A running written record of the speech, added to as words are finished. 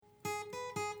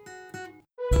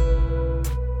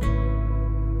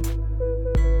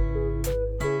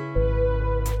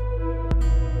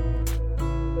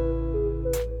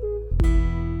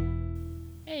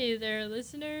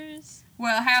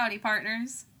Howdy,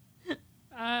 partners.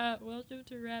 Welcome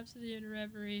to Rhapsody and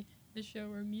Reverie, the show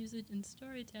where music and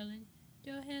storytelling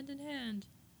go hand in hand.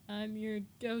 I'm your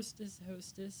ghostess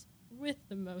hostess with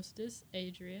the mostest,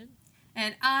 Adrian.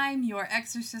 And I'm your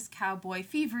exorcist cowboy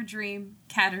fever dream,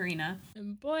 Katarina.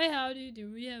 And boy howdy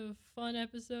do we have a fun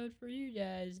episode for you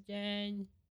guys, gang.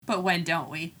 But when don't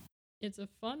we? It's a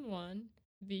fun one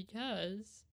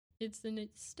because it's an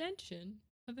extension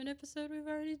of an episode we've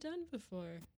already done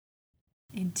before.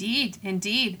 Indeed,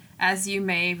 indeed. As you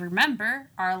may remember,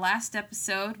 our last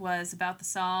episode was about the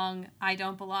song I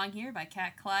Don't Belong Here by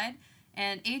Cat Clyde,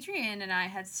 and Adrian and I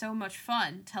had so much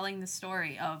fun telling the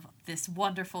story of this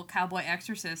wonderful cowboy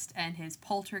exorcist and his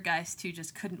poltergeist who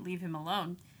just couldn't leave him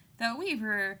alone, that we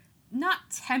were not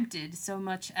tempted so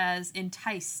much as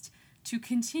enticed to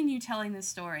continue telling this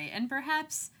story and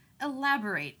perhaps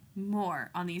elaborate more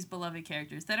on these beloved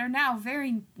characters that are now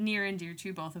very near and dear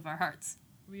to both of our hearts.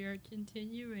 We are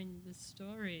continuing the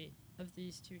story of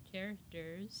these two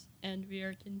characters, and we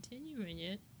are continuing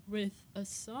it with a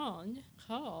song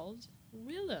called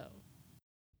Willow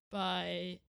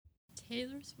by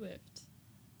Taylor Swift.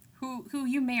 Who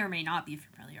you may or may not be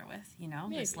familiar with,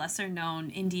 Maybe. This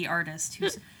lesser-known indie artist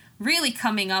who's really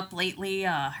coming up lately.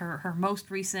 Her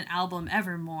most recent album,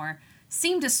 Evermore,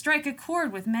 seemed to strike a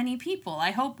chord with many people.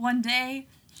 I hope one day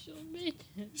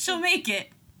She'll make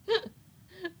it.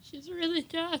 She's really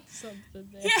got something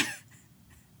there. Yeah.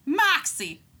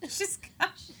 Moxie. She's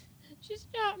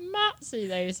got moxie,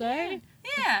 they say.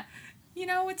 Yeah.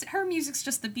 Her music's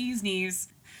just the bee's knees.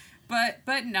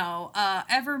 But no.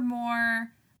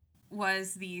 Evermore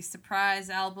was the surprise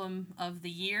album of the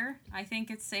year, I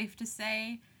think it's safe to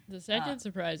say. The second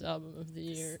surprise album of the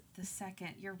year. The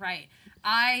second, you're right.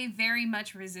 I very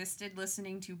much resisted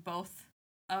listening to both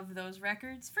of those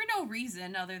records for no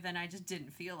reason other than I just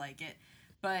didn't feel like it.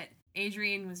 But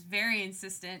Adrian was very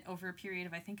insistent over a period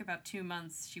of, I think, about 2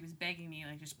 months. She was begging me,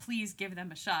 like, just please give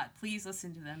them a shot. Please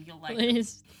listen to them. You'll like them.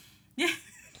 Please. Yeah.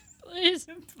 Please.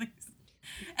 Please.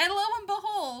 And lo and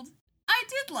behold, I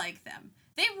did like them.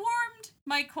 They warmed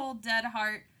my cold, dead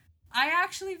heart. I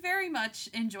actually very much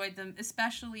enjoyed them,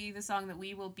 especially the song that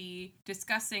we will be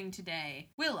discussing today,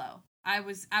 Willow. I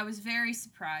was very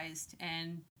surprised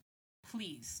and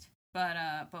pleased.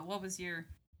 But what was your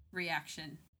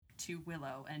reaction to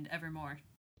Willow and Evermore?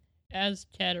 As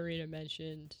Katarina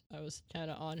mentioned, I was kind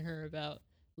of on her about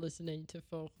listening to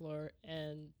Folklore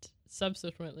and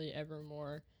subsequently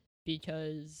Evermore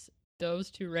because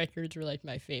those two records were like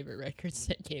my favorite records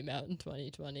that came out in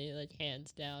 2020, like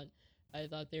hands down. I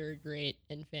thought they were great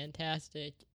and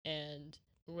fantastic, and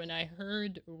when I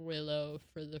heard Willow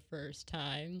for the first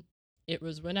time, it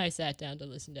was when I sat down to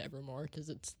listen to Evermore because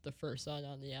it's the first song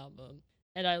on the album,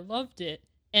 and I loved it.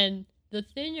 And the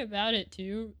thing about it,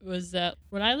 too, was that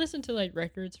when I listen to, like,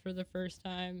 records for the first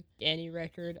time, any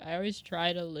record, I always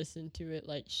try to listen to it,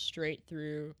 like, straight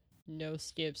through, no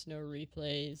skips, no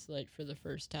replays, like, for the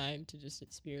first time to just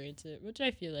experience it, which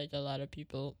I feel like a lot of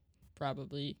people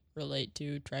probably relate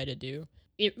to, try to do.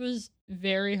 It was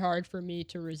very hard for me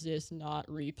to resist not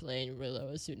replaying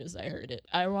Willow as soon as I heard it.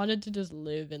 I wanted to just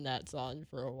live in that song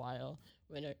for a while.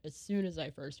 As soon as I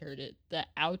first heard it, the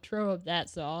outro of that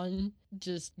song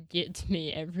just gets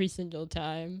me every single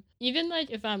time. Even like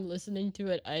if I'm listening to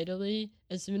it idly,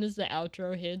 as soon as the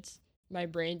outro hits, my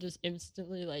brain just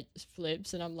instantly like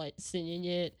flips and I'm like singing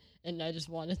it and I just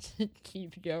wanted to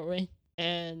keep going.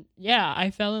 And yeah,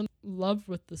 I fell in love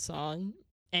with the song.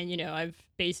 And I've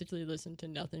basically listened to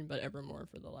nothing but Evermore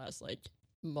for the last like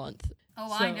month. Oh,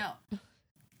 so, I know.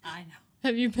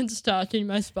 Have you been stalking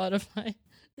my Spotify?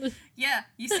 Yeah,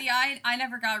 you see, I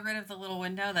never got rid of the little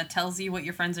window that tells you what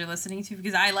your friends are listening to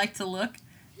because I like to look.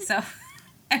 So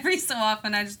every so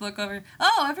often I just look over,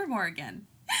 oh, Evermore again.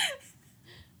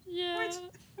 Yeah.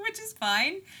 Which is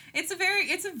fine. It's a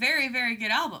very, very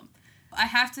good album. I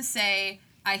have to say,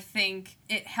 I think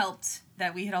it helped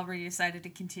that we had already decided to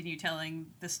continue telling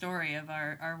the story of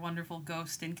our wonderful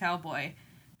ghost and cowboy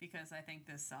because I think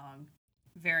this song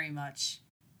very much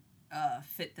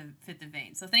fit the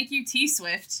vein. So thank you, T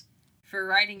Swift, for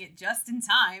writing it just in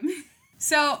time.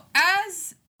 So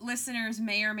as listeners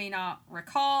may or may not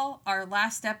recall, our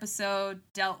last episode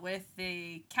dealt with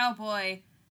the cowboy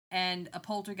and a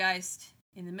poltergeist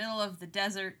in the middle of the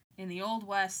desert in the Old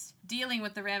West, dealing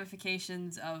with the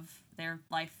ramifications of their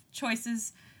life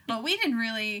choices. But we didn't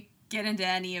really get into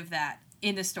any of that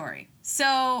in the story.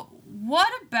 So what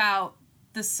about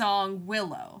the song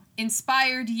Willow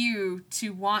inspired you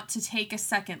to want to take a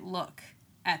second look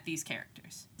at these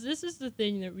characters? This is the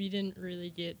thing that we didn't really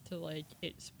get to like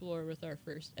explore with our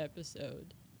first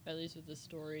episode. at least with the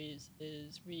stories,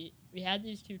 is we had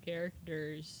these two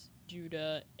characters,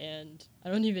 Judah and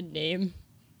I don't even name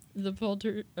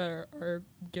the our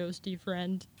ghosty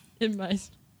friend in my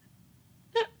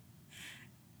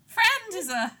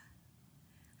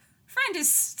friend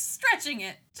is stretching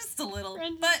it just a little,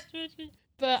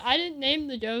 but I didn't name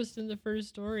the ghost in the first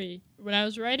story. When I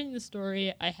was writing the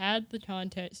story, I had the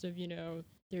context of,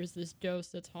 there's this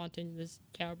ghost that's haunting this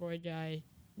cowboy guy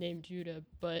named Judah,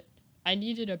 but I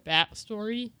needed a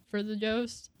backstory for the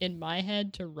ghost in my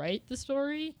head to write the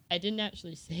story. I didn't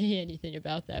actually say anything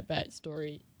about that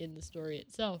backstory in the story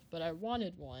itself, but I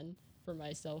wanted one for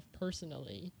myself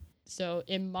personally. So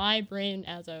in my brain,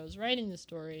 as I was writing the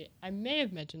story, I may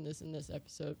have mentioned this in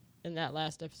that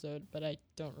last episode, but I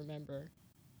don't remember.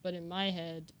 But in my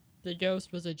head, the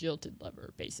ghost was a jilted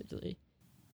lover, basically.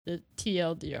 The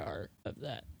TLDR of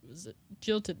that was a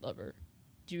jilted lover.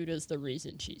 Judah's the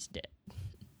reason she's dead.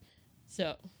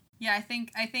 So yeah, I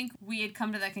think we had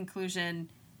come to that conclusion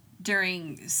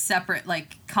during separate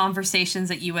conversations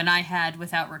that you and I had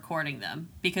without recording them,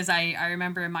 because I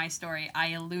remember in my story I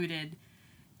alluded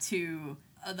to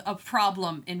a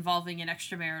problem involving an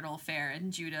extramarital affair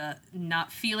and Judah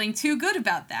not feeling too good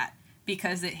about that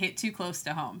because it hit too close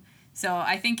to home. So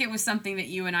I think it was something that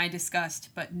you and I discussed,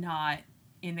 but not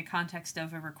in the context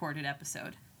of a recorded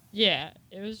episode. Yeah,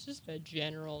 it was just a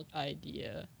general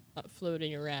idea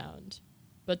floating around.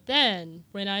 But then,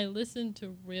 when I listened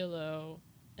to Willow,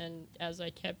 and as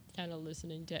I kept kind of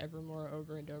listening to Evermore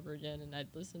over and over again, and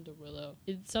I'd listen to Willow,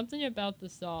 it's something about the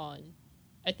song.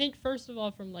 I think, first of all,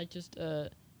 from just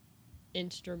a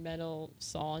instrumental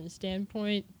song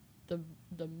standpoint,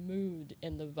 the mood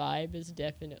and the vibe is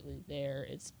definitely there.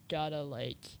 It's got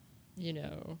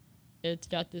it's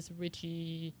got this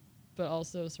witchy, but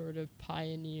also sort of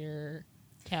pioneer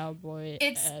cowboy.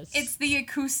 It's the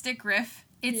acoustic riff.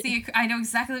 I know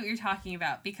exactly what you're talking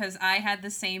about because I had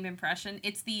the same impression.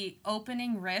 It's the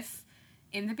opening riff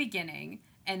in the beginning,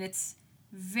 and it's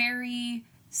very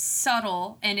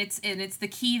subtle, and it's the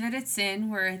key that it's in,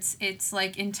 where it's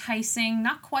enticing,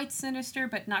 not quite sinister,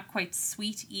 but not quite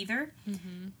sweet either.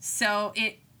 Mm-hmm. So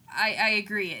I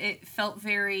agree. It felt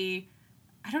very,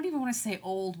 I don't even want to say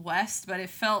Old West, but it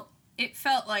felt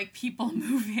like people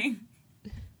moving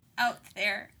out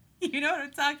there. You know what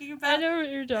I'm talking about? I know what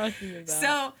you're talking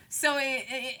about. So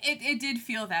it did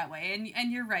feel that way,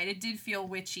 and you're right, it did feel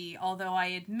witchy, although I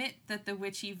admit that the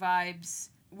witchy vibes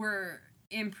were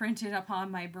imprinted upon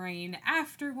my brain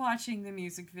after watching the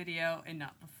music video and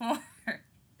not before.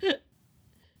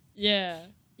 Yeah,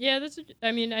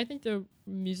 I think the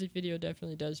music video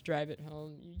definitely does drive it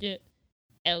home. You get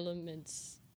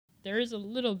elements. There is a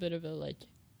little bit of a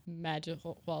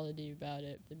magical quality about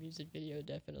it. The music video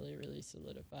definitely really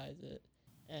solidifies it,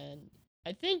 and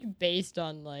I think based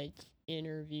on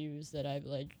interviews that I've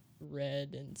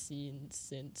read and seen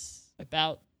since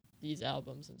about these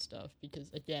albums and stuff,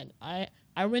 because again I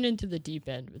went into the deep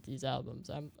end with these albums.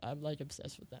 I'm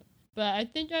obsessed with them, but I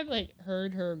think I've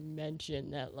heard her mention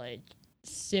that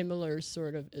similar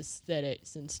sort of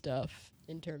aesthetics and stuff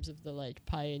in terms of the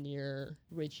pioneer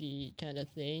witchy kind of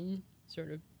thing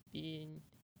sort of being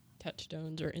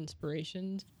touchstones or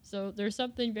inspirations. So there's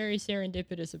something very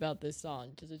serendipitous about this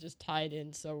song because it just tied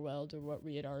in so well to what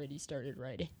we had already started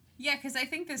writing. Yeah, because I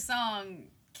think this song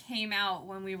came out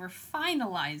when we were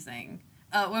finalizing,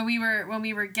 when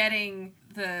we were getting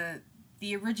the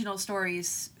original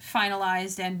stories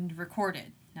finalized and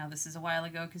recorded. Now this is a while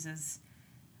ago because, as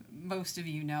most of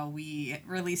you know, we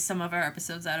released some of our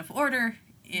episodes out of order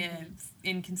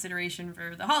in consideration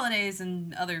for the holidays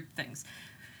and other things.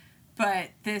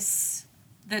 But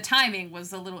the timing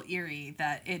was a little eerie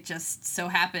that it just so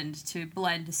happened to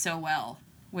blend so well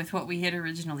with what we had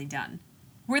originally done.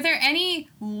 Were there any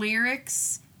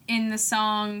lyrics in the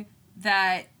song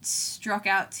that struck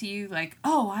out to you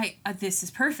this is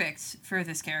perfect for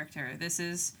this character? This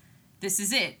is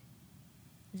it.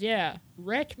 Yeah,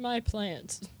 wreck my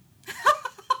plans.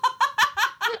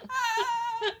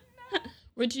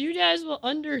 Which you guys will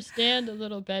understand a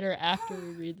little better after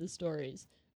we read the stories.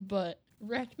 But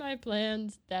wreck my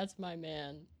plans, that's my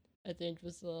man, I think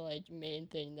was the main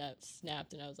thing that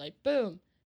snapped, and I was like, boom,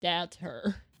 that's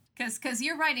her. Because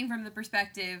you're writing from the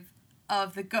perspective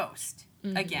of the ghost,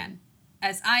 again.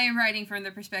 As I am writing from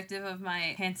the perspective of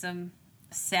my handsome,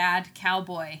 sad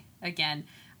cowboy, again.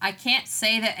 I can't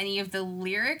say that any of the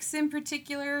lyrics in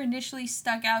particular initially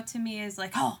stuck out to me as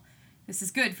this is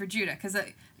good for Judah. Because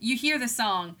you hear the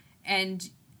song, and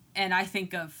I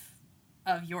think of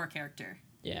your character.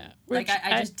 Yeah. I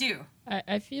just do.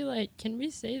 I feel like, can we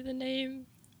say the name?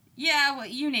 Yeah, well,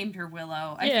 you named her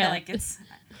Willow. I feel like it's...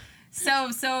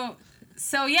 So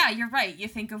So yeah, you're right. You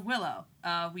think of Willow.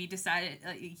 You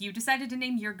decided to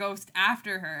name your ghost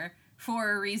after her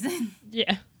for a reason.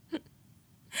 Yeah.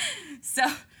 So,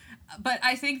 but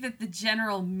I think that the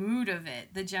general mood of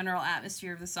it, the general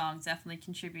atmosphere of the songs definitely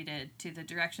contributed to the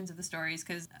directions of the stories,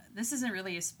 because this isn't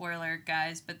really a spoiler,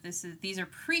 guys, but these are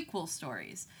prequel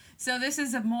stories. So this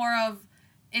is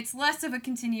it's less of a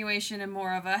continuation and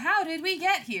more of a how did we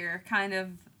get here kind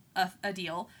of a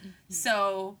deal. Mm-hmm.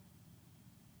 So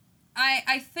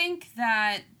I think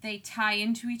that they tie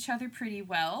into each other pretty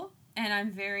well, and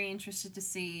I'm very interested to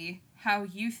see how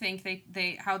you think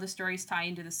how the stories tie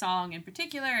into the song in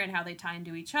particular and how they tie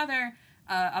into each other.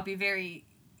 I'll be very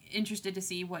interested to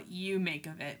see what you make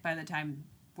of it by the time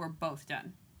we're both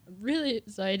done. I'm really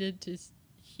excited to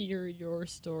hear your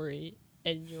story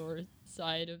and your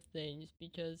side of things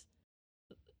because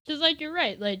like you're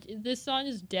right, like this song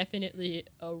is definitely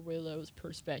a Willow's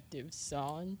perspective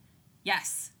song.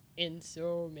 Yes. In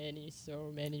so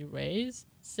many ways.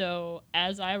 So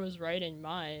as I was writing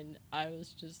mine, I was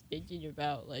just thinking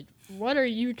about like, what are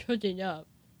you cooking up?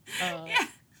 Yeah.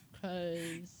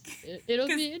 Because it'll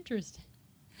be interesting.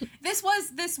 This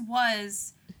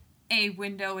was a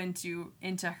window into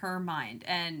her mind,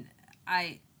 and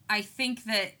I think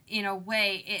that in a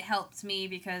way it helped me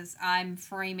because I'm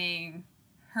framing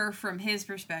her from his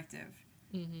perspective.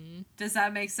 Mm-hmm. Does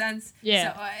that make sense?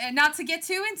 Yeah. So, and not to get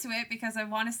too into it because I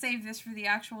want to save this for the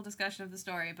actual discussion of the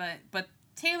story, but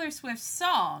Taylor Swift's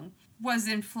song was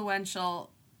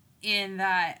influential in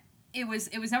that it was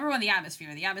number one, the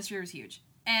atmosphere. The atmosphere was huge.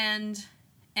 And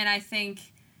I think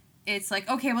it's like,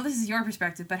 okay, well, this is your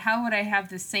perspective, but how would I have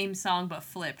the same song but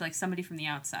flipped, like somebody from the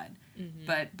outside? Mm-hmm.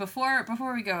 But before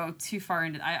we go too far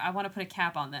into it, I want to put a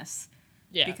cap on this.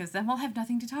 Yeah. Because then we'll have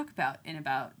nothing to talk about in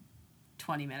about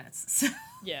 20 minutes. So.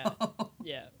 Yeah,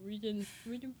 we can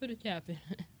put a cap in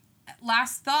it.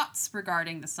 Last thoughts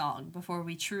regarding the song before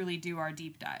we truly do our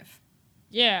deep dive.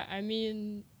 Yeah, I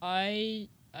mean, I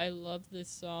love this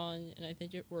song, and I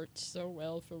think it worked so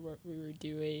well for what we were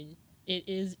doing. It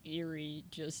is eerie,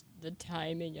 just the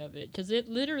timing of it, because it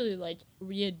literally, like,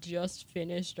 we had just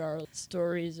finished our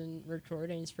stories and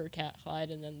recordings for Cat Clyde,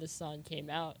 and then this song came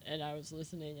out, and I was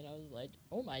listening, and I was like,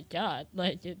 oh my god,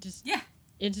 like, it just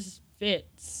fits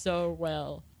so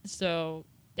well. So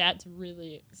that's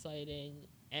really exciting,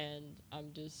 and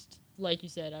I'm just, like you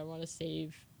said, I want to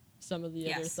save some of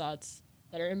the other thoughts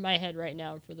that are in my head right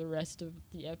now for the rest of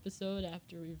the episode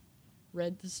after we've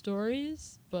read the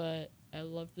stories. But I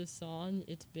love this song.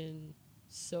 It's been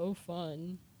so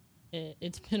fun.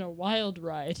 It's been a wild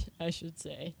ride, I should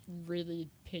say. Really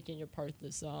picking apart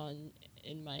the song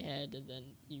in my head and then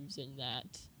using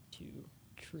that to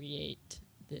create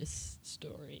this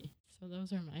story. So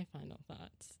those are my final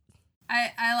thoughts.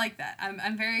 I like that.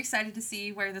 I'm very excited to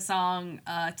see where the song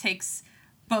takes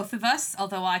both of us,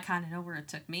 although I kind of know where it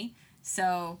took me.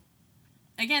 So,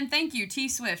 again, thank you, T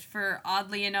Swift, for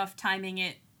oddly enough timing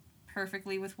it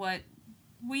perfectly with what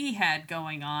we had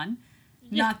going on.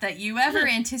 Yeah. Not that you ever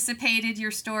anticipated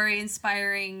your story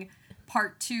inspiring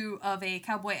part 2 of a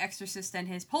cowboy exorcist and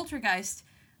his poltergeist,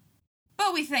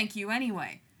 but we thank you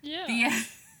anyway. Yeah. The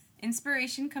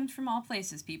inspiration comes from all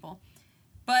places, people.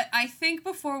 But I think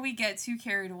before we get too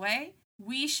carried away,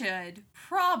 we should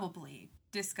probably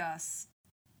discuss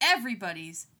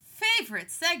everybody's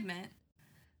favorite segment,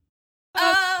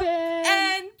 Up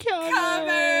and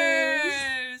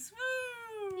Comers!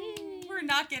 Woo! We're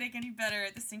not getting any better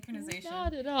at the synchronization.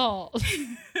 Not at all.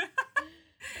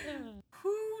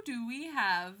 Who do we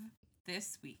have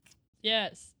this week?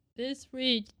 Yes, this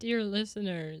week, dear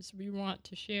listeners, we want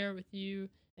to share with you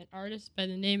an artist by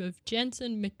the name of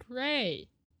Jensen McRae.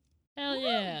 Hell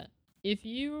yeah. If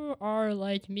you are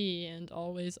like me and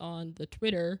always on the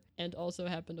Twitter and also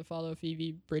happen to follow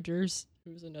Phoebe Bridgers,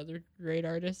 who's another great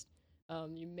artist,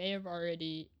 you may have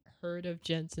already heard of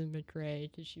Jensen McRae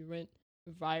because she went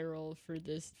viral for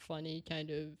this funny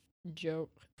kind of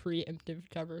joke preemptive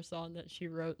cover song that she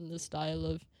wrote in the style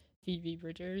of Phoebe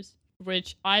Bridgers,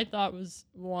 which I thought was,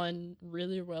 one,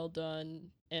 really well done,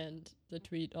 and the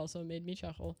tweet also made me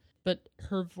chuckle. But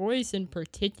her voice in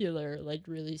particular, like,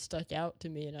 really stuck out to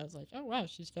me, and I was like, oh, wow,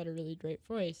 she's got a really great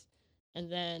voice.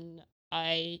 And then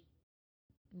I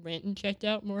went and checked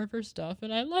out more of her stuff,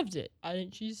 and I loved it. I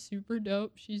think she's super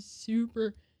dope. She's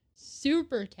super,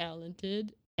 super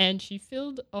talented, and she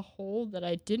filled a hole that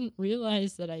I didn't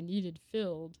realize that I needed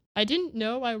filled. I didn't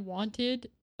know I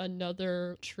wanted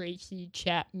another Tracy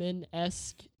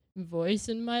Chapman-esque voice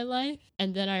in my life,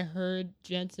 and then I heard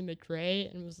Jensen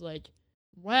McRae and was like,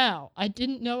 wow, I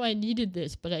didn't know I needed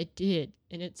this, but I did,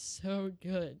 and it's so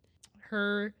good.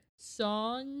 Her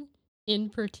song in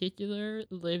particular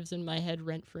lives in my head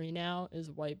rent-free now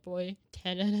is White Boy.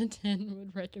 10 out of 10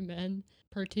 would recommend,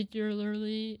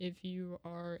 particularly if you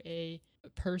are a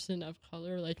person of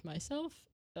color like myself.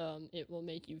 It will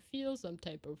make you feel some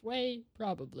type of way,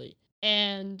 probably.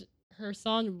 And her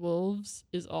song Wolves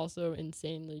is also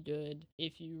insanely good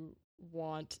if you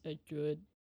want a good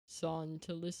song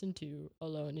to listen to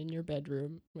alone in your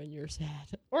bedroom when you're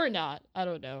sad. Or not, I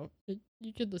don't know.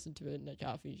 You could listen to it in a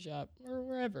coffee shop or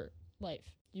wherever.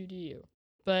 Life, you do you.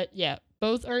 But yeah,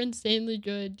 both are insanely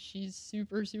good. She's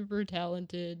super, super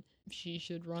talented. She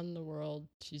should run the world.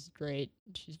 She's great.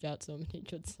 She's got so many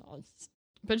good songs.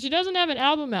 But she doesn't have an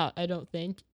album out, I don't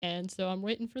think. And so I'm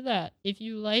waiting for that. If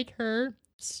you like her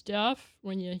stuff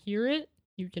when you hear it,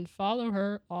 you can follow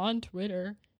her on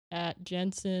Twitter at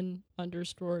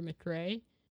Jensen_McRae.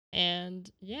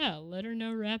 And yeah, let her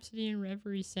know Rhapsody and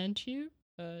Reverie sent you.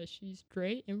 She's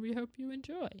great, and we hope you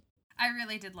enjoy. I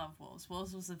really did love Wolves.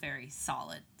 Wolves was a very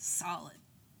solid song.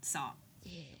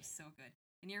 Yeah. It was so good.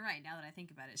 And you're right, now that I think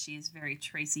about it, she is very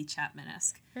Tracy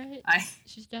Chapman-esque. Right?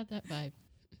 She's got that vibe.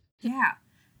 Yeah.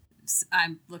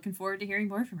 I'm looking forward to hearing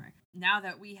more from her. Now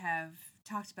that we have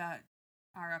talked about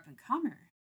our up-and-comer,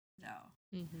 though,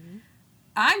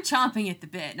 I'm chomping at the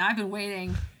bit, and I've been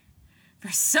waiting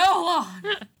for so long.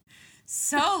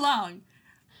 So long.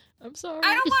 I'm sorry.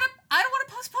 I don't want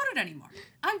to postpone it anymore.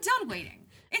 I'm done waiting.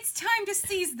 It's time to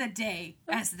seize the day,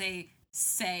 as they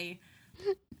say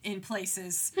in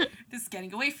places. This is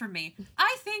getting away from me.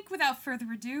 I think, without further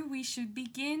ado, we should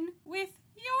begin with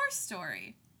your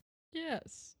story.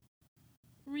 Yes.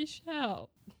 We shall.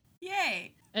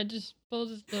 Yay. And just full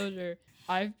disclosure,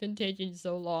 I've been taking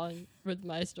so long with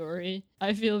my story.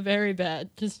 I feel very bad,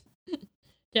 because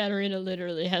Katarina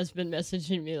literally has been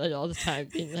messaging me like all the time,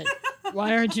 being like,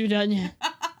 why aren't you done yet?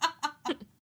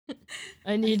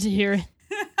 I need to hear it.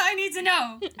 I need to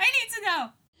know.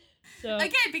 So,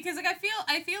 Again, because like I feel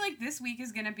like this week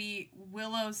is gonna be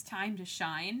Willow's time to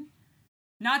shine.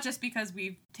 Not just because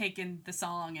we've taken the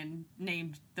song and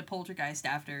named the poltergeist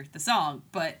after the song,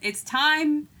 but it's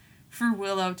time for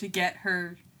Willow to get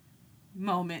her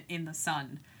moment in the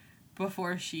sun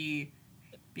before she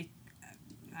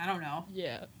I don't know.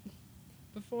 Yeah.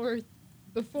 Before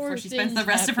she spends the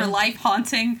rest of her life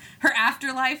haunting her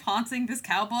afterlife haunting this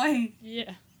cowboy.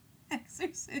 Yeah.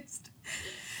 Exorcist.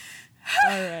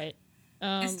 All right.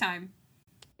 It's time.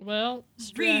 Well,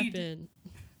 strap in.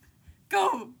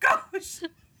 Go.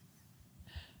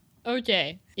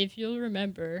 Okay. If you'll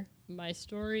remember, my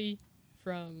story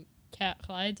from Cat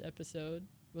Clyde's episode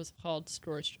was called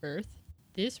Scorched Earth.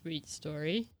 This week's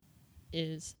story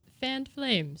is Fanned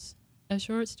Flames, a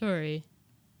short story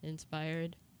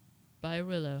inspired by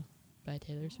Willow by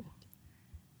Taylor Swift.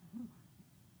 Ooh.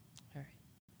 All right.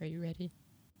 Are you ready?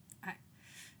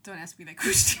 Don't ask me that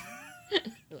question.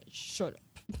 You're like, shut up.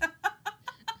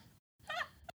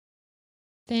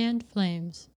 Fanned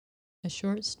Flames, a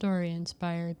short story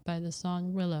inspired by the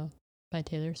song Willow by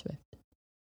Taylor Swift.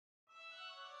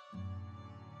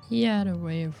 He had a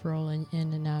way of rolling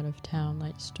in and out of town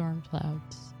like storm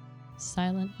clouds,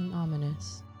 silent and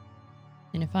ominous.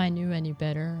 And if I knew any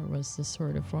better or was the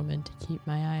sort of woman to keep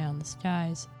my eye on the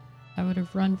skies, I would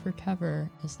have run for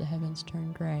cover as the heavens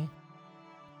turned gray.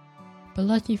 But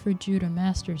lucky for Judah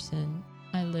Masterson,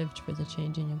 I lived for the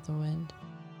changing of the wind.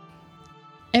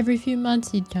 Every few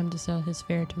months he'd come to sell his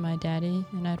fare to my daddy,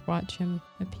 and I'd watch him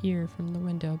appear from the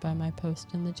window by my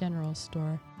post in the general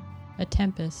store, a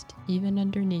tempest even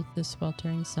underneath the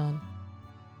sweltering sun.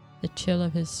 The chill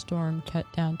of his storm cut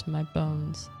down to my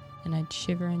bones, and I'd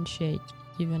shiver and shake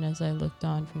even as I looked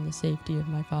on from the safety of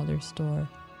my father's store.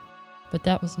 But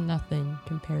that was nothing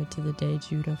compared to the day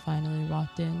Judah finally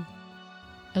walked in.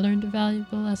 I learned a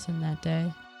valuable lesson that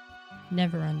day.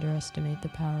 Never underestimate the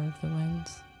power of the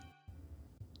winds.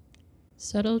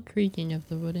 Subtle creaking of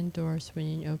the wooden door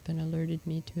swinging open alerted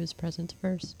me to his presence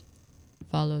first,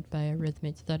 followed by a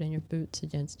rhythmic thudding of boots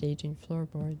against aging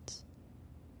floorboards.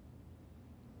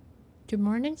 "Good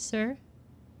morning, sir."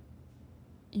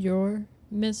 "You're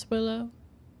Miss Willow?"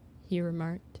 he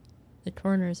remarked, the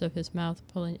corners of his mouth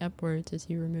pulling upwards as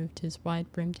he removed his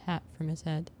wide-brimmed hat from his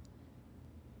head.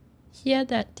 He had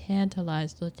that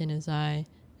tantalized look in his eye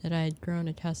that I had grown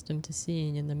accustomed to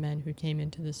seeing in the men who came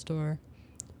into the store,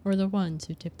 or the ones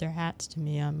who tipped their hats to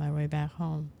me on my way back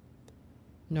home.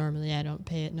 Normally I don't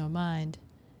pay it no mind,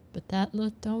 but that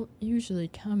look don't usually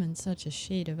come in such a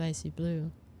shade of icy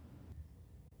blue.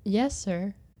 "Yes,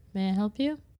 sir. May I help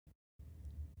you?"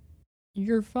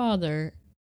 "Your father,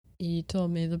 he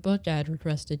told me the book I'd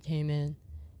requested came in.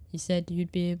 He said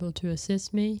you'd be able to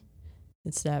assist me.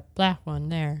 It's that black one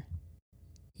there."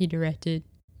 He directed,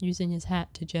 using his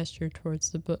hat to gesture towards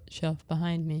the bookshelf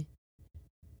behind me.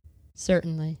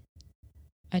 Certainly.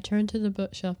 I turned to the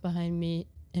bookshelf behind me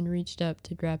and reached up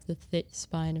to grab the thick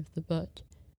spine of the book.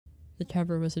 The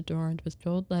cover was adorned with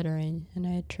gold lettering, and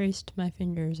I had traced my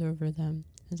fingers over them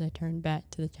as I turned back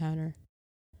to the counter.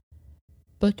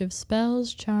 Book of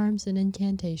Spells, Charms, and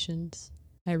Incantations,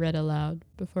 I read aloud,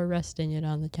 before resting it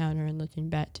on the counter and looking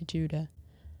back to Judah.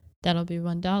 That'll be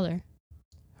 $1.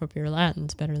 Hope your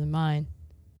Latin's better than mine.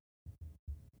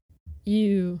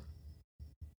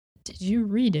 Did you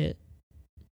read it?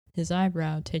 His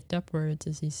eyebrow ticked upwards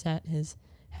as he set his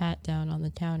hat down on the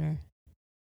counter.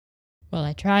 Well,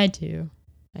 I tried to,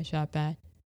 I shot back.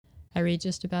 I read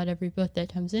just about every book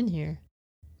that comes in here,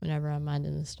 whenever I'm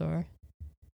minding the store.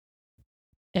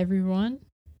 Everyone?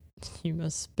 You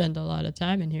must spend a lot of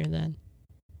time in here then.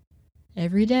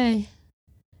 Every day,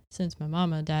 since my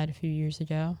mama died a few years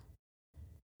ago.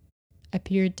 I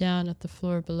peered down at the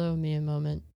floor below me a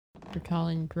moment,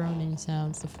 recalling groaning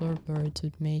sounds the floorboards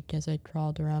would make as I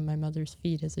crawled around my mother's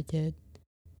feet as a kid.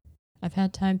 I've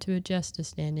had time to adjust to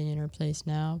standing in her place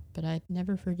now, but I'd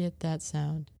never forget that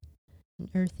sound, an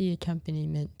earthy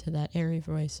accompaniment to that airy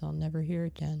voice I'll never hear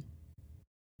again.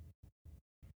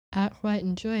 I quite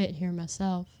enjoy it here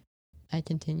myself, I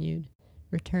continued,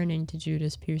 returning to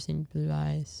Judah's piercing blue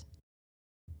eyes.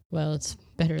 Well, it's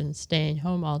better than staying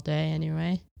home all day,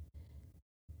 anyway.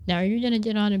 Now, are you going to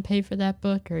get on and pay for that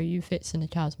book, or are you fixing to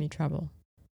cause me trouble?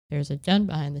 There's a gun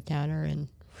behind the counter, and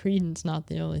reading's not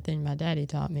the only thing my daddy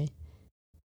taught me.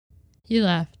 He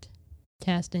laughed,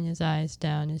 casting his eyes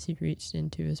down as he reached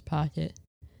into his pocket.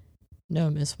 No,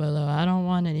 Miss Willow, I don't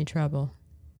want any trouble.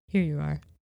 Here you are.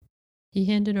 He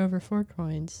handed over 4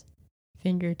 coins,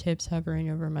 fingertips hovering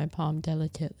over my palm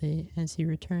delicately as he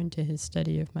returned to his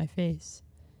study of my face.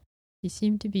 He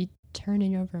seemed to be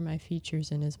turning over my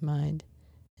features in his mind,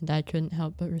 and I couldn't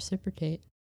help but reciprocate.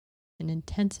 An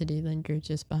intensity lingered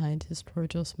just behind his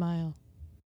cordial smile.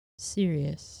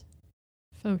 Serious,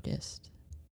 focused,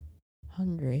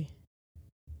 hungry.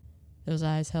 Those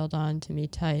eyes held on to me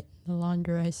tight. The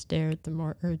longer I stared, the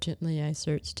more urgently I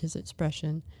searched his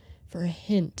expression for a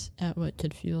hint at what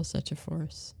could fuel such a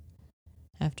force.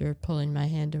 After pulling my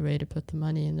hand away to put the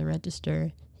money in the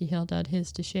register, he held out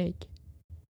his to shake.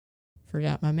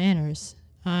 Forgot my manners.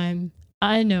 I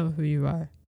know who you are,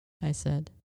 I said.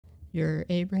 You're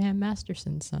Abraham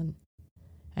Masterson's son.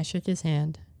 I shook his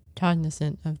hand,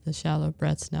 cognizant of the shallow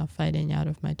breaths now fighting out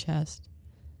of my chest.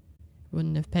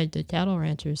 Wouldn't have pegged a cattle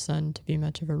rancher's son to be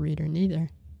much of a reader neither.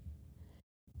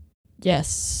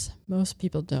 Yes, most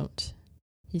people don't,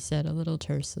 he said a little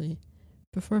tersely,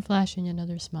 before flashing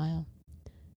another smile.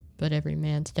 But every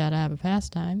man's gotta have a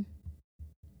pastime.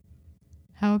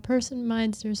 How a person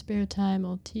minds their spare time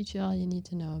will teach you all you need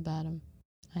to know about him,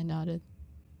 I nodded.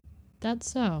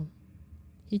 That's so.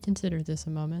 He considered this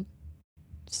a moment.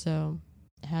 So,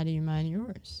 how do you mind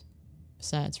yours,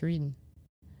 besides reading?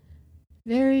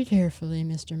 Very carefully,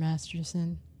 Mr.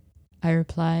 Masterson, I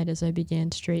replied as I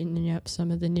began straightening up some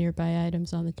of the nearby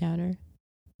items on the counter.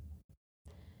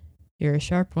 You're a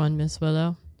sharp one, Miss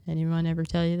Willow. Anyone ever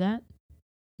tell you that?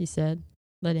 He said,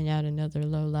 letting out another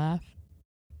low laugh.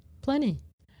 Plenty,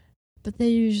 but they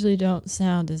usually don't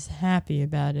sound as happy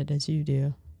about it as you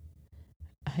do.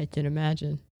 I can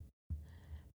imagine.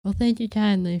 Well, thank you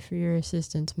kindly for your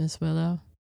assistance, Miss Willow,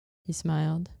 he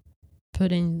smiled,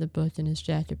 putting the book in his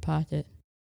jacket pocket.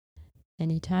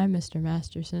 Any time, Mr.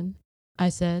 Masterson, I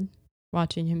said,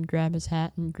 watching him grab his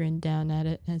hat and grin down at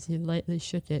it as he lightly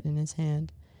shook it in his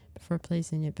hand before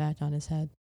placing it back on his head.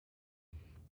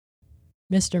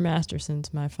 Mr.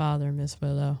 Masterson's my father, Miss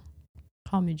Willow.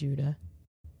 Call me Judah.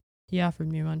 He offered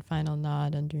me one final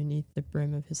nod underneath the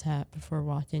brim of his hat before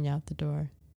walking out the door.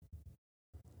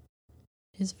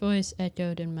 His voice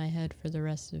echoed in my head for the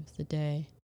rest of the day,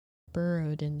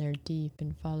 burrowed in there deep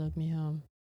and followed me home.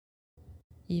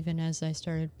 Even as I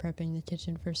started prepping the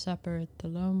kitchen for supper, the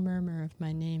low murmur of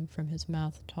my name from his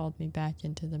mouth called me back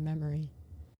into the memory.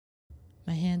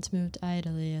 My hands moved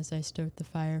idly as I stoked the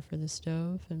fire for the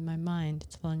stove, and my mind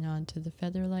clung on to the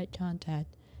feather-light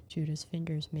contact Judah's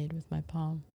fingers made with my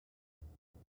palm.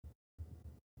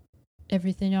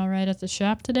 Everything all right at the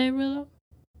shop today, Willow?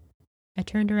 I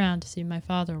turned around to see my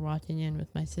father walking in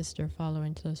with my sister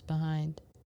following close behind.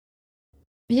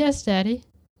 Yes, Daddy.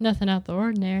 Nothing out the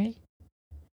ordinary.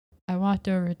 I walked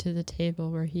over to the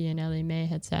table where he and Ellie Mae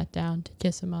had sat down to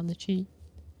kiss him on the cheek.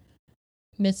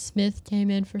 Miss Smith came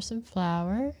in for some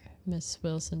flour. Miss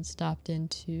Wilson stopped in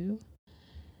too.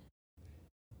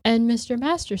 And Mr.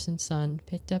 Masterson's son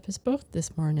picked up his book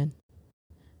this morning.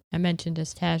 I mentioned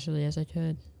as casually as I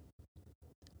could.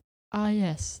 Ah,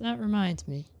 yes, that reminds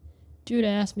me. Judah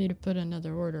asked me to put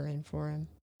another order in for him.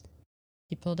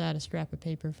 He pulled out a scrap of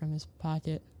paper from his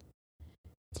pocket.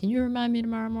 Can you remind me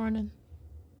tomorrow morning?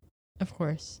 Of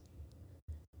course.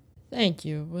 Thank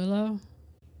you, Willow,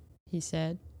 he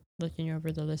said, looking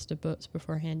over the list of books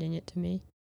before handing it to me.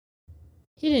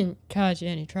 He didn't cause you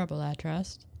any trouble, I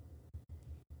trust.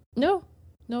 No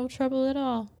trouble at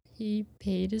all. He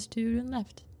paid his due and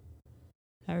left.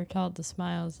 I recalled the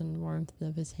smiles and warmth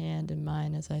of his hand in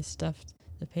mine as I stuffed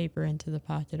the paper into the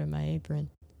pocket of my apron.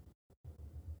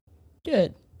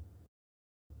 Good.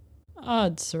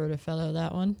 Odd sort of fellow,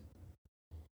 that one.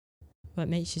 What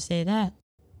makes you say that?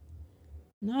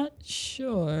 Not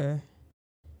sure.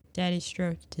 Daddy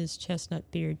stroked his chestnut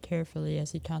beard carefully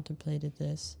as he contemplated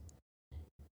this.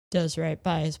 Does right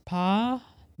by his pa,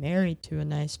 married to a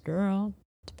nice girl,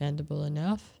 dependable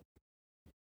enough.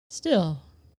 Still,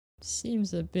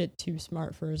 seems a bit too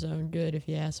smart for his own good if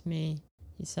you ask me,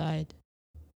 he sighed.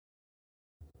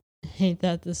 Ain't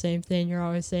that the same thing you're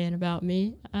always saying about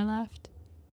me? I laughed.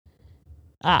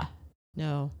 Ah,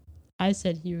 no. I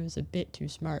said he was a bit too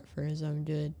smart for his own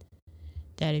good,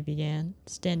 Daddy began,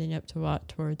 standing up to walk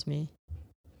towards me.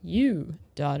 You,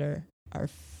 daughter, are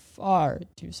far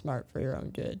too smart for your own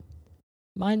good.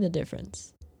 Mind the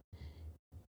difference.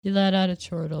 He let out a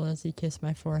chortle as he kissed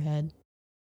my forehead.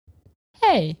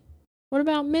 Hey, what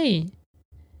about me?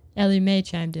 Ellie Mae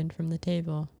chimed in from the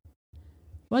table.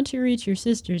 Once you reach your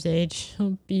sister's age,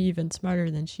 you'll be even smarter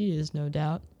than she is, no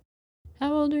doubt.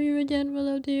 How old are you again,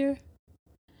 Willow dear?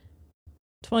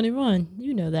 21,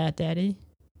 you know that, Daddy,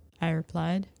 I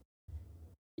replied.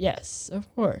 Yes,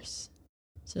 of course.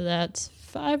 So that's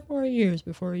 5 more years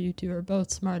before you two are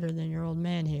both smarter than your old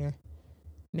man here.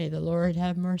 May the Lord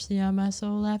have mercy on my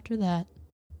soul after that.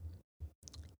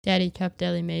 Daddy cupped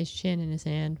Ellie Mae's chin in his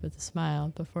hand with a smile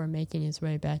before making his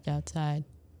way back outside.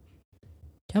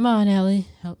 Come on, Ellie,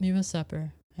 help me with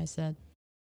supper, I said.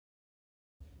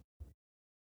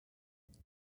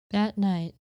 That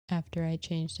night, after I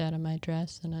changed out of my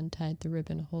dress and untied the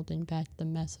ribbon holding back the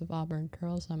mess of auburn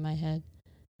curls on my head,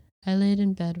 I laid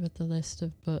in bed with the list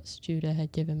of books Judah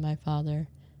had given my father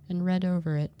and read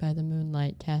over it by the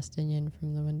moonlight casting in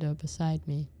from the window beside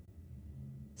me.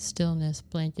 Stillness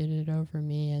blanketed over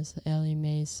me as Ellie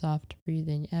Mae's soft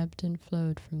breathing ebbed and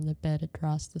flowed from the bed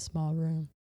across the small room.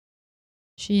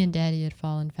 She and Daddy had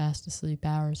fallen fast asleep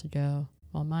hours ago,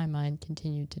 while my mind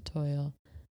continued to toil,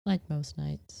 like most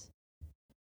nights.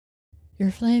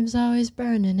 Your flame's always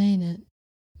burning, ain't it?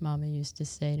 Mama used to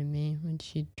say to me when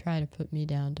she'd try to put me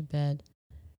down to bed,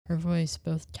 her voice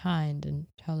both kind and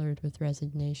colored with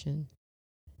resignation.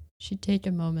 She'd take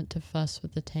a moment to fuss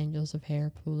with the tangles of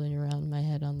hair pooling around my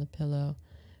head on the pillow,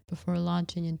 before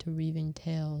launching into weaving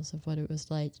tales of what it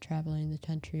was like traveling the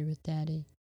country with Daddy.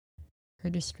 Her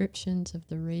descriptions of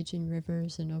the raging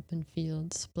rivers and open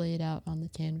fields splayed out on the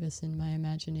canvas in my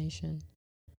imagination.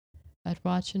 I'd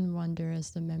watch and wonder as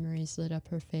the memories lit up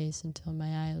her face until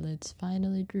my eyelids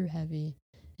finally grew heavy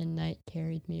and night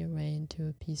carried me away into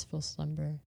a peaceful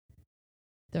slumber.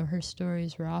 Though her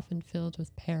stories were often filled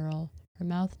with peril, her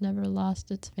mouth never lost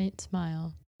its faint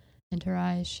smile, and her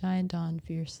eyes shined on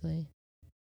fiercely.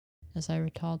 As I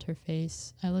recalled her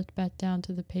face, I looked back down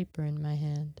to the paper in my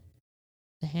hand.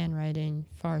 The handwriting,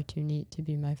 far too neat to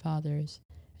be my father's,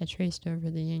 I traced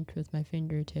over the ink with my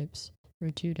fingertips,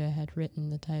 where Judah had written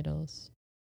the titles.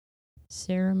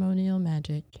 Ceremonial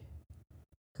Magic,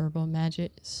 Herbal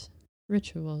Magics,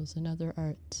 Rituals, and Other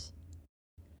Arts.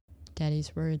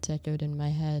 Daddy's words echoed in my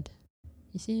head.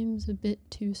 He seems a bit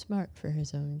too smart for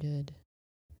his own good.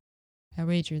 I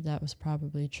wagered that was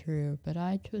probably true, but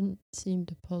I couldn't seem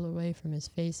to pull away from his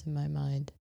face in my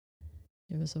mind.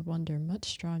 It was a wonder much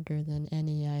stronger than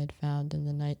any I had found in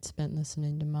the night spent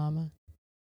listening to Mama.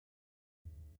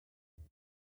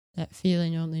 That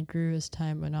feeling only grew as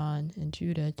time went on, and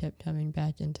Judah kept coming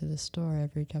back into the store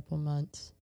every couple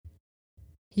months.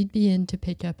 He'd be in to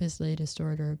pick up his latest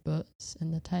order of books,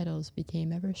 and the titles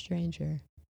became ever stranger.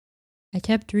 I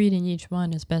kept reading each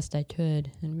one as best I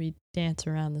could, and we'd dance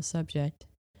around the subject,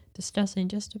 discussing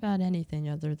just about anything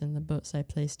other than the books I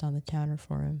placed on the counter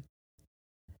for him.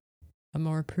 A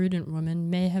more prudent woman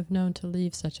may have known to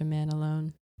leave such a man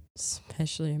alone,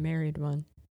 especially a married one.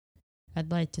 I'd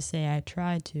like to say I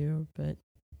tried to, but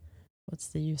what's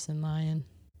the use in lying?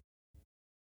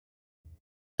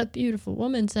 A beautiful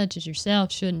woman such as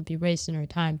yourself shouldn't be wasting her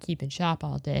time keeping shop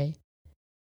all day,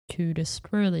 cooed a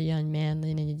squirrely young man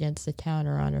leaning against the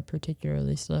counter on a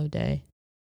particularly slow day.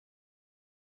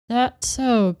 That's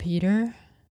so, Peter,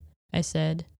 I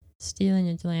said, stealing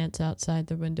a glance outside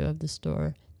the window of the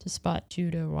store to spot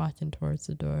Judah walking towards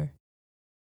the door.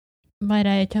 Might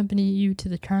I accompany you to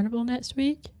the carnival next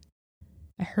week?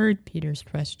 I heard Peter's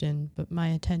question, but my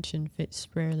attention fixed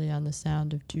squarely on the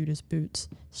sound of Judah's boots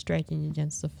striking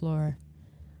against the floor.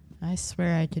 I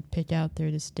swear I could pick out their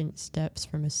distinct steps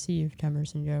from a sea of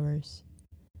comers and goers.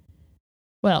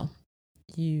 Well,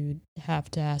 you'd have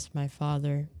to ask my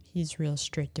father. He's real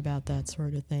strict about that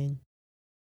sort of thing.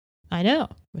 I know,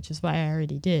 which is why I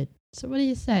already did. So what do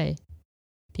you say?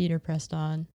 Peter pressed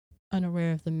on,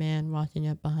 unaware of the man walking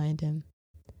up behind him.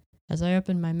 As I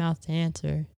opened my mouth to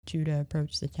answer, Judah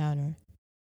approached the counter.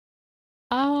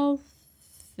 I'll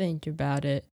think about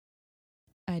it,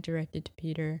 I directed to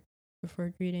Peter,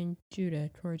 before greeting Judah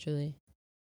cordially.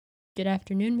 Good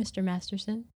afternoon, Mr.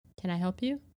 Masterson. Can I help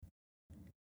you?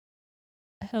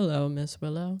 Hello, Miss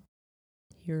Willow,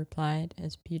 he replied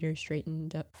as Peter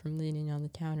straightened up from leaning on the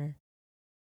counter.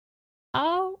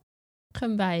 I'll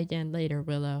come by again later,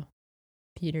 Willow,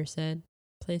 Peter said,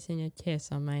 placing a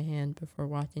kiss on my hand before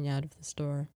walking out of the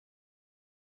store.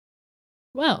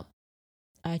 Well,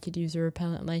 I could use a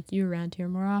repellent like you around here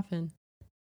more often,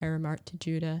 I remarked to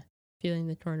Judah, feeling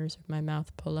the corners of my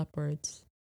mouth pull upwards.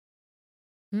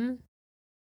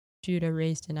 Judah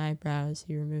raised an eyebrow as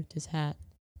he removed his hat.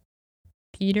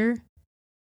 Peter?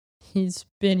 He's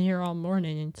been here all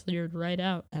morning and cleared right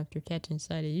out after catching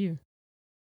sight of you.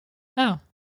 Oh,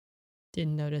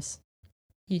 didn't notice.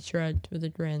 He shrugged with a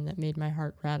grin that made my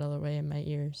heart rattle away in my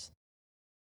ears.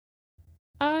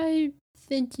 I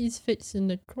think he's fixin'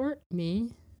 to court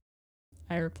me,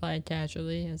 I replied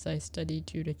casually as I studied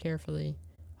Judah carefully,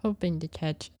 hoping to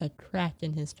catch a crack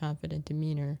in his confident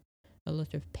demeanor, a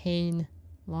look of pain,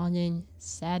 longing,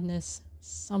 sadness,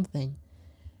 something.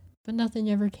 But nothing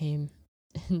ever came.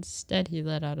 Instead, he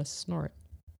let out a snort.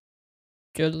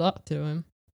 Good luck to him.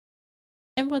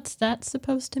 And what's that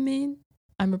supposed to mean?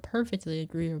 I'm a perfectly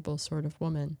agreeable sort of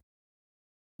woman.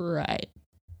 Right.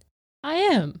 I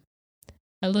am.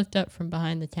 I looked up from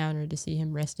behind the counter to see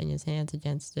him resting his hands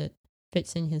against it,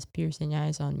 fixing his piercing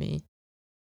eyes on me.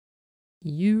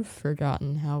 You've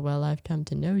forgotten how well I've come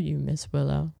to know you, Miss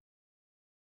Willow.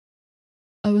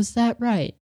 Oh, is that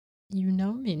right? You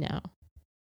know me now.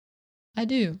 I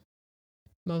do.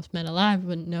 Most men alive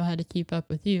wouldn't know how to keep up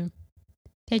with you.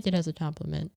 Take it as a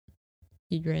compliment.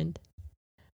 He grinned.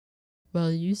 Well,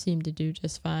 you seem to do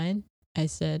just fine, I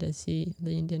said as he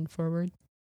leaned in forward.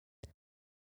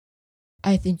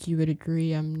 I think you would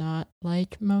agree I'm not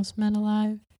like most men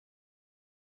alive.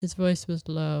 His voice was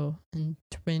low and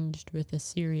twinged with a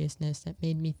seriousness that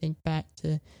made me think back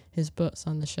to his books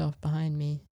on the shelf behind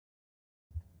me.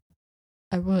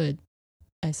 I would,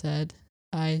 I said,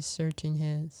 eyes searching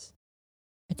his.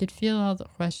 I could feel all the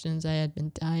questions I had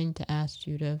been dying to ask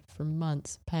Judah for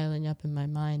months piling up in my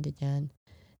mind again,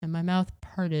 and my mouth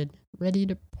parted, ready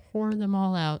to pour them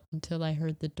all out until I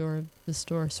heard the door of the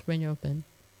store swing open.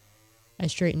 I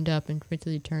straightened up and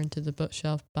quickly turned to the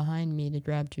bookshelf behind me to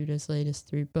grab Judah's latest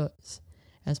 3 books,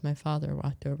 as my father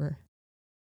walked over.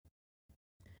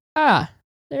 Ah,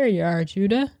 there you are,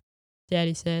 Judah,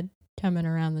 Daddy said, coming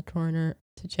around the corner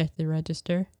to check the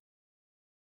register.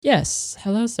 Yes,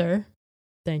 hello, sir.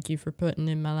 Thank you for putting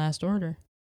in my last order.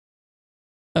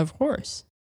 Of course.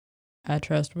 I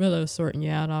trust Willow's sorting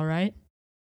you out all right.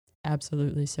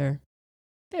 Absolutely, sir.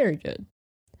 Very good.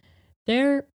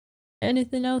 There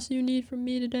anything else you need from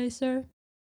me today, sir?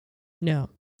 No.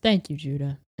 Thank you,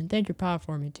 Judah. And thank your pa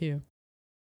for me, too.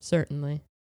 Certainly.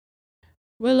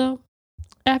 Willow,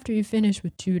 after you finish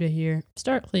with Judah here,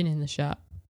 start cleaning the shop.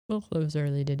 We'll close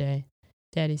early today,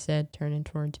 Daddy said, turning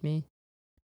towards me.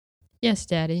 Yes,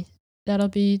 Daddy. That'll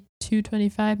be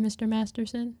 $2.25, Mr.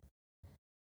 Masterson?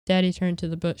 Daddy turned to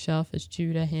the bookshelf as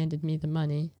Judah handed me the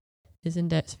money. His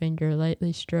index finger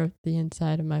lightly stroked the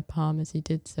inside of my palm as he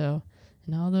did so,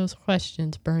 and all those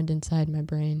questions burned inside my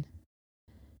brain.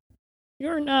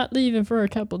 You're not leaving for a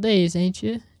couple days, ain't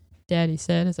you? Daddy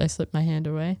said as I slipped my hand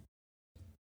away.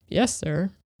 Yes, sir.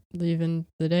 Leaving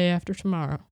the day after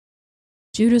tomorrow.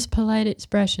 Judah's polite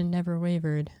expression never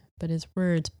wavered, but his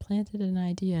words planted an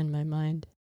idea in my mind.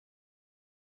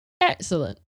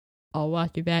 Excellent. I'll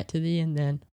walk you back to the inn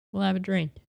then. We'll have a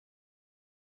drink.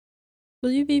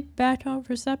 Will you be back home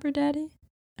for supper, Daddy?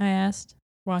 I asked,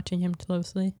 watching him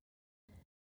closely.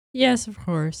 Yes, of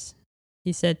course,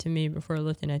 he said to me before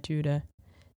looking at Judah.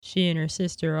 She and her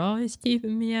sister are always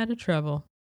keeping me out of trouble.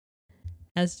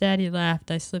 As Daddy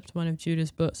laughed, I slipped one of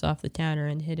Judah's books off the counter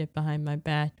and hid it behind my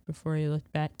back before he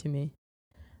looked back to me.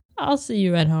 I'll see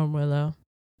you at home, Willow.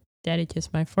 Daddy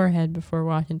kissed my forehead before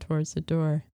walking towards the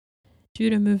door.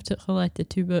 Judah moved to collect the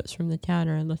 2 books from the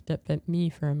counter and looked up at me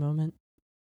for a moment.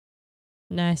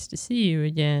 Nice to see you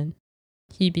again,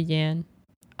 he began,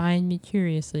 eyeing me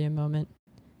curiously a moment,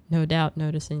 no doubt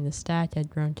noticing the stack had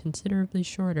grown considerably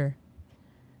shorter.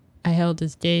 I held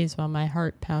his gaze while my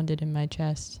heart pounded in my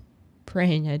chest,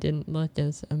 praying I didn't look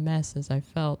as a mess as I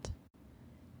felt.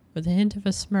 With a hint of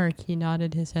a smirk, he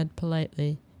nodded his head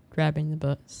politely, grabbing the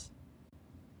books.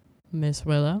 Miss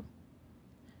Willow?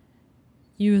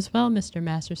 You as well, Mr.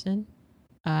 Masterson.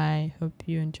 I hope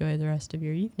you enjoy the rest of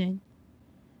your evening,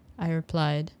 I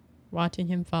replied, watching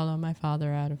him follow my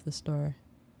father out of the store.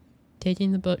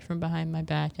 Taking the book from behind my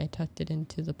back, I tucked it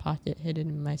into the pocket hidden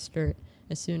in my skirt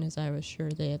as soon as I was sure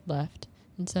they had left,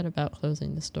 and set about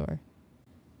closing the store.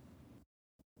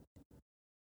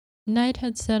 Night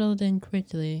had settled in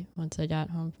quickly once I got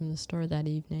home from the store that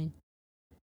evening.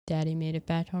 Daddy made it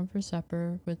back home for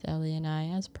supper with Ellie and I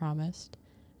as promised,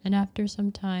 and after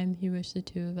some time he wished the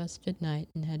two of us good night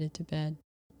and headed to bed.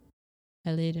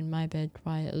 I laid in my bed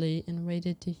quietly and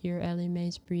waited to hear Ellie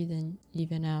Mae's breathing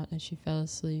even out as she fell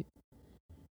asleep.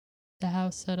 The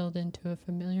house settled into a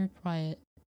familiar quiet,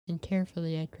 and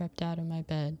carefully I crept out of my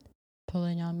bed,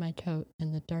 pulling on my coat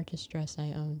and the darkest dress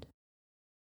I owned.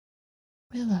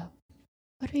 Willow,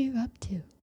 what are you up to?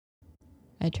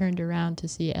 I turned around to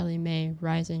see Ellie Mae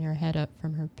rising her head up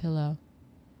from her pillow.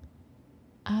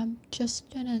 I'm just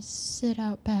gonna sit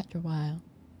out back a while,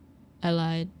 I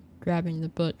lied, grabbing the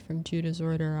book from Judah's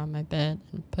order on my bed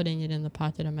and putting it in the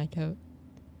pocket of my coat.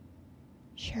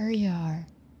 Sure you are.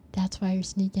 That's why you're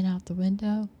sneaking out the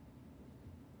window?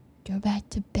 Go back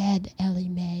to bed, Ellie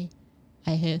Mae,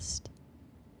 I hissed.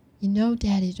 You know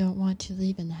Daddy don't want you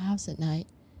leaving the house at night,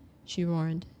 she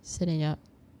warned, sitting up.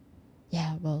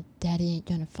 Yeah, well, Daddy ain't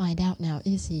gonna find out now,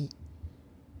 is he?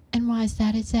 And why's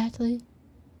that exactly?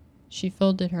 She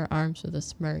folded her arms with a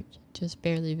smirk, just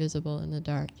barely visible in the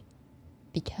dark.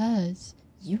 Because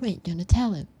you ain't gonna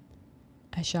tell him,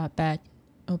 I shot back,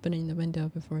 opening the window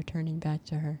before turning back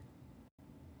to her.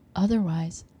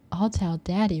 Otherwise, I'll tell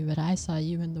Daddy what I saw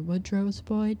you and the Woodrow's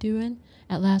boy doing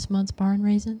at last month's barn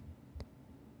raising.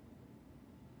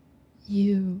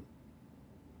 You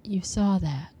saw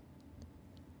that?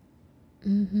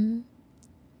 Mm-hmm.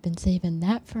 Been saving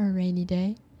that for a rainy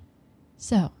day.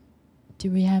 So,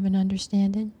 do we have an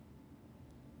understanding?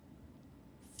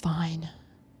 Fine,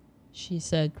 she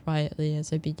said quietly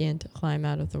as I began to climb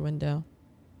out of the window.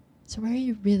 So where are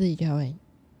you really going?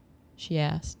 She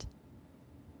asked.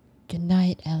 Good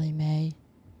night, Ellie Mae,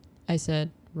 I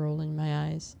said, rolling my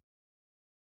eyes.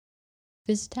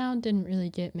 This town didn't really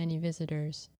get many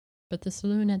visitors, but the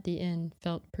saloon at the inn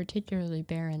felt particularly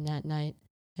barren that night,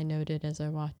 I noted as I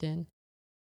walked in.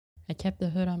 I kept the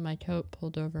hood on my coat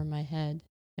pulled over my head,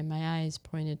 and my eyes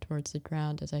pointed towards the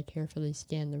ground as I carefully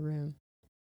scanned the room.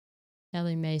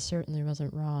 Ellie Mae certainly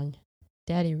wasn't wrong.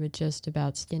 Daddy would just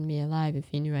about skin me alive if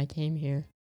he knew I came here.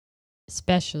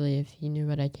 Especially if he knew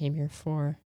what I came here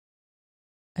for.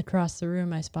 Across the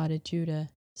room I spotted Judah,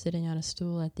 sitting on a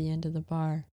stool at the end of the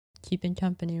bar, keeping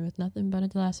company with nothing but a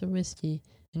glass of whiskey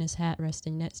and his hat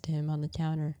resting next to him on the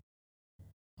counter.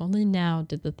 Only now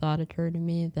did the thought occur to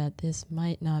me that this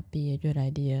might not be a good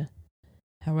idea.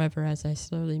 However, as I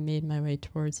slowly made my way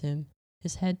towards him,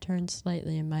 his head turned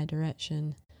slightly in my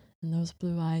direction, and those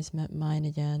blue eyes met mine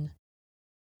again.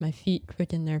 My feet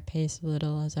quickened their pace a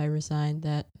little as I resigned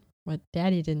that what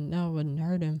Daddy didn't know wouldn't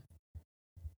hurt him.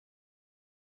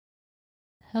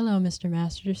 Hello, Mr.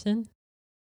 Masterson,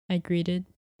 I greeted,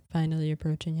 finally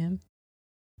approaching him.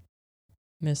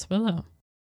 Miss Willow.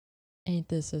 Ain't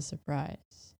this a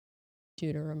surprise?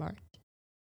 Judah remarked.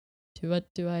 To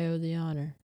what do I owe the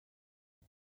honor?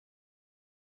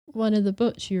 One of the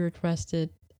books you requested.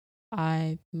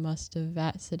 I must have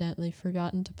accidentally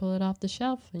forgotten to pull it off the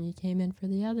shelf when you came in for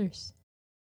the others.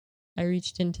 I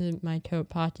reached into my coat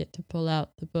pocket to pull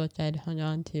out the book I'd hung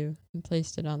on to and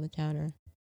placed it on the counter.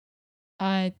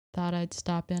 I thought I'd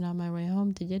stop in on my way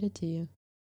home to get it to you.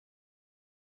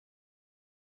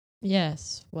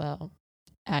 Yes, well,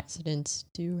 accidents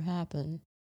do happen.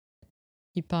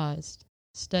 He paused,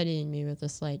 studying me with a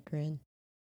slight grin.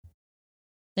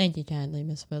 Thank you kindly,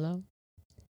 Miss Willow.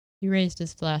 He raised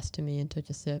his glass to me and took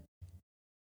a sip.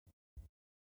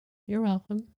 You're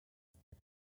welcome.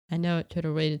 I know it could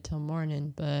have waited till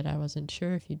morning, but I wasn't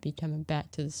sure if you'd be coming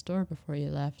back to the store before you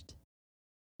left.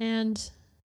 And,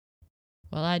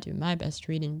 well, I do my best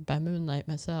reading by moonlight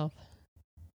myself.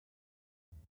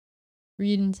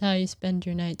 Reading's how you spend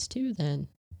your nights too, then,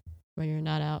 when you're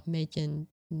not out making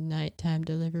nighttime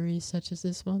deliveries such as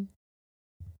this one.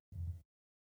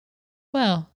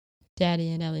 Well,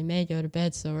 Daddy and Ellie Mae go to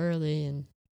bed so early, and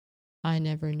I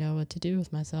never know what to do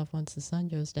with myself once the sun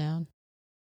goes down.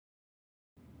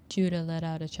 Judah let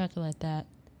out a chuckle at that,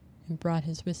 and brought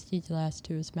his whiskey glass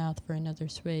to his mouth for another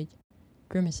swig,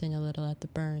 grimacing a little at the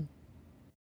burn.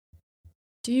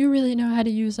 Do you really know how to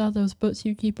use all those books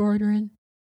you keep ordering?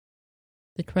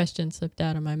 The question slipped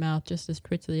out of my mouth just as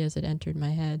quickly as it entered my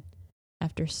head.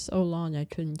 After so long, I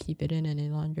couldn't keep it in any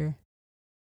longer.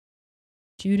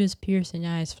 Judah's piercing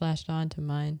eyes flashed onto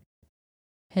mine,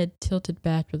 head tilted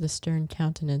back with a stern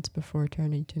countenance before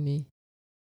turning to me.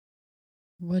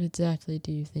 What exactly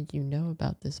do you think you know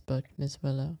about this book, Miss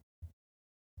Willow?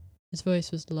 His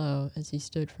voice was low as he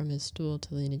stood from his stool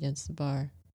to lean against the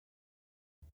bar.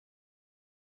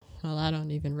 Well, I don't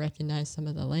even recognize some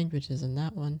of the languages in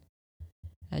that one.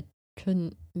 I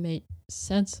couldn't make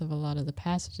sense of a lot of the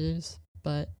passages,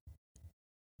 but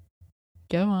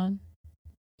go on,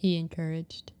 he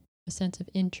encouraged, a sense of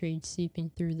intrigue seeping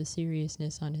through the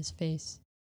seriousness on his face.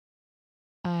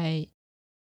 I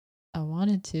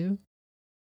wanted to.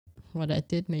 What I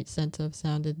did make sense of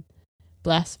sounded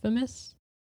blasphemous,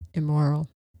 immoral,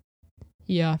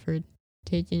 he offered,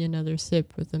 taking another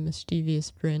sip with a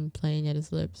mischievous grin playing at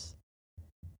his lips.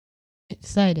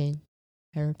 Exciting,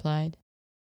 I replied.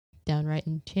 Downright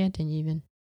enchanting, even.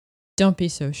 Don't be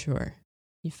so sure,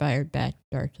 he fired back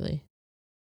darkly.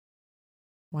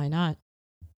 Why not?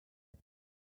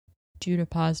 Judah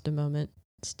paused a moment,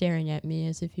 staring at me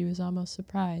as if he was almost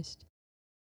surprised.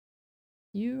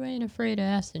 You ain't afraid of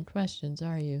asking questions,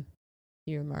 are you?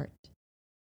 He remarked.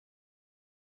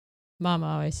 Mama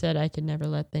always said I could never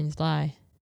let things lie.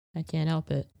 I can't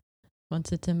help it.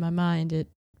 Once it's in my mind, it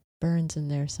burns in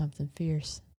there something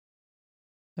fierce.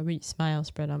 A weak smile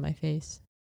spread on my face.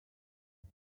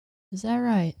 Is that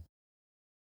right?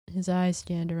 His eyes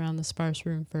scanned around the sparse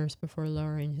room first before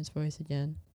lowering his voice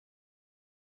again.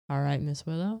 All right, Miss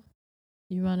Willow.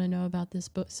 You want to know about this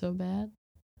book so bad?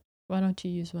 Why don't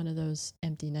you use one of those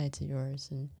empty nights of yours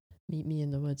and meet me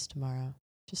in the woods tomorrow,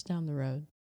 just down the road?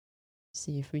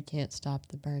 See if we can't stop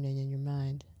the burning in your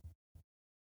mind.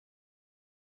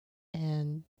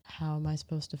 And how am I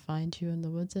supposed to find you in the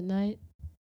woods at night?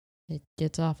 It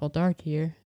gets awful dark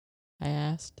here, I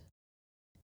asked.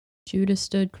 Judah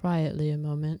stood quietly a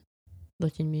moment,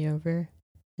 looking me over,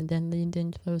 and then leaned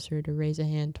in closer to raise a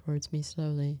hand towards me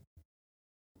slowly.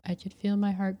 I could feel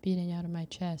my heart beating out of my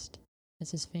chest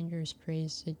as his fingers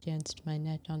grazed against my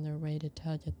neck on their way to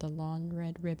tug at the long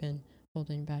red ribbon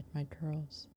holding back my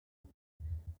curls.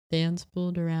 They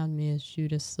unspooled around me as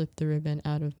Judah slipped the ribbon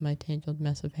out of my tangled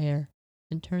mess of hair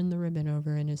and turned the ribbon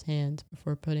over in his hands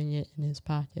before putting it in his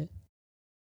pocket.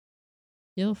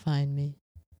 You'll find me,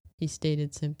 he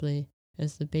stated simply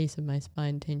as the base of my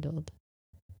spine tingled.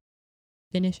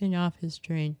 Finishing off his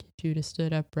drink, Judah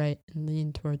stood upright and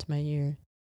leaned towards my ear.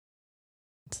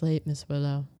 It's late, Miss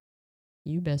Willow.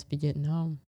 You best be getting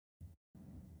home.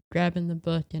 Grabbing the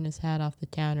book and his hat off the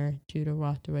counter, Judah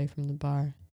walked away from the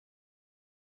bar.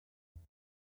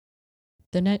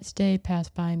 The next day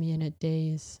passed by me in a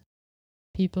daze.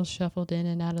 People shuffled in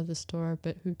and out of the store,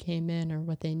 but who came in or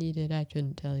what they needed, I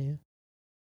couldn't tell you.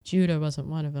 Judah wasn't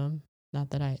one of them, not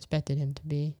that I expected him to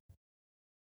be.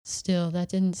 Still, that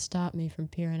didn't stop me from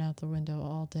peering out the window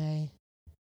all day.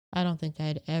 I don't think I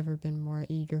had ever been more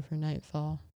eager for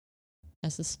nightfall.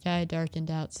 As the sky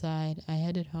darkened outside, I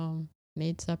headed home,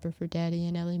 made supper for Daddy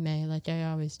and Ellie Mae like I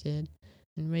always did,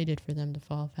 and waited for them to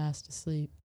fall fast asleep.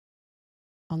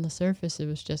 On the surface, it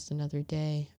was just another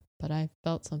day, but I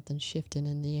felt something shifting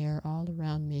in the air all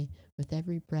around me with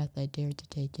every breath I dared to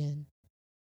take in.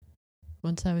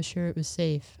 Once I was sure it was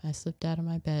safe, I slipped out of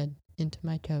my bed, into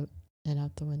my coat, and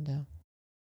out the window.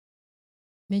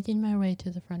 Making my way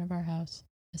to the front of our house,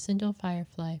 a single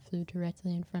firefly flew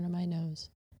directly in front of my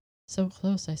nose. So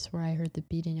close I swore I heard the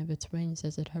beating of its wings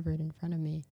as it hovered in front of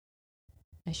me.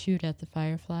 I shooed at the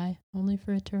firefly, only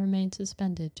for it to remain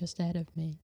suspended just ahead of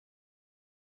me.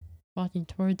 Walking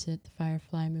towards it, the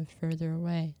firefly moved further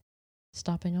away,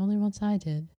 stopping only once I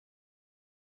did.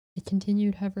 It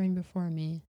continued hovering before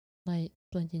me, light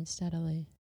blinking steadily.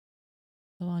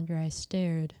 The longer I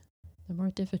stared, the more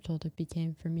difficult it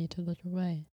became for me to look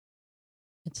away.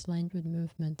 Its languid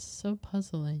movements so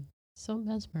puzzling, so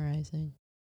mesmerizing.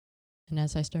 And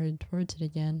as I started towards it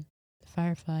again, the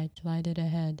firefly glided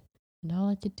ahead, and all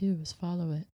I could do was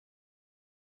follow it.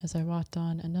 As I walked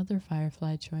on, another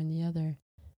firefly joined the other,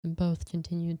 and both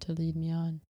continued to lead me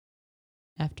on.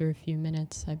 After a few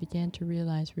minutes, I began to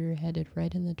realize we were headed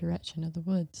right in the direction of the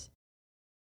woods.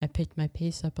 I picked my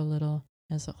pace up a little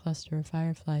as a cluster of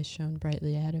fireflies shone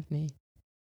brightly ahead of me.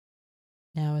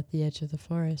 Now at the edge of the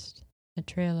forest, a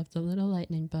trail of the little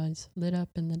lightning bugs lit up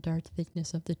in the dark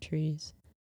thickness of the trees,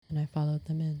 and I followed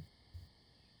them in.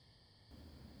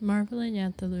 Marveling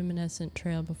at the luminescent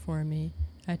trail before me,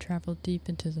 I traveled deep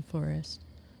into the forest,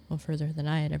 well further than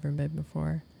I had ever been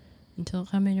before, until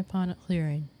coming upon a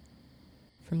clearing.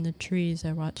 From the trees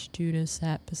I watched Judah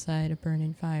sat beside a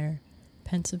burning fire,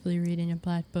 pensively reading a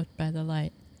black book by the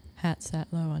light, hat sat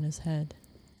low on his head.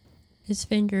 His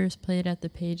fingers played at the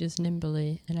pages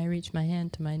nimbly, and I reached my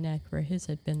hand to my neck where his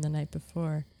had been the night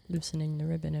before, loosening the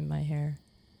ribbon in my hair.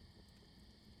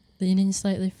 Leaning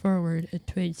slightly forward, a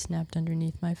twig snapped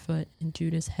underneath my foot, and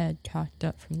Judah's head cocked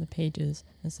up from the pages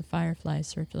as the fireflies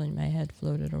circling my head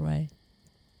floated away.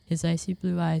 His icy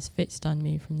blue eyes fixed on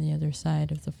me from the other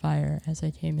side of the fire as I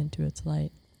came into its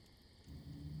light.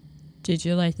 "Did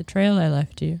you like the trail I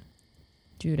left you?"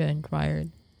 Judah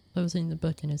inquired, closing the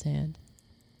book in his hand.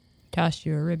 "Cost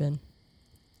you a ribbon."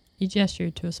 He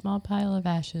gestured to a small pile of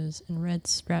ashes and red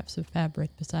scraps of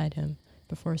fabric beside him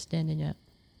before standing up.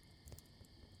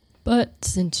 "But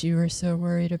since you were so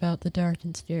worried about the dark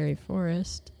and scary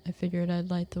forest, I figured I'd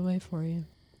light the way for you."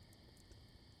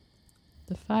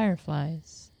 "The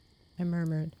fireflies," I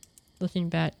murmured, looking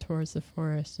back towards the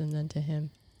forest and then to him.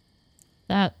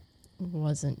 "That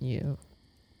wasn't you."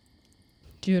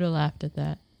 Judah laughed at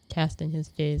that, casting his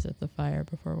gaze at the fire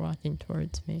before walking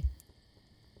towards me.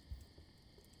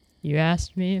 "You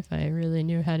asked me if I really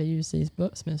knew how to use these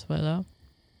books, Miss Willow."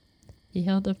 He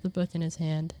held up the book in his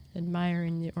hand,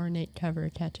 admiring the ornate cover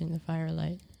catching the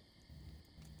firelight.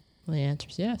 "Well, the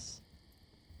answer's yes."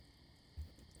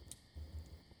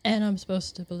 "And I'm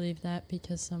supposed to believe that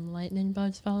because some lightning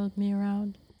bugs followed me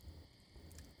around?"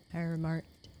 I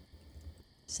remarked.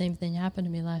 "Same thing happened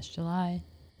to me last July."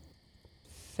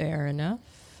 "Fair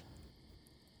enough.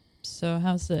 So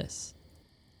how's this?"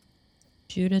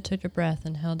 Judah took a breath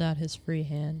and held out his free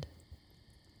hand.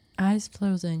 Eyes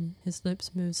closing, his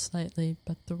lips moved slightly,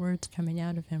 but the words coming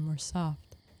out of him were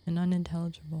soft and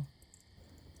unintelligible.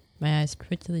 My eyes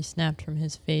quickly snapped from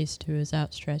his face to his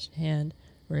outstretched hand,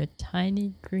 where a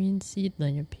tiny green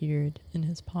seedling appeared in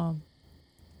his palm.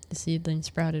 The seedling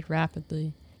sprouted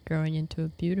rapidly, growing into a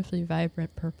beautifully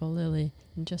vibrant purple lily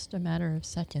in just a matter of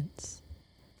seconds.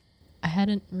 I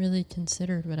hadn't really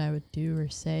considered what I would do or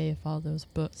say if all those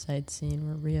books I'd seen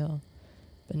were real,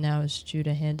 but now as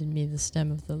Judah handed me the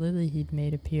stem of the lily he'd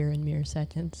made appear in mere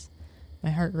seconds,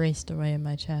 my heart raced away in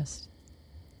my chest.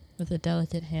 With a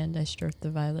delicate hand I stroked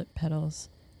the violet petals,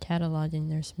 cataloging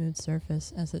their smooth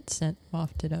surface as its scent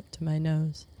wafted up to my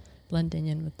nose, blending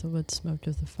in with the wood smoke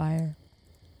of the fire.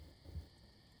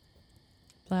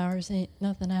 "Flowers ain't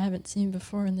nothing I haven't seen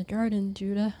before in the garden,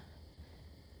 Judah."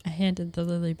 I handed the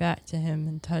lily back to him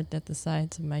and tugged at the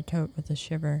sides of my coat with a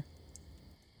shiver.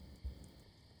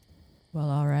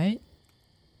 "Well, all right."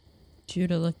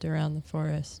 Judah looked around the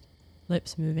forest,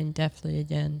 lips moving deftly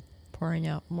again, pouring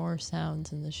out more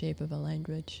sounds in the shape of a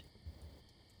language.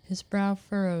 His brow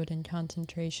furrowed in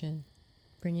concentration,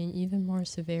 bringing even more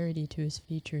severity to his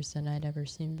features than I'd ever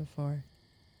seen before.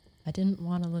 I didn't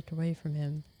want to look away from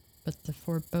him, but the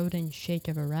foreboding shake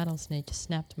of a rattlesnake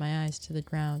snapped my eyes to the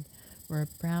ground, where a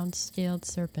brown-scaled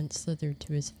serpent slithered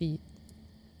to his feet.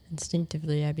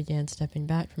 Instinctively, I began stepping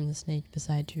back from the snake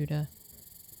beside Judah.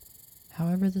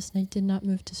 However, the snake did not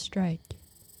move to strike.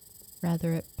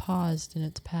 Rather, it paused in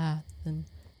its path and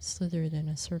slithered in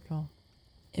a circle.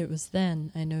 It was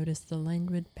then I noticed the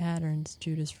languid patterns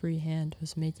Judah's free hand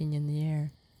was making in the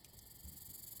air.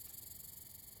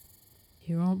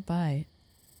 "He won't bite,"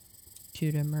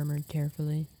 Judah murmured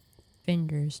carefully,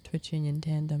 fingers twitching in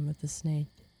tandem with the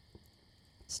snake.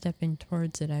 Stepping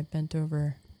towards it, I bent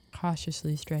over,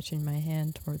 cautiously stretching my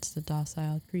hand towards the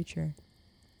docile creature.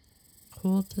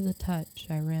 Cool to the touch,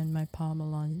 I ran my palm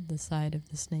along the side of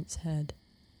the snake's head.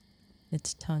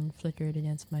 Its tongue flickered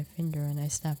against my finger, and I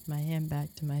snapped my hand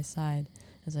back to my side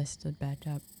as I stood back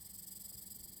up.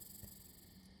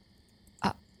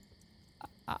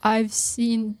 "I've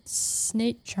seen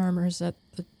snake charmers at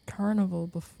the carnival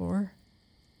before,"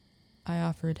 I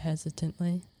offered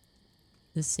hesitantly.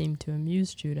 This seemed to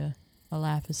amuse Judah, a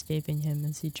laugh escaping him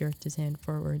as he jerked his hand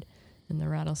forward, and the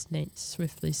rattlesnake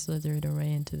swiftly slithered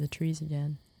away into the trees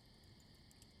again.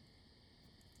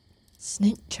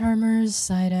 "Snake charmers,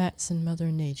 Psydax, and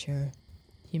Mother Nature,"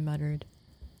 he muttered,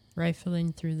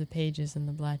 rifling through the pages in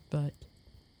the black book.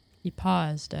 He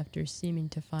paused after seeming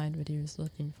to find what he was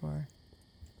looking for.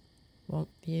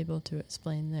 "Won't be able to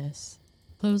explain this."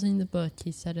 Closing the book,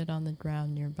 he set it on the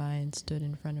ground nearby and stood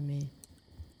in front of me.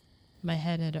 My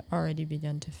head had already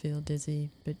begun to feel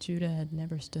dizzy, but Judah had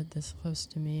never stood this close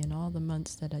to me in all the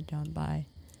months that had gone by.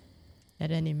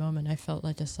 At any moment, I felt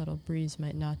like a subtle breeze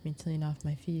might knock me clean off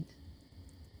my feet.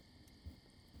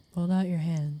 "Hold out your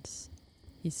hands,"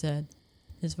 he said,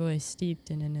 his voice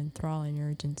steeped in an enthralling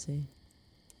urgency.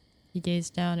 He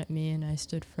gazed down at me, and I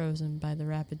stood frozen by the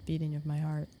rapid beating of my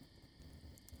heart.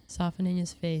 Softening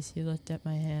his face, he looked at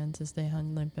my hands as they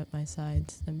hung limp at my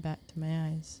sides, then back to my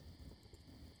eyes.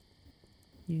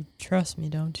 "You trust me,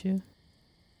 don't you?"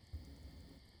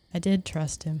 I did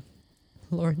trust him.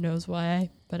 Lord knows why,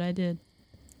 but I did.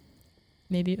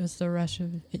 Maybe it was the rush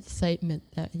of excitement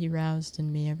that he roused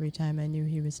in me every time I knew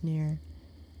he was near.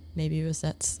 Maybe it was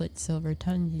that slick silver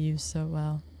tongue he used so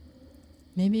well.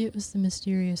 Maybe it was the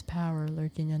mysterious power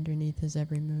lurking underneath his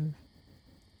every move.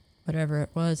 Whatever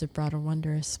it was, it brought a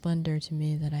wondrous splendor to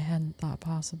me that I hadn't thought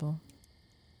possible.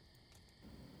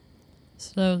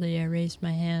 Slowly, I raised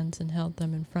my hands and held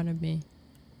them in front of me.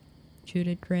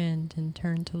 Judah grinned and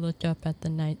turned to look up at the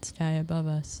night sky above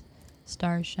us,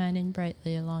 stars shining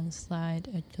brightly alongside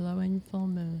a glowing full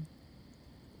moon.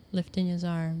 Lifting his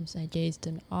arms, I gazed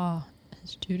in awe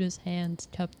as Judah's hands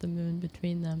cupped the moon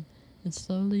between them and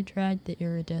slowly dragged the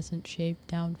iridescent shape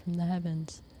down from the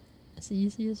heavens, as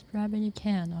easy as grabbing a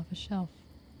can off a shelf.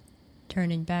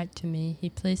 Turning back to me, he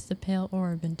placed the pale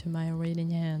orb into my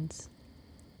awaiting hands.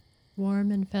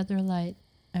 Warm and feather light,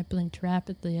 I blinked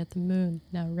rapidly at the moon,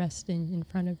 now resting in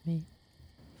front of me.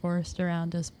 Forest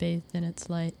around us bathed in its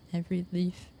light. Every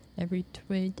leaf, every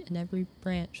twig, and every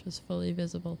branch was fully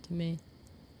visible to me.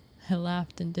 I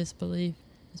laughed in disbelief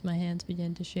as my hands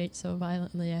began to shake so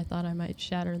violently I thought I might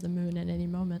shatter the moon at any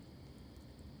moment.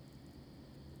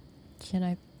 Can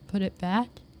I put it back?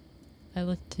 I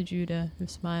looked to Judah, who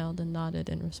smiled and nodded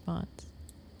in response.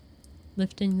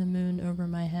 Lifting the moon over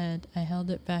my head, I held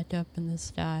it back up in the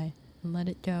sky and let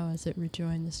it go as it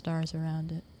rejoined the stars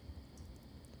around it.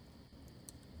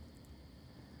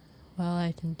 Well,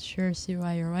 I can sure see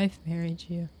why your wife married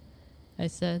you, I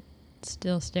said,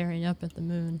 still staring up at the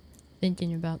moon,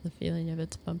 thinking about the feeling of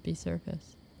its bumpy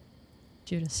surface.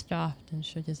 Judah scoffed and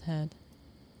shook his head.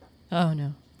 Oh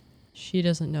no, she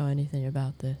doesn't know anything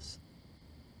about this.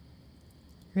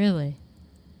 Really?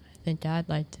 I think I'd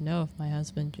like to know if my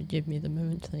husband could give me the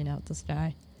moon to clean out the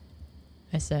sky,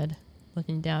 I said,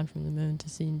 looking down from the moon to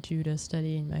see Judah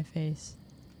studying my face.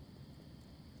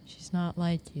 She's not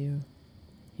like you,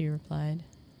 he replied.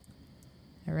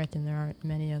 I reckon there aren't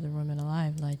many other women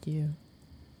alive like you.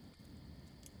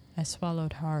 I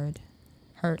swallowed hard,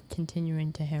 heart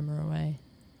continuing to hammer away.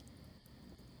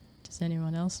 Does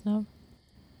anyone else know?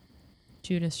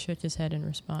 Judas shook his head in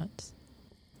response.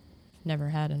 I've never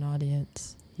had an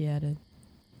audience, he added.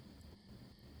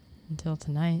 Until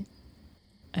tonight,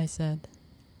 I said.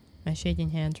 My shaking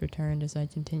hands returned as I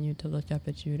continued to look up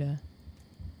at Judah.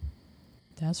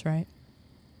 That's right.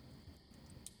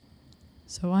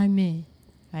 So why me?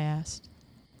 I asked.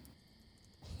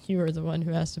 You were the one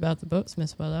who asked about the boats,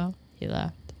 Miss Willow, he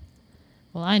laughed.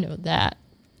 Well, I know that,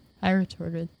 I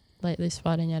retorted, lightly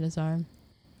swatting at his arm.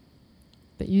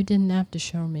 But you didn't have to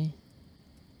show me.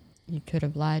 You could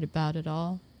have lied about it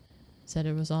all, said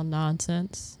it was all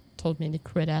nonsense, told me to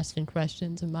quit asking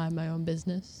questions and mind my own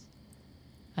business.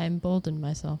 I emboldened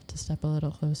myself to step a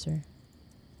little closer.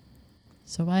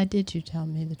 So why did you tell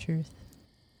me the truth?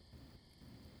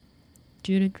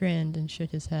 Judah grinned and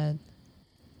shook his head.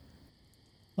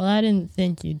 Well, I didn't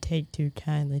think you'd take too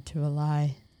kindly to a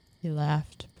lie, he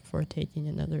laughed before taking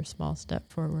another small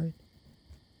step forward.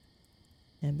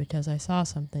 And because I saw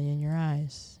something in your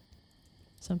eyes,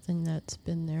 something that's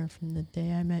been there from the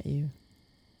day I met you.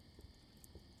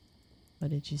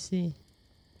 What did you see?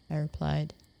 I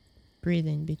replied,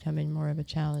 breathing becoming more of a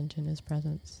challenge in his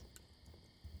presence.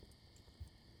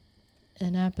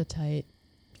 An appetite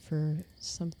for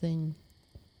something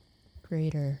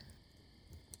greater.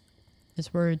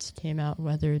 His words came out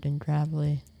weathered and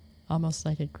gravelly, almost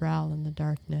like a growl in the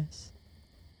darkness.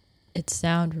 Its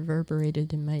sound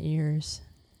reverberated in my ears,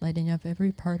 lighting up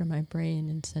every part of my brain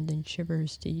and sending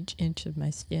shivers to each inch of my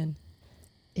skin.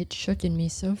 It shook in me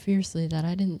so fiercely that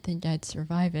I didn't think I'd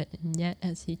survive it, and yet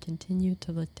as he continued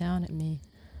to look down at me,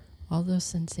 all those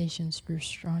sensations grew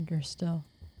stronger still.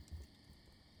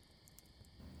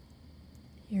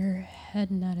 You're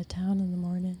heading out of town in the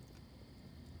morning,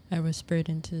 I whispered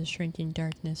into the shrinking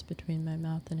darkness between my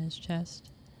mouth and his chest,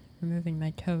 removing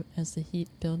my coat as the heat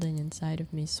building inside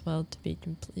of me swelled to be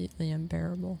completely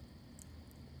unbearable.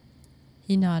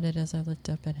 He nodded as I looked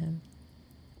up at him.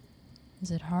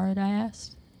 Is it hard, I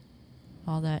asked?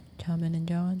 All that coming and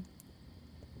going?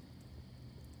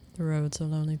 The road's a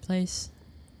lonely place,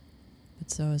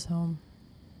 but so is home,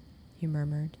 he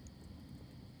murmured.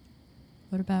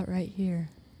 What about right here?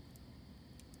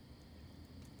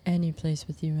 Any place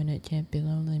with you in it can't be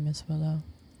lonely, Miss Willow.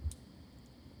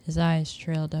 His eyes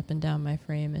trailed up and down my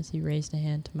frame as he raised a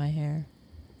hand to my hair.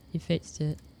 He fixed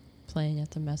it, playing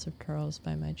at the mess of curls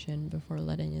by my chin before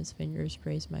letting his fingers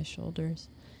graze my shoulders,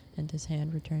 and his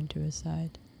hand returned to his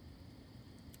side.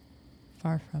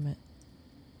 Far from it.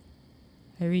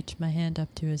 I reached my hand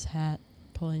up to his hat,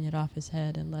 pulling it off his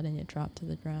head and letting it drop to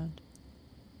the ground.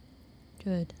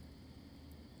 Good.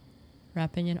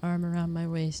 Wrapping an arm around my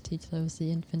waist, he closed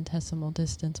the infinitesimal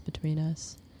distance between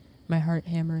us. My heart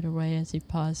hammered away as he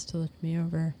paused to look me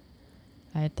over.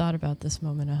 I had thought about this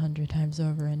moment 100 times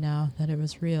over, and now that it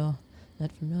was real,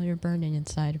 that familiar burning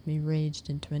inside of me raged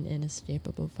into an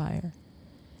inescapable fire.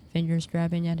 Fingers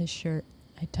grabbing at his shirt,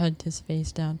 I tugged his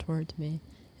face down towards me,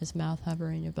 his mouth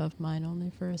hovering above mine only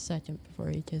for a second before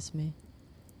he kissed me.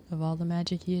 Of all the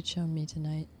magic he had shown me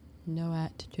tonight, no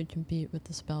act could compete with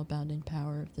the spellbinding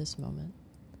power of this moment.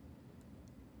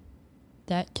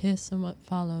 That kiss and what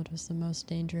followed was the most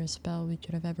dangerous spell we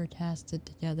could have ever casted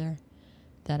together.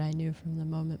 That I knew from the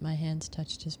moment my hands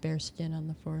touched his bare skin on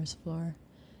the forest floor,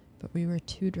 but we were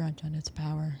too drunk on its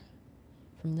power.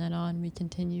 From then on, we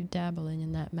continued dabbling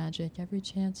in that magic every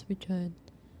chance we could.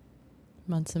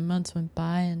 Months and months went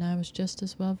by, and I was just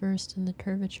as well versed in the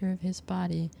curvature of his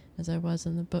body as I was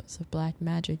in the books of black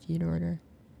magic he'd order.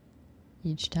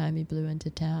 Each time he blew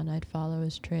into town, I'd follow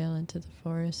his trail into the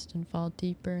forest and fall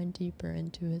deeper and deeper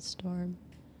into his storm.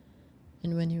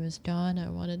 And when he was gone, I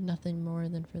wanted nothing more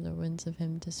than for the winds of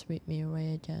him to sweep me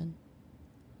away again.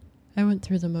 I went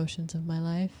through the motions of my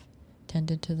life,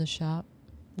 tended to the shop,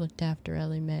 looked after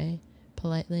Ellie Mae,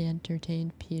 politely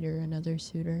entertained Peter and other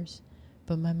suitors,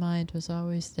 but my mind was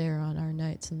always there on our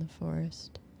nights in the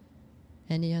forest.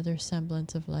 Any other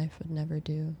semblance of life would never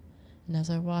do, and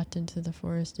as I walked into the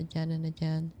forest again and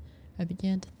again, I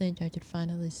began to think I could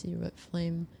finally see what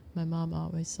flame my mom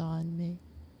always saw in me.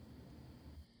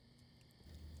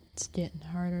 It's getting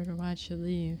harder to watch you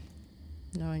leave,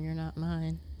 knowing you're not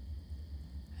mine.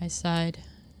 I sighed,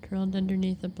 curled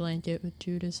underneath a blanket with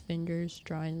Judah's fingers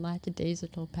drawing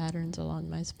lackadaisical patterns along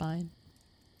my spine.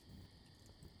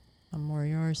 I'm more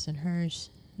yours than hers.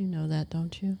 You know that,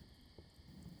 don't you?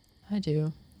 I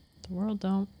do. The world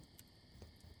don't.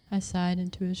 I sighed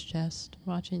into his chest,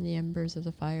 watching the embers of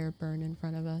the fire burn in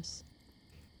front of us.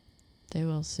 They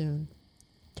will soon.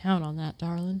 Count on that,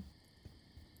 darling.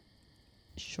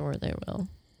 Sure they will.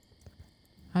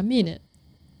 I mean it.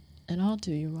 And I'll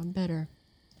do you one better.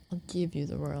 I'll give you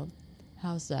the world.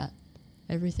 How's that?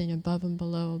 Everything above and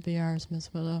below will be ours,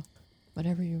 Miss Willow.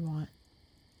 Whatever you want.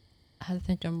 I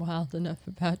think I'm wild enough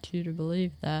about you to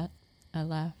believe that. I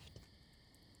laughed.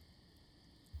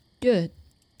 Good.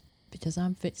 Because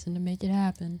I'm fixing to make it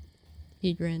happen.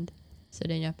 He grinned,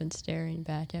 sitting up and staring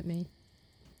back at me.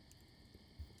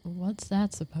 What's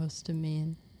that supposed to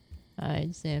mean? I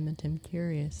examined him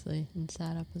curiously and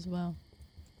sat up as well.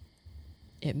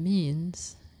 It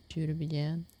means, Judah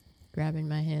began, grabbing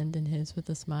my hand in his with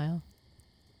a smile,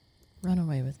 run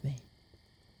away with me.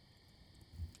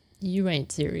 You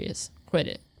ain't serious. Quit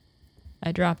it.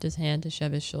 I dropped his hand to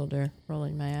shove his shoulder,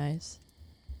 rolling my eyes.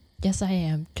 Yes, I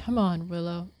am. Come on,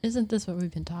 Willow. Isn't this what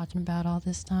we've been talking about all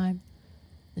this time?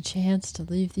 The chance to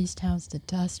leave these towns to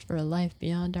dust for a life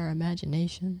beyond our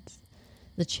imaginations.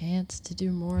 The chance to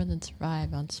do more than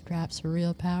survive on scraps for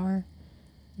real power.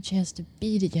 The chance to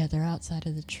be together outside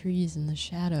of the trees and the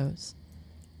shadows.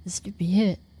 This could be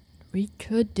it. We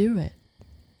could do it.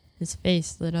 His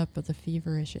face lit up with a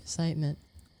feverish excitement.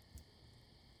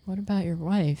 What about your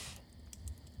wife?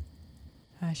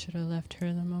 I should have left her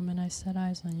the moment I set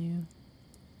eyes on you.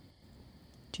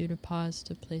 Judah paused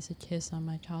to place a kiss on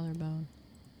my collarbone.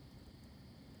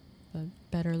 But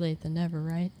better late than never,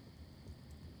 right?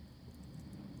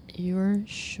 You're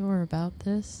sure about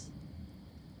this?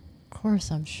 Of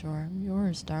course I'm sure. I'm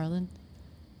yours, darling.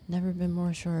 Never been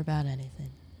more sure about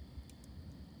anything.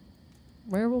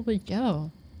 Where will we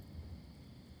go?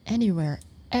 Anywhere.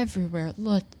 Everywhere.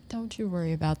 Look, don't you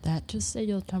worry about that. Just say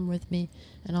you'll come with me,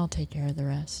 and I'll take care of the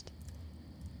rest.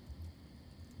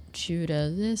 Judah,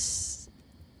 this...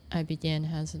 I began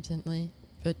hesitantly,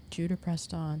 but Judah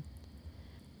pressed on.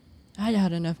 I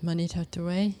got enough money tucked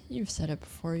away. You've said it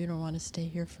before, you don't want to stay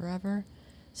here forever.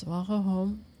 So I'll go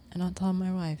home, and I'll tell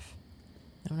my wife.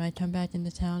 And when I come back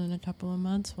into town in a couple of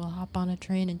months, we'll hop on a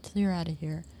train and clear out of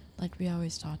here, like we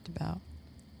always talked about.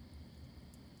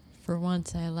 For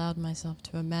once, I allowed myself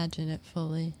to imagine it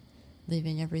fully,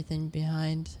 leaving everything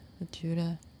behind with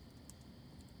Judah.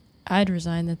 I'd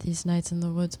resigned that these nights in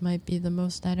the woods might be the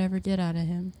most I'd ever get out of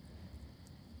him.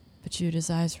 But Judah's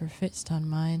eyes were fixed on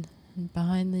mine, and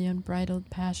behind the unbridled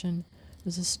passion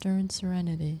was a stern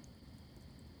serenity.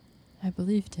 I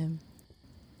believed him.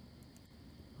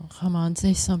 Well, come on,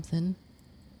 say something,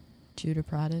 Judah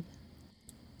prodded.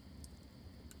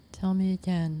 Tell me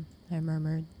again, I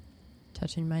murmured,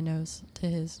 touching my nose to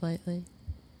his lightly.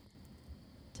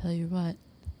 Tell you what?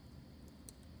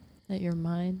 That you're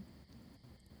mine?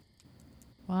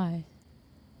 Why?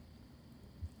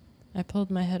 I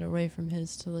pulled my head away from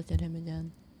his to look at him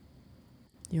again.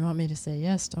 You want me to say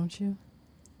yes, don't you?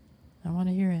 I want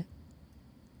to hear it.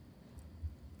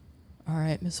 All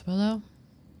right, Miss Willow,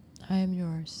 I am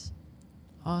yours.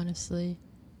 Honestly,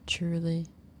 truly,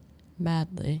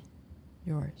 madly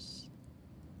yours.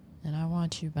 And I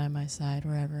want you by my side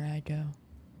wherever I go.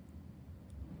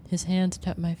 His hands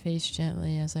tapped my face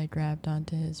gently as I grabbed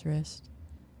onto his wrist.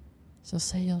 So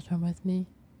say you'll come with me,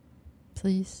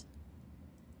 please?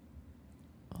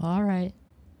 Well, all right.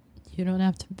 You don't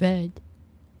have to beg.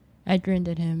 I grinned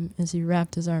at him as he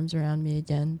wrapped his arms around me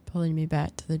again, pulling me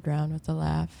back to the ground with a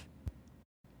laugh.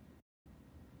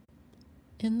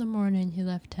 In the morning, he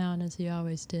left town as he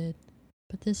always did,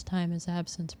 but this time his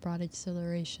absence brought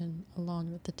exhilaration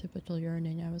along with the typical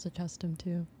yearning I was accustomed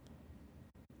to.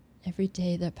 Every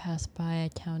day that passed by I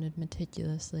counted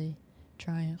meticulously,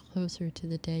 drawing closer to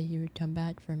the day he would come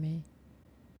back for me.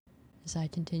 As I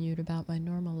continued about my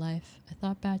normal life, I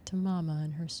thought back to Mama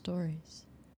and her stories.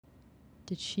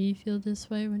 Did she feel this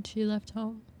way when she left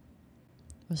home?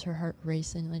 Was her heart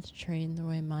racing like a train the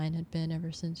way mine had been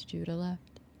ever since Judah left?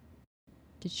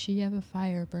 Did she have a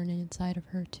fire burning inside of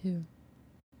her too?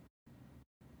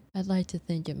 I'd like to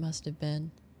think it must have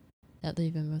been. That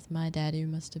leaving with my daddy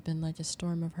must have been like a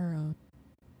storm of her own.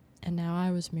 And now I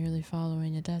was merely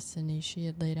following a destiny she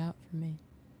had laid out for me.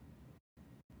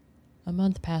 A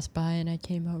month passed by and I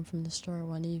came home from the store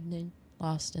one evening,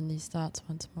 lost in these thoughts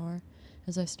once more,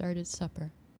 as I started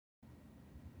supper.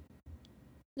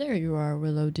 There you are,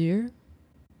 Willow dear,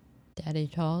 Daddy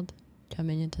called,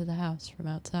 coming into the house from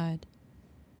outside.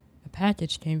 A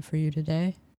package came for you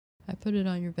today. I put it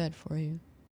on your bed for you.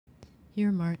 He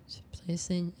remarked,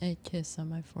 placing a kiss on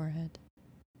my forehead.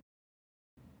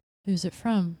 Who's it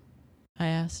from? I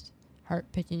asked, heart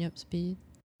picking up speed.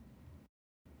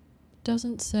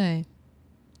 Doesn't say,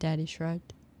 Daddy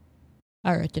shrugged.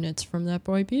 I reckon it's from that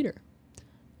boy Peter.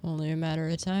 Only a matter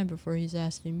of time before he's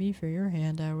asking me for your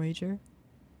hand, I wager.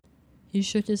 He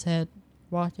shook his head,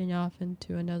 walking off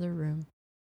into another room.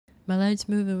 My legs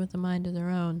moving with a mind of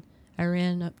their own, I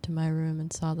ran up to my room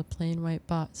and saw the plain white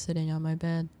box sitting on my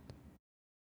bed.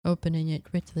 Opening it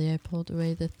quickly, I pulled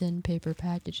away the thin paper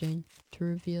packaging to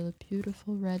reveal a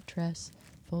beautiful red dress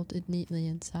folded neatly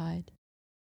inside.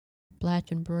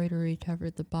 Black embroidery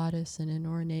covered the bodice in an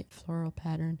ornate floral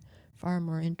pattern far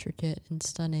more intricate and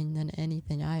stunning than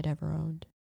anything I'd ever owned.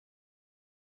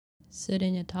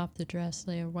 Sitting atop the dress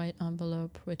lay a white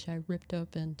envelope which I ripped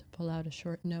open to pull out a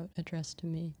short note addressed to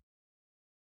me.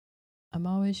 I'm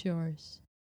always yours,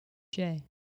 Jay.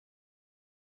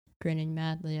 Grinning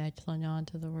madly, I clung on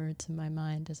to the words in my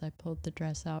mind as I pulled the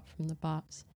dress out from the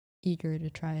box, eager to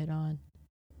try it on.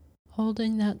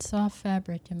 Holding that soft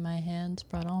fabric in my hands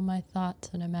brought all my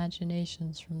thoughts and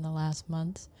imaginations from the last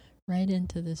months right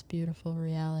into this beautiful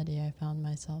reality I found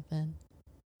myself in.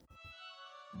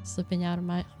 Slipping out of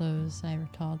my clothes, I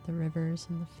recalled the rivers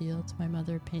and the fields my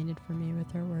mother painted for me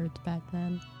with her words back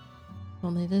then.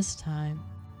 Only this time,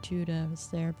 Judah was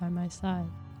there by my side,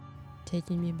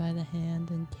 taking me by the hand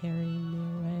and carrying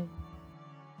me away.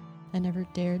 I never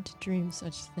dared to dream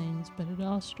such things, but it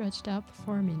all stretched out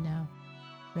before me now,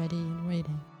 ready and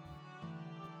waiting.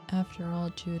 After all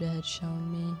Judah had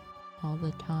shown me, all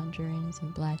the conjurings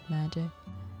and black magic,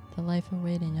 the life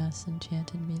awaiting us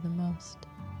enchanted me the most.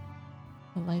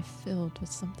 A life filled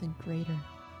with something greater.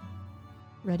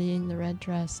 Readying the red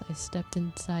dress, I stepped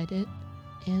inside it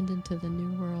and into the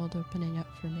new world opening up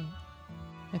for me.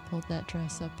 I pulled that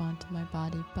dress up onto my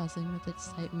body, buzzing with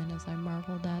excitement as I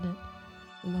marveled at it.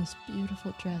 The most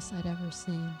beautiful dress I'd ever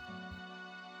seen.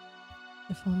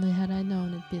 If only had I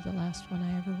known it'd be the last one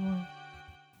I ever wore.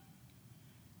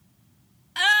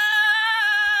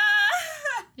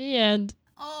 The end.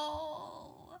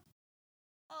 Oh,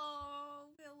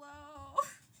 Willow.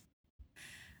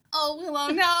 Oh, Willow,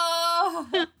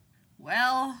 no.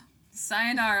 Well,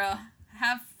 sayonara.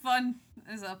 Have fun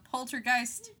as a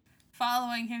poltergeist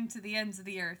following him to the ends of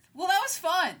the earth. Well, that was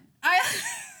fun.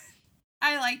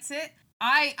 I liked it.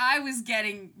 I was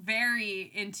getting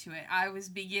very into it. I was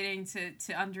beginning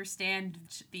to understand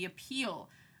the appeal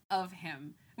of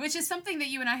him, which is something that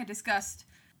you and I had discussed,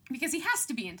 because he has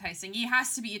to be enticing. He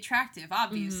has to be attractive,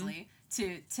 obviously,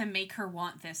 to make her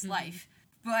want this life.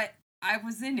 But I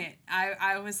was in it.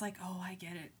 I was like, oh, I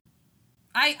get it.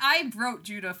 I wrote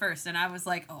Judah first, and I was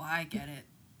like, oh, I get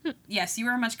it. Yes, you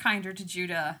were much kinder to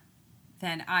Judah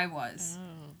than I was.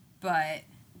 Oh. But,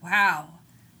 wow.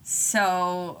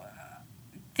 So,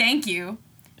 thank you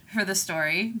for the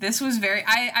story. This was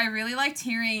I really liked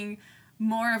hearing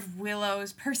more of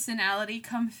Willow's personality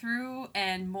come through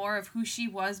and more of who she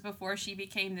was before she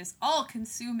became this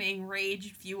all-consuming,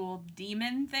 rage-fueled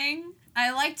demon thing.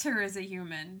 I liked her as a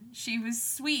human. She was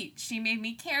sweet. She made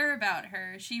me care about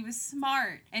her. She was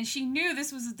smart. And she knew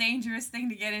this was a dangerous thing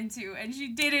to get into, and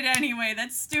she did it anyway.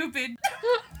 That's stupid.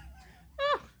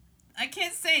 I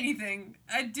can't say anything.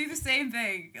 I'd do the same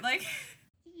thing. Like,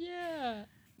 Yeah.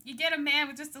 you get a man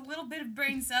with just a little bit of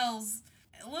brain cells,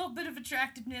 a little bit of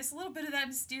attractiveness, a little bit of that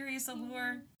mysterious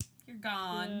allure, you're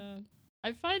gone. Yeah.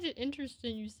 I find it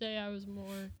interesting you say I was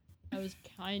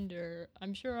kinder.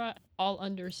 I'm sure I'll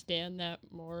understand that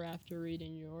more after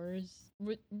reading yours.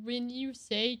 When you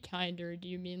say kinder, do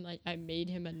you mean like I made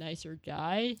him a nicer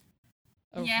guy?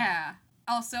 Okay. Yeah.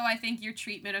 Also, I think your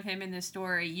treatment of him in this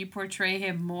story, you portray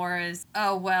him more as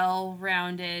a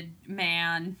well-rounded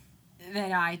man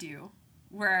than I do.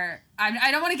 Where I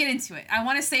don't want to get into it. I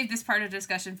want to save this part of the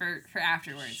discussion for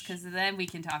afterwards, because then we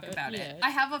can talk about it. I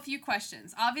have a few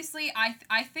questions. Obviously,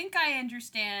 I think I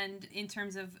understand in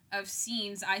terms of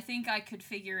scenes. I think I could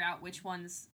figure out which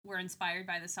ones were inspired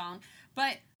by the song.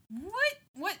 But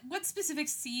what specific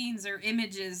scenes or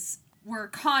images were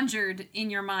conjured in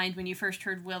your mind when you first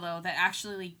heard Willow that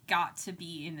actually got to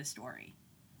be in the story?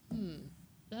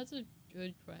 That's a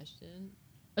good question.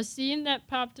 A scene that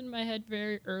popped in my head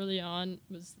very early on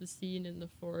was the scene in the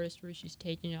forest where she's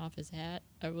taking off his hat.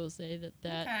 I will say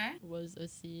that was a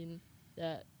scene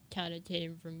that kind of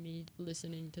came from me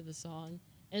listening to the song.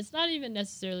 And it's not even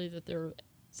necessarily that there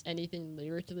was anything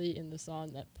lyrically in the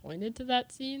song that pointed to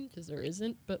that scene, because there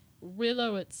isn't. But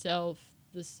Willow itself,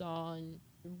 the song,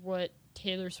 what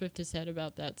Taylor Swift has said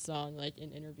about that song, like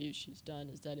in interviews she's done,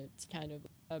 is that it's kind of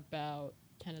about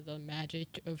kind of the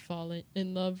magic of falling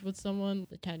in love with someone,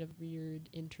 the kind of weird,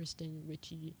 interesting,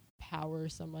 witchy power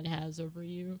someone has over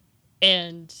you.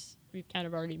 And we've kind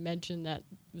of already mentioned that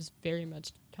it was very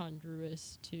much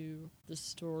congruous to the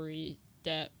story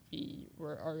that we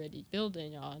were already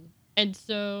building on. And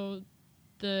so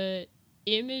the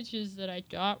images that I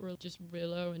got were just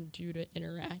Willow and Judah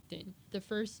interacting. The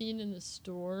first scene in the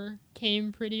store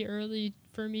came pretty early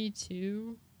for me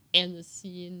too, and a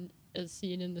scene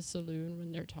in the saloon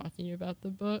when they're talking about the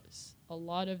books. A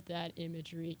lot of that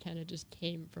imagery kind of just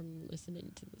came from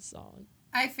listening to the song.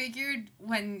 I figured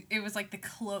when it was like the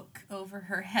cloak over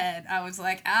her head, I was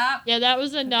like, yeah, that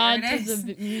was a nod to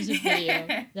the music video.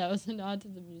 That was a nod to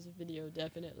the music video,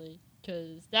 definitely.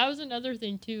 Because that was another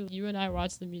thing, too. You and I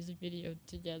watched the music video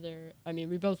together. I mean,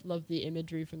 we both loved the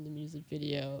imagery from the music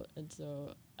video, and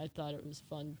so I thought it was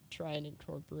fun to try and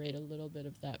incorporate a little bit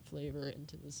of that flavor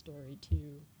into the story,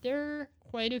 too. There are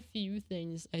quite a few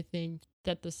things, I think,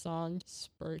 that the song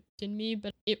sparked in me,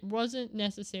 but it wasn't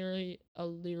necessarily a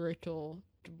lyrical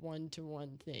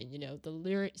one-to-one thing. You know, the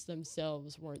lyrics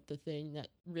themselves weren't the thing that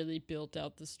really built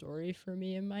out the story for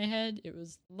me in my head. It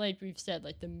was, like we've said,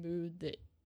 like the mood, the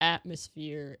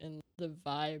atmosphere, and the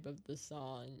vibe of the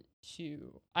song,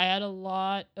 too. I had a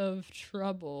lot of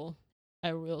trouble,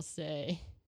 I will say,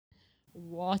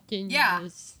 walking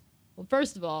this... Well,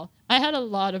 first of all, I had a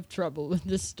lot of trouble with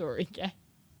this story, guy.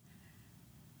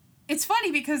 It's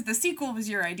funny because the sequel was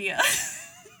your idea.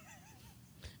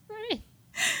 Right.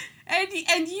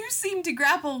 And you seem to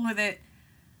grapple with it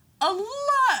a lot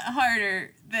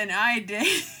harder than I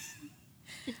did.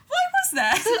 Why was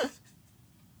that?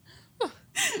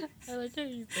 I like how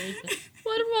you phrase it.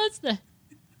 What was that?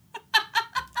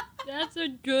 That's a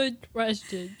good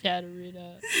question,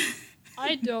 Katerina.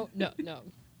 I don't know. No.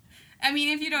 I mean,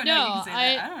 if you don't know, you can say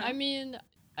that. I don't know. I mean,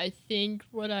 I think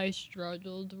what I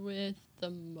struggled with the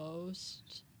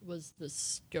most was the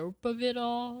scope of it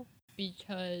all,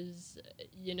 because,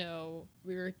 you know,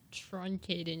 we were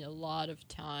truncating a lot of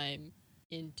time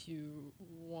into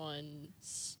one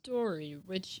story,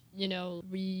 which, you know,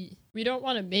 we don't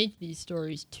want to make these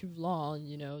stories too long,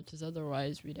 you know, because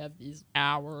otherwise we'd have these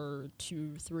hour,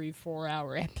 2, 3, 4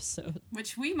 hour episodes.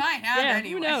 Which we might have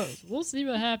anyway. Who knows? We'll see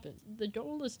what happens. The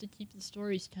goal is to keep the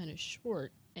stories kind of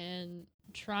short, and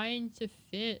trying to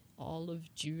fit all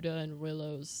of Judah and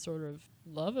Willow's sort of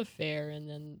love affair and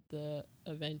then the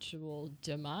eventual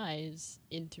demise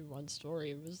into one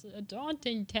story was a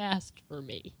daunting task for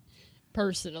me.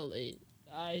 Personally,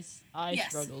 I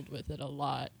struggled with it a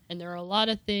lot. And there are a lot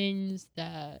of things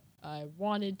that I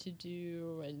wanted to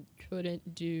do and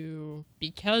couldn't do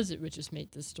because it would just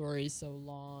make the story so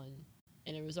long.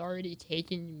 And it was already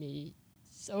taking me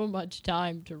so much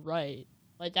time to write.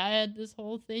 Like, I had this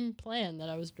whole thing planned that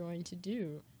I was going to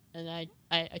do. And I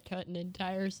cut an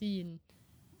entire scene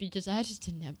because I just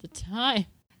didn't have the time.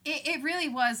 It really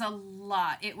was a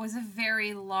lot. It was a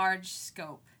very large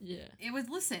scope. Yeah. It was,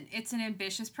 listen, it's an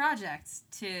ambitious project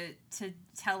to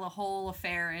tell a whole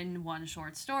affair in one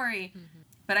short story. Mm-hmm.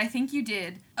 But I think you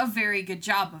did a very good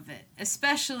job of it,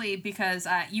 especially because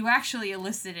you actually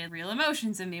elicited real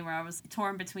emotions in me where I was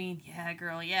torn between, yeah,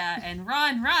 girl, yeah, and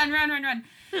run.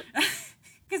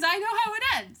 Because I know how it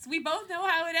ends. We both know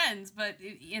how it ends, but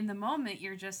in the moment,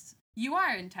 you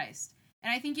are enticed.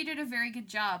 And I think you did a very good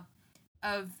job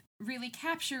of really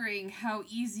capturing how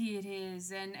easy it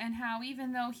is, and how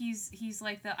even though he's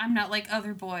like I'm not like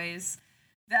other boys,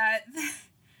 that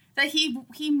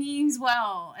he means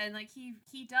well, and like he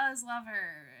does love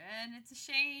her, and it's a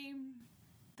shame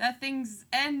that things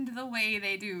end the way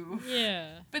they do.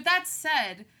 Yeah. But that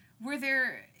said, were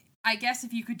there, I guess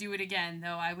if you could do it again,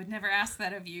 though I would never ask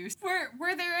that of you,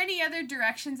 were there any other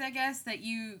directions, I guess, that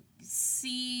you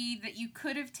see that you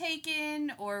could have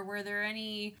taken, or were there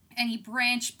any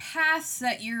branch paths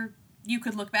that you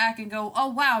could look back and go, oh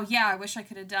wow, yeah, I wish I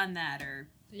could have done that? Or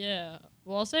Yeah.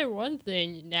 Well, I'll say one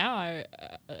thing. Now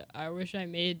I wish I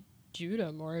made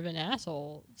Judah more of an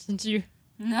asshole, since you're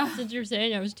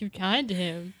saying I was too kind to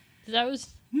him. 'Cause I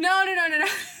was... No.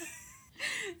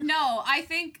 No, I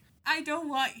think I don't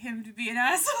want him to be an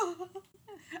asshole.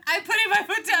 I'm putting my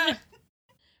foot down.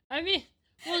 I mean,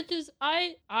 well, because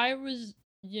I was,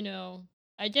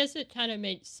 I guess it kind of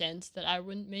makes sense that I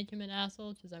wouldn't make him an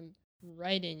asshole, because I'm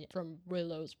writing from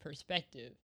Willow's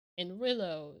perspective. And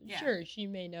Willow, sure, she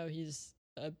may know he's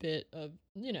a bit of,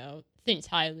 thinks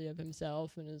highly of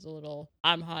himself and is a little,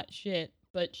 I'm hot shit,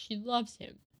 but she loves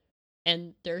him.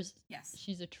 And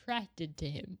she's attracted to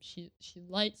him. She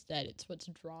likes that. It's what's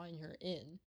drawing her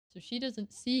in. So she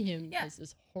doesn't see him as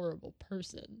this horrible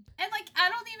person. And, like, I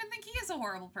don't even think he is a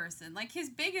horrible person. Like, his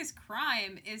biggest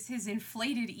crime is his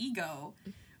inflated ego,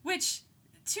 which,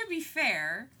 to be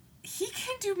fair, he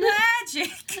can do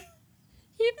magic.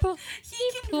 He pulled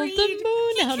the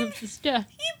moon out of the sky.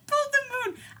 He pulled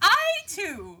the moon. I,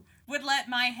 too, would let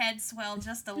my head swell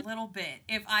just a little bit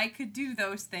if I could do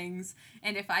those things,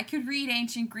 and if I could read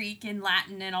ancient Greek and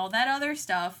Latin and all that other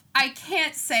stuff. I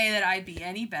can't say that I'd be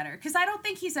any better, because I don't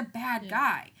think he's a bad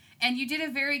guy. And you did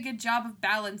a very good job of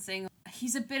balancing.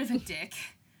 He's a bit of a dick,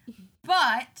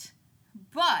 but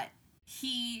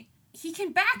he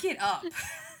can back it up.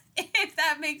 If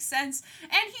that makes sense.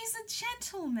 And he's a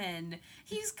gentleman.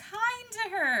 He's kind to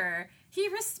her. He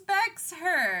respects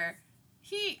her.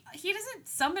 He doesn't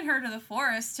summon her to the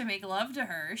forest to make love to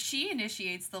her. She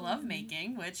initiates the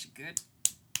lovemaking, which good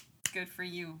for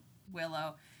you,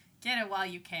 Willow. Get it while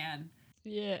you can.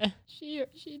 Yeah, she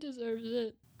deserves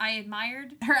it. I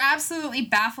admired her absolutely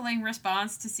baffling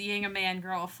response to seeing a man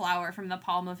grow a flower from the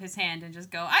palm of his hand and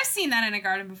just go, I've seen that in a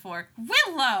garden before.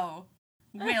 Willow!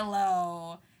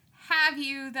 Have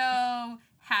you, though?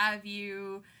 Have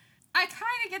you? I kind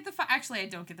of get actually, I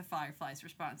don't get the fireflies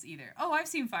response either. Oh, I've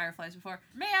seen fireflies before.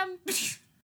 Ma'am!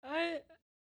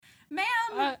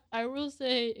 Ma'am! I will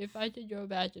say, if I could go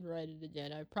back and write it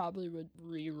again, I probably would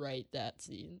rewrite that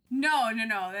scene. No,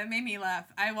 that made me laugh.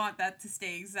 I want that to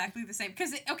stay exactly the same.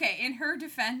 Because, okay, in her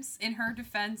defense,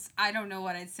 I don't know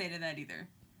what I'd say to that either.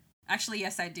 Actually,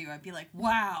 yes, I do. I'd be like,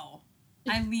 wow,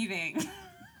 I'm leaving.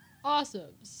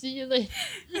 Awesome. See you later.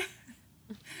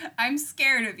 I'm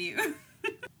scared of you.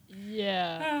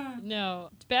 Yeah. No.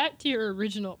 Back to your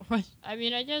original question. I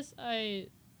mean, I guess I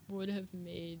would have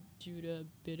made Judah a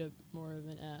bit more of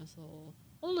an asshole.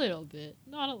 A little bit.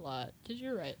 Not a lot. Because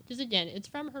you're right. Because, again, it's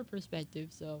from her perspective,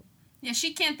 so... Yeah,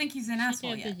 she can't think he's an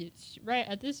asshole yet. Right,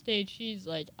 at this stage, she's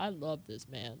like, I love this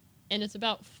man. And it's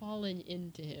about falling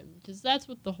into him. Because that's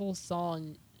what the whole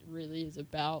song really is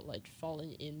about, like,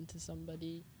 falling into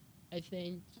somebody, I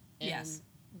think. And yes.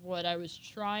 What I was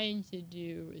trying to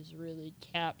do is really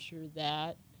capture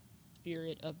that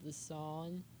spirit of the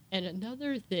song. And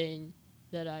another thing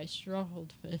that I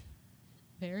struggled with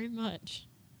very much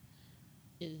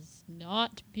is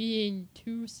not being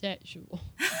too sexual.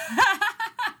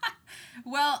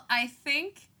 Well, I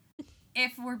think,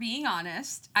 if we're being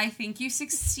honest, I think you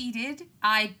succeeded.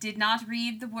 I did not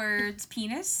read the words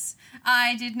penis.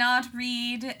 I did not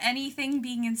read anything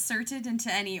being inserted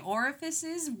into any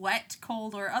orifices, wet,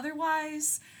 cold, or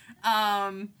otherwise.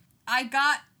 I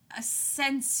got a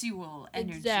sensual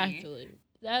energy. Exactly.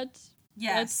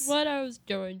 That's what I was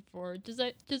going for. Does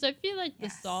I feel like the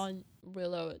song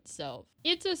Willow itself,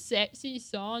 it's a sexy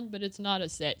song, but it's not a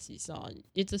sexy song.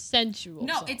 It's a sensual song.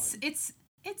 No, it's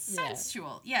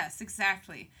sensual. Yes,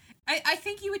 exactly. I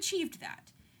think you achieved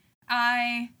that.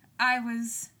 I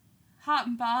was hot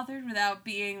and bothered without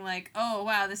being like, oh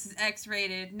wow, this is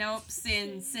X-rated. Nope,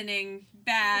 sinning,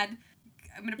 bad.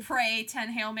 I'm gonna pray 10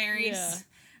 Hail Marys.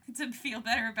 to feel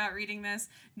better about reading this.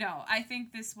 No, I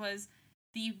think this was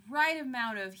the right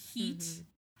amount of heat.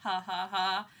 Ha ha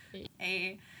ha.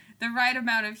 The right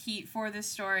amount of heat for this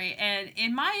story. And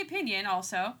in my opinion,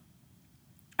 also,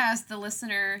 as the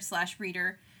listener /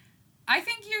 reader, I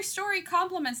think your story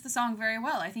complements the song very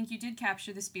well. I think you did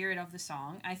capture the spirit of the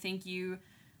song. I think you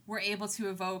were able to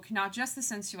evoke not just the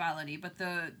sensuality, but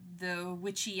the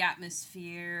witchy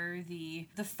atmosphere, the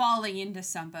falling into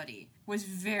somebody was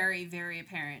very, very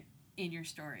apparent in your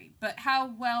story. But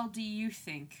how well do you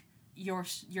think your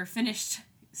finished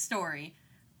story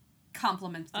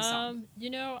complements the song?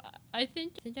 I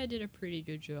think I did a pretty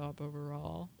good job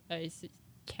overall.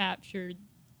 Captured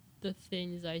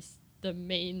the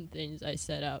main things I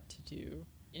set out to do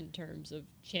in terms of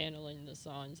channeling the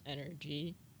song's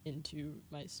energy into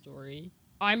my story.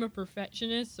 I'm a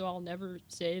perfectionist, so I'll never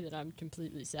say that I'm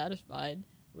completely satisfied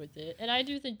with it. And I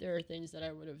do think there are things that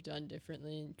I would have done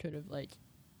differently and could have,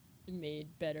 made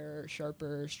better,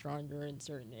 sharper, stronger in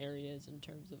certain areas in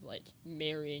terms of,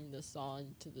 marrying the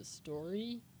song to the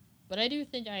story. But I do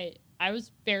think I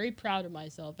was very proud of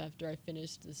myself after I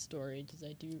finished this story, because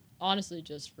I do, honestly,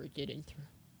 just for getting through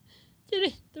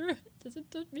it, because it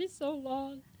took me so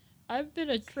long. I've been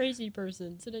a crazy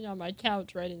person sitting on my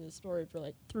couch writing this story for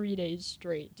 3 days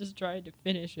straight, just trying to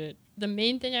finish it. The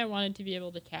main thing I wanted to be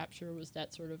able to capture was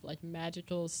that sort of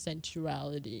magical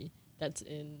sensuality that's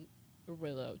in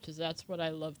Willow, because that's what I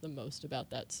love the most about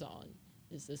that song,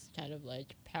 is this kind of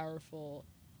powerful,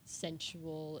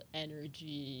 sensual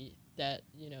energy that,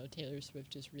 Taylor Swift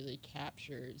just really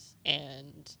captures.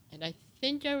 And I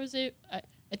think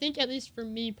I think, at least for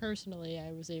me personally,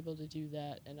 I was able to do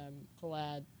that, and I'm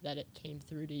glad that it came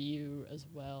through to you as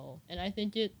well. And I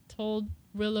think it told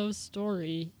Willow's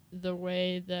story the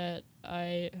way that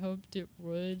I hoped it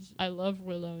would. I love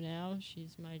Willow now.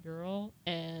 She's my girl,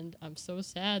 and I'm so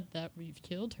sad that we've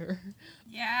killed her.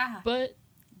 Yeah. But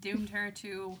doomed her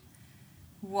to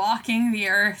walking the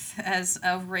earth as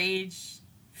a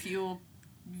rage-fueled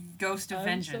ghost of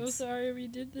vengeance. I'm so sorry we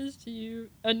did this to you.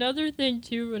 Another thing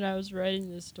too, when I was writing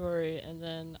this story, and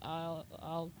then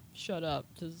I'll shut up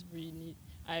because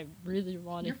I really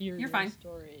want to hear your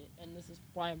story, and this is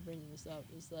why I'm bringing this up,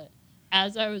 is that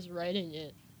as I was writing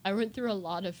it, I went through a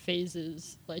lot of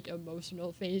phases,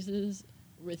 emotional phases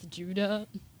with Judah,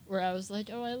 where I was like,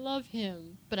 oh, I love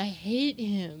him, but I hate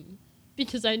him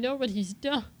because I know what he's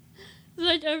done.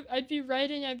 I'd be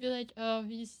writing, I'd be like, oh,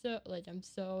 he's so, I'm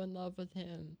so in love with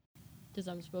him. Because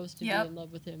I'm supposed to be in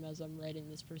love with him as I'm writing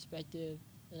this perspective.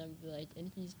 And I'm like, and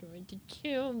he's going to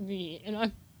kill me. And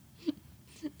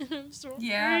I'm so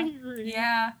angry.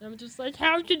 Yeah. And I'm just like,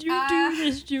 how did you do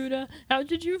this, Judah? How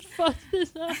did you fuck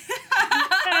this up?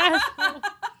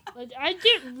 I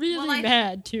get really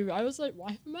mad, too. I was like,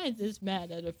 why am I this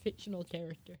mad at a fictional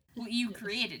character? Well, you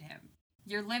created him.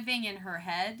 You're living in her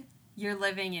head. You're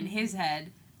living in his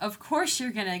head. Of course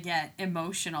you're gonna get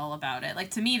emotional about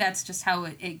it. To me, that's just how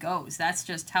it goes. That's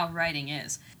just how writing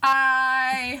is.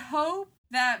 I hope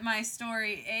that my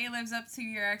story, A, lives up to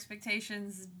your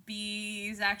expectations, B,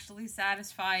 is actually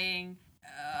satisfying,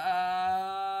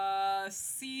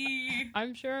 C...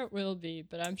 I'm sure it will be,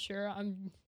 but I'm sure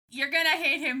You're gonna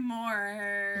hate him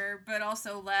more, but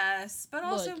also less, but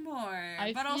also more.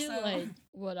 I feel like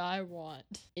what I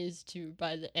want is to,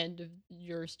 by the end of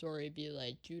your story, be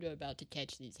like, Judah about to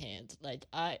catch these hands.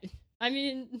 I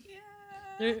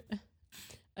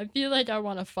feel like I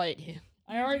want to fight him.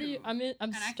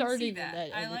 I'm starting in that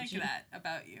energy. I like that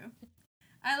about you.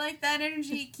 I like that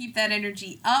energy. Keep that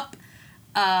energy up.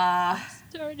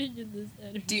 Starting in this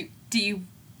energy.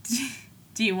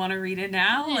 Do you want to read it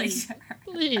now? Please.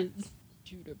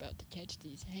 Judah about to catch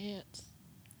these hands.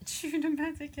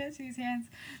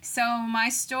 So my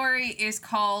story is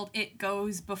called It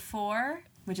Goes Before,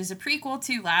 which is a prequel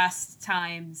to last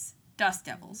time's Dust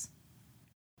Devils.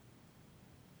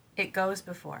 It goes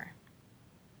before.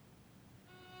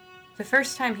 The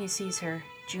first time he sees her,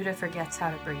 Judah forgets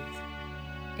how to breathe.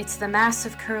 It's the mass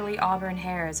of curly auburn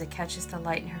hair as it catches the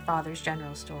light in her father's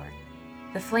general store.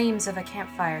 The flames of a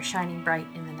campfire shining bright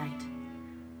in the night.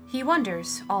 He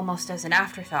wonders, almost as an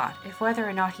afterthought, if whether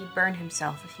or not he'd burn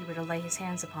himself if he were to lay his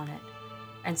hands upon it,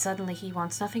 and suddenly he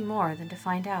wants nothing more than to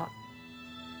find out.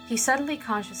 He's suddenly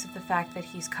conscious of the fact that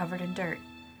he's covered in dirt,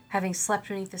 having slept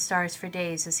beneath the stars for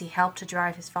days as he helped to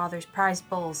drive his father's prized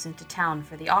bulls into town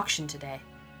for the auction today.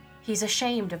 He's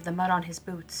ashamed of the mud on his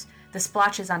boots, the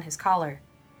splotches on his collar.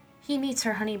 He meets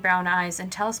her honey brown eyes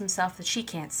and tells himself that she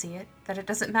can't see it, that it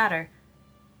doesn't matter,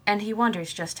 and he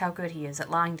wonders just how good he is at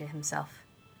lying to himself.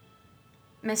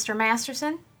 "Mr.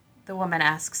 Masterson?" the woman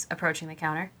asks, approaching the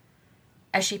counter.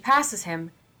 As she passes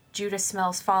him, Judah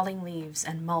smells falling leaves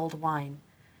and mulled wine.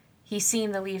 He's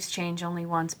seen the leaves change only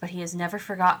once, but he has never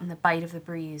forgotten the bite of the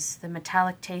breeze, the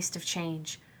metallic taste of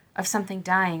change, of something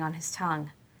dying on his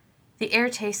tongue. The air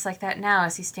tastes like that now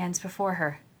as he stands before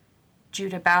her.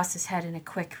 Judah bows his head in a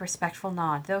quick, respectful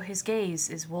nod, though his gaze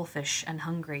is wolfish and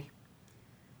hungry.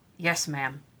 Yes,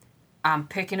 ma'am. I'm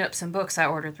picking up some books I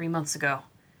ordered 3 months ago.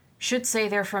 Should say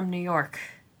they're from New York.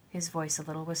 His voice a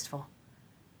little wistful.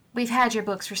 We've had your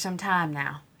books for some time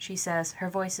now, she says, her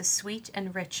voice as sweet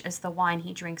and rich as the wine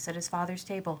he drinks at his father's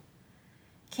table.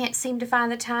 Can't seem to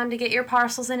find the time to get your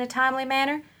parcels in a timely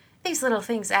manner? These little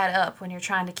things add up when you're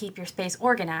trying to keep your space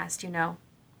organized, you know.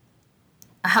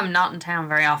 I'm not in town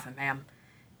very often, ma'am,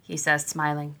 he says,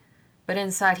 smiling, but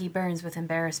inside he burns with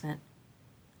embarrassment.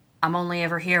 I'm only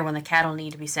ever here when the cattle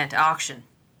need to be sent to auction.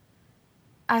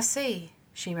 I see,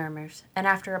 she murmurs, and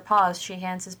after a pause she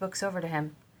hands his books over to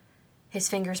him. His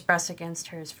fingers brush against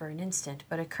hers for an instant,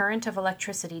 but a current of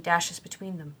electricity dashes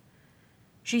between them.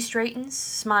 She straightens,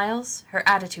 smiles, her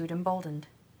attitude emboldened.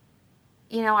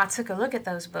 You know, I took a look at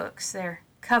those books. Their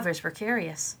covers were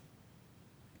curious.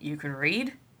 You can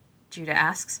read? Judah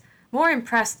asks, more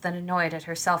impressed than annoyed at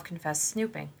her self-confessed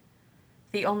snooping.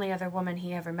 The only other woman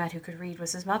he ever met who could read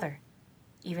was his mother.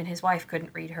 Even his wife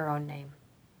couldn't read her own name.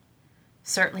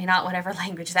 Certainly not whatever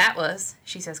language that was,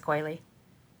 she says coyly.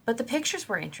 But the pictures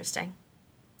were interesting.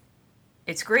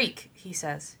 It's Greek, he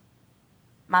says.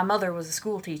 My mother was a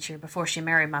schoolteacher before she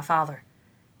married my father.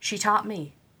 She taught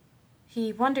me.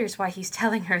 He wonders why he's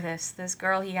telling her this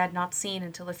girl he had not seen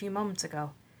until a few moments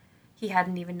ago. He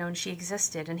hadn't even known she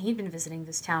existed, and he'd been visiting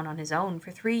this town on his own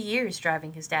for 3 years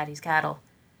driving his daddy's cattle.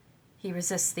 He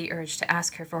resists the urge to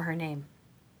ask her for her name.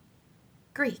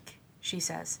 Greek, she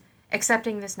says,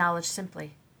 accepting this knowledge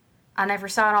simply. I never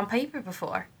saw it on paper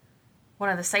before. One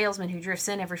of the salesmen who drifts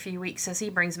in every few weeks says he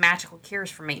brings magical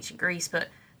cures from ancient Greece, but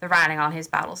the writing on his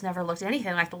bottles never looked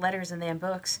anything like the letters in them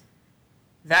books.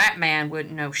 That man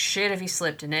wouldn't know shit if he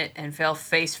slipped in it and fell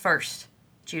face first,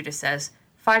 Judah says,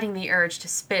 fighting the urge to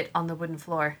spit on the wooden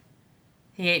floor.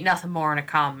 He ain't nothing more than a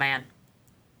calm man.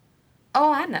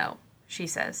 Oh, I know, she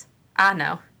says. I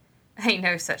know. Ain't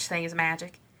no such thing as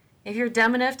magic. If you're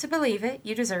dumb enough to believe it,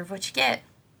 you deserve what you get.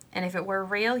 And if it were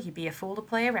real, you'd be a fool to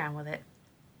play around with it.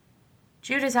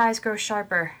 Judah's eyes grow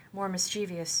sharper, more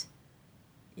mischievous.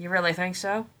 You really think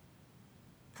so?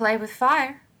 Play with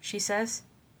fire, she says,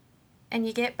 and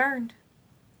you get burned.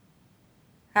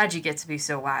 How'd you get to be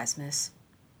so wise, miss?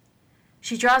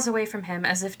 She draws away from him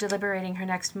as if deliberating her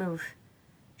next move.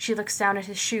 She looks down at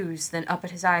his shoes, then up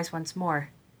at his eyes once more.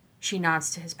 She nods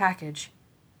to his package.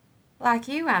 Like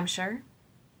you, I'm sure.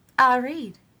 I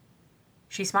read.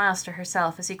 She smiles to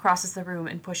herself as he crosses the room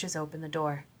and pushes open the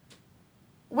door.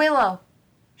 Willow,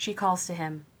 she calls to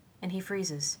him, and he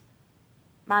freezes.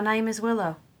 My name is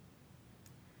Willow.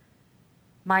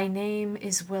 My name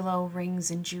is Willow rings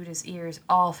in Judah's ears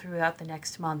all throughout the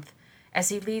next month, as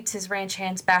he leads his ranch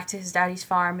hands back to his daddy's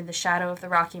farm in the shadow of the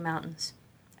Rocky Mountains,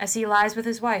 as he lies with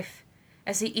his wife,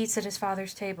 as he eats at his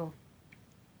father's table.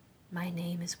 My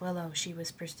name is Willow, she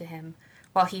whispers to him,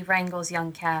 while he wrangles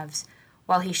young calves,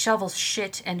 while he shovels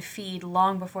shit and feed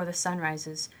long before the sun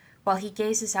rises, while he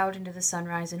gazes out into the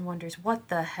sunrise and wonders what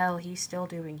the hell he's still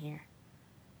doing here.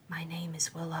 My name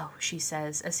is Willow, she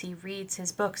says, as he reads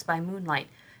his books by moonlight,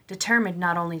 determined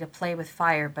not only to play with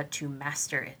fire, but to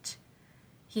master it.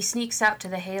 He sneaks out to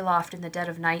the hayloft in the dead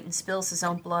of night and spills his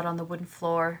own blood on the wooden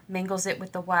floor, mingles it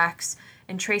with the wax,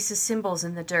 and traces symbols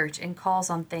in the dirt and calls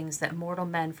on things that mortal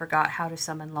men forgot how to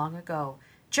summon long ago,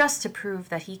 just to prove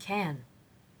that he can.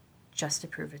 Just to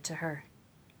prove it to her.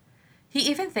 He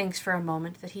even thinks for a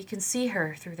moment that he can see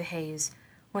her through the haze,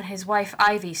 when his wife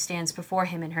Ivy stands before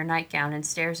him in her nightgown and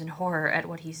stares in horror at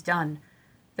what he's done,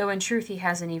 though in truth he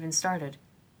hasn't even started.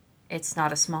 It's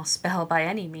not a small spell by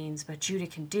any means, but Judah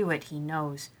can do it, he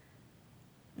knows.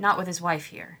 Not with his wife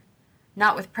here.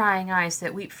 Not with prying eyes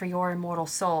that weep for your immortal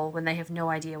soul when they have no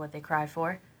idea what they cry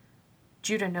for.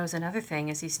 Judah knows another thing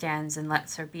as he stands and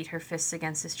lets her beat her fists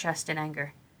against his chest in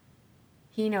anger.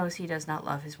 He knows he does not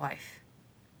love his wife.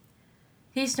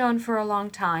 He's known for a long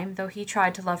time, though he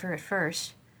tried to love her at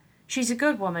first. She's a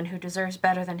good woman who deserves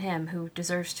better than him, who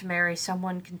deserves to marry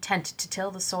someone content to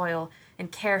till the soil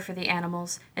and care for the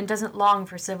animals, and doesn't long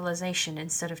for civilization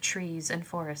instead of trees and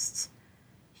forests.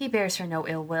 He bears her no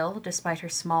ill will, despite her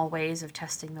small ways of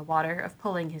testing the water, of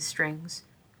pulling his strings.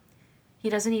 He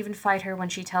doesn't even fight her when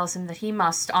she tells him that he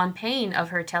must, on pain of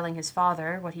her telling his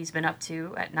father what he's been up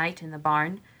to at night in the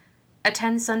barn,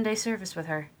 attend Sunday service with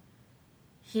her.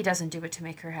 He doesn't do it to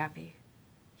make her happy.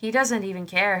 He doesn't even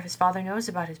care if his father knows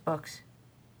about his books.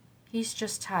 He's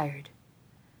just tired.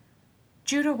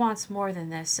 Judah wants more than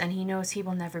this, and he knows he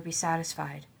will never be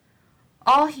satisfied.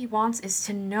 All he wants is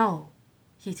to know,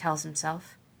 he tells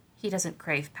himself. He doesn't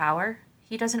crave power.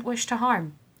 He doesn't wish to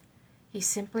harm. He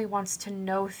simply wants to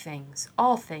know things,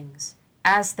 all things,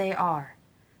 as they are,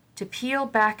 to peel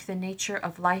back the nature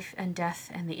of life and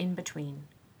death and the in-between.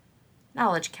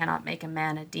 Knowledge cannot make a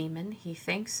man a demon, he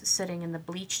thinks, sitting in the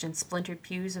bleached and splintered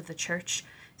pews of the church,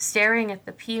 staring at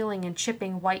the peeling and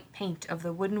chipping white paint of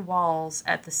the wooden walls,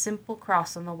 at the simple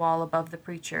cross on the wall above the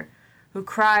preacher, who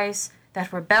cries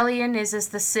that rebellion is as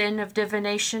the sin of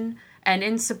divination, and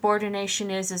insubordination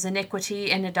is as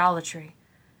iniquity and idolatry.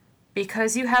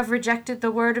 Because you have rejected the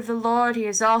word of the Lord, he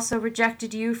has also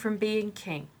rejected you from being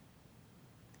king.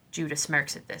 Judah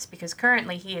smirks at this, because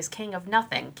currently he is king of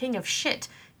nothing, king of shit,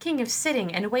 king of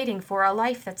sitting and waiting for a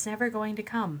life that's never going to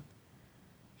come.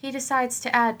 He decides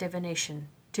to add divination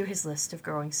to his list of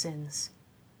growing sins.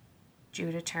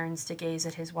 Judah turns to gaze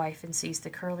at his wife and sees the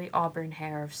curly auburn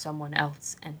hair of someone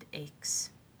else and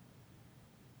aches.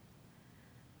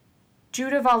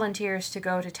 Judah volunteers to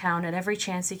go to town at every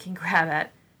chance he can grab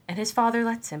at, and his father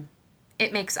lets him.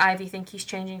 It makes Ivy think he's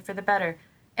changing for the better.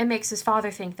 It makes his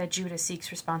father think that Judah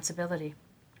seeks responsibility.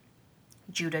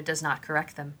 Judah does not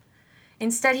correct them.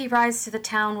 Instead, he rides to the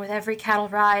town with every cattle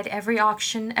ride, every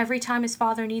auction, every time his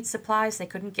father needs supplies they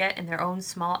couldn't get in their own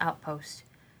small outpost.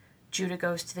 Judah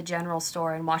goes to the general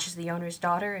store and watches the owner's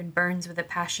daughter and burns with a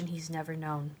passion he's never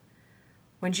known.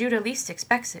 When Judah least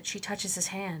expects it, she touches his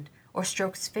hand, or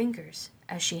strokes his fingers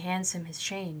as she hands him his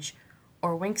change,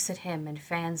 or winks at him and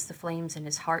fans the flames in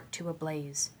his heart to a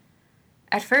blaze.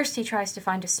 At first he tries to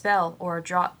find a spell or a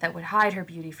draught that would hide her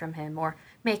beauty from him, or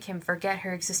make him forget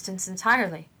her existence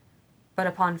entirely. But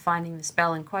upon finding the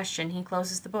spell in question, he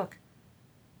closes the book.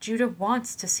 Judah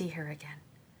wants to see her again.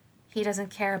 He doesn't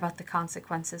care about the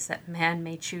consequences that man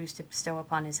may choose to bestow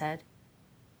upon his head.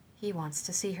 He wants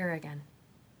to see her again.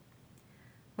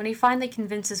 When he finally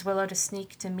convinces Willow to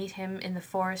sneak to meet him in the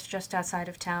forest just outside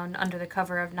of town, under the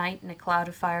cover of night in a cloud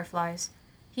of fireflies,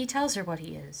 he tells her what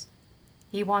he is.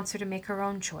 He wants her to make her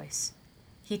own choice.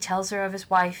 He tells her of his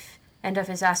wife and of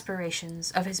his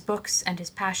aspirations, of his books and his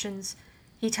passions.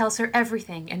 He tells her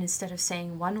everything, and instead of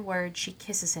saying one word, she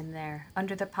kisses him there,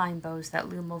 under the pine boughs that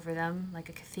loom over them like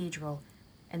a cathedral,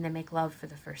 and they make love for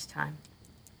the first time.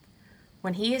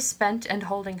 When he is spent and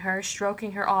holding her,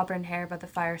 stroking her auburn hair by the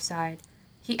fireside,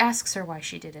 he asks her why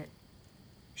she did it.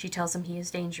 She tells him he is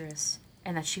dangerous,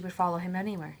 and that she would follow him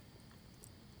anywhere.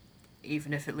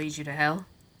 Even if it leads you to hell?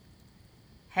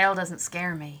 Hell doesn't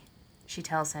scare me, she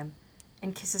tells him,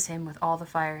 and kisses him with all the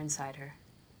fire inside her.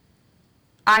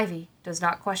 Ivy does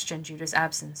not question Judah's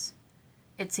absence.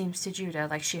 It seems to Judah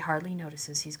like she hardly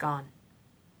notices he's gone.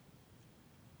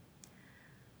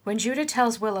 When Judah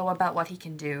tells Willow about what he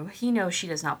can do, he knows she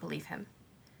does not believe him.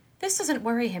 This doesn't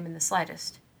worry him in the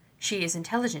slightest. She is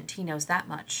intelligent, he knows that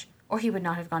much, or he would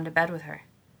not have gone to bed with her.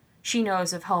 She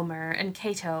knows of Homer and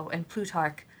Cato and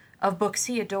Plutarch, of books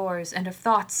he adores, and of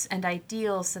thoughts and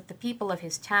ideals that the people of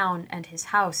his town and his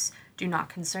house do not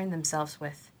concern themselves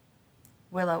with.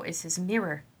 Willow is his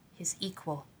mirror, his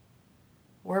equal.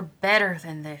 We're better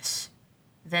than this.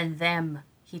 Than them,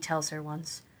 he tells her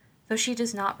once, though she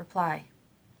does not reply.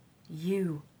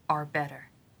 You are better.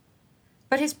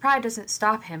 But his pride doesn't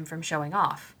stop him from showing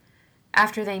off.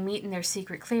 After they meet in their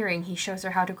secret clearing, he shows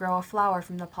her how to grow a flower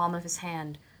from the palm of his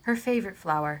hand, her favorite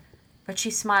flower, but she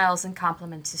smiles and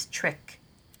compliments his trick.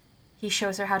 He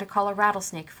shows her how to call a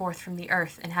rattlesnake forth from the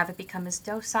earth and have it become as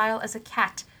docile as a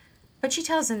cat, but she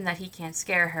tells him that he can't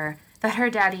scare her, that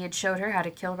her daddy had showed her how to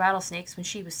kill rattlesnakes when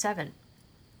she was 7.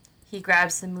 He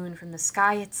grabs the moon from the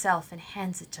sky itself and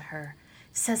hands it to her,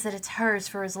 says that it's hers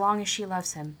for as long as she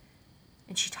loves him,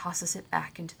 and she tosses it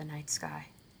back into the night sky.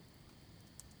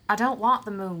 I don't want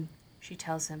the moon, she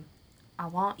tells him. I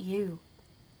want you.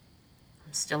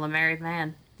 I'm still a married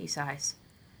man, he sighs.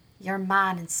 You're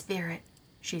mine in spirit,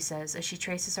 she says as she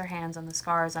traces her hands on the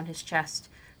scars on his chest,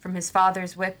 from his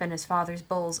father's whip and his father's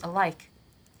bulls alike.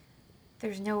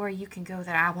 There's nowhere you can go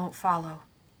that I won't follow.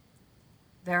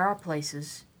 There are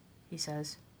places, he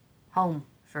says. Home,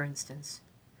 for instance.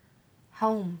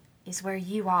 Home is where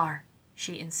you are,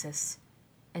 she insists,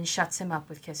 and shuts him up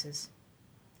with kisses.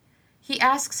 He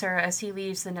asks her as he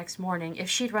leaves the next morning if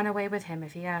she'd run away with him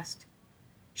if he asked.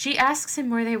 She asks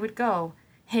him where they would go,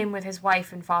 him with his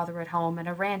wife and father at home and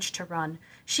a ranch to run,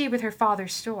 she with her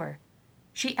father's store.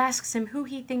 She asks him who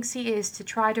he thinks he is to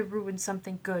try to ruin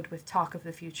something good with talk of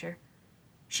the future.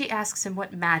 She asks him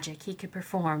what magic he could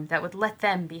perform that would let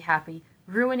them be happy,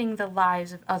 ruining the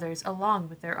lives of others along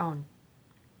with their own.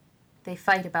 They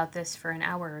fight about this for an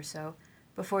hour or so,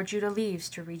 before Judah leaves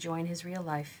to rejoin his real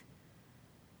life.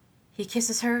 He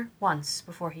kisses her once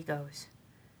before he goes.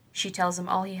 She tells him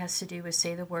all he has to do is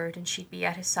say the word and she'd be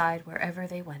at his side wherever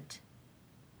they went.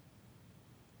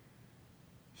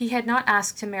 He had not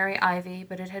asked to marry Ivy,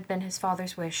 but it had been his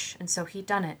father's wish, and so he'd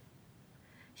done it.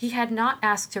 He had not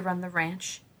asked to run the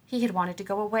ranch. He had wanted to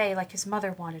go away like his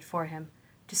mother wanted for him,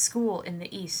 to school in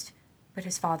the East, but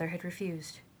his father had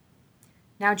refused.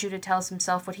 Now Judah tells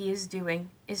himself what he is doing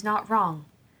is not wrong.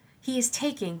 He is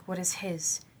taking what is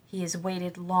his. He has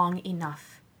waited long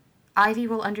enough. Ivy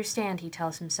will understand, he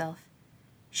tells himself.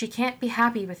 She can't be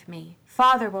happy with me.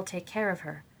 Father will take care of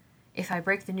her. If I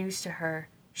break the news to her,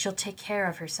 she'll take care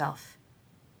of herself.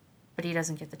 But he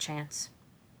doesn't get the chance.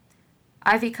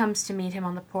 Ivy comes to meet him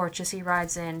on the porch as he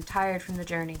rides in, tired from the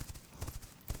journey.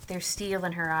 There's steel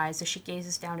in her eyes as she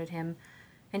gazes down at him,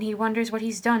 and he wonders what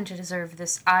he's done to deserve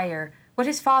this ire, what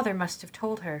his father must have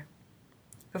told her.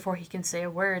 Before he can say a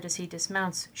word as he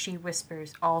dismounts, she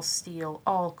whispers, all steel,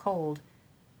 all cold,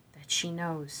 that she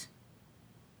knows.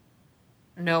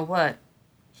 "Know what?"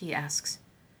 he asks,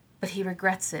 but he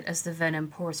regrets it as the venom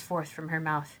pours forth from her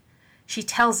mouth. She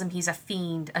tells him he's a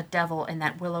fiend, a devil, and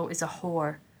that Willow is a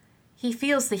whore. He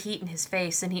feels the heat in his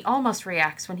face, and he almost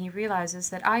reacts when he realizes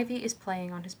that Ivy is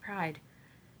playing on his pride.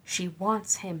 She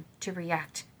wants him to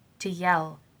react, to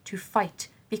yell, to fight,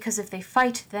 because if they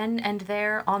fight then and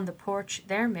there on the porch,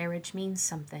 their marriage means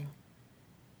something.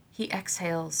 He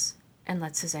exhales and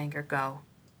lets his anger go.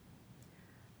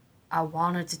 "I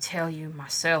wanted to tell you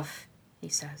myself," he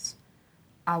says.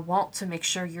 "I want to make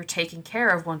sure you're taken care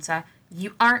of once I—"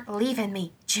 "You aren't leaving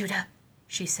me, Judah,"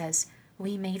 she says.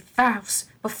 "We made vows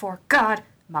before God.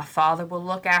 My father will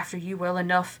look after you well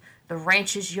enough. The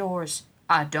ranch is yours.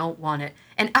 I don't want it.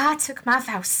 And I took my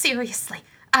vow seriously.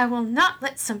 I will not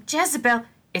let some Jezebel—"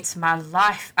 "It's my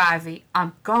life, Ivy.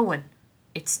 I'm going.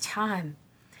 It's time."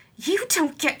 "You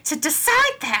don't get to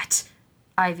decide that,"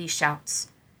 Ivy shouts.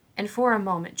 And for a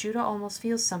moment, Judah almost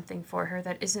feels something for her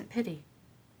that isn't pity.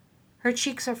 Her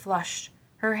cheeks are flushed,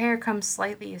 her hair comes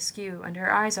slightly askew, and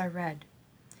her eyes are red.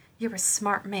 "You're a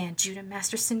smart man, Judah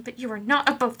Masterson, but you are not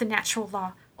above the natural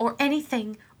law, or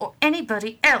anything, or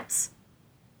anybody else."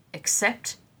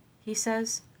 "Except," he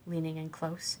says, leaning in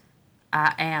close,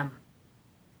 "I am."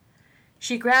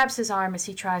 She grabs his arm as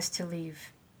he tries to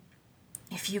leave.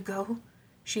 "If you go,"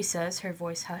 she says, her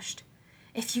voice hushed,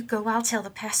 "if you go, I'll tell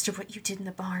the pastor what you did in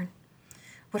the barn.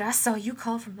 What I saw you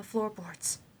call from the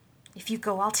floorboards. If you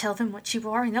go, I'll tell them what you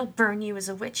are, and they'll burn you as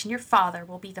a witch, and your father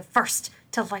will be the first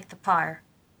to light the pyre."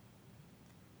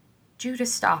 Judah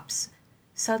stops,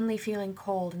 suddenly feeling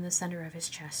cold in the center of his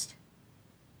chest.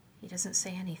 He doesn't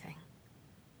say anything.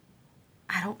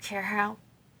 "I don't care how,"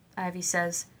 Ivy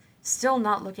says, still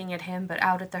not looking at him but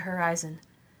out at the horizon.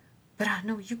 "But I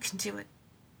know you can do it.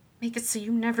 Make it so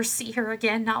you never see her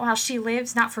again, not while she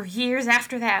lives, not for years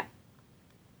after that."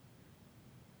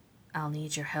 "I'll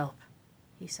need your help,"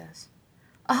 he says.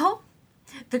 "Oh,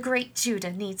 the great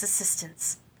Judah needs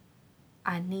assistance."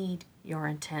 "I need your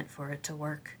intent for it to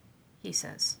work," he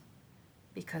says,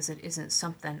 "because it isn't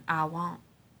something I want."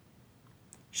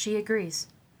 She agrees.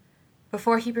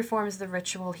 Before he performs the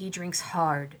ritual, he drinks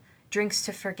hard, drinks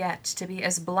to forget, to be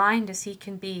as blind as he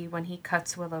can be when he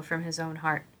cuts Willow from his own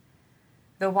heart.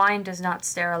 The wine does not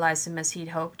sterilize him as he'd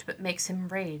hoped, but makes him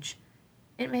rage.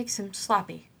 It makes him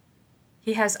sloppy.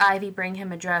 He has Ivy bring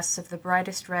him a dress of the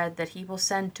brightest red that he will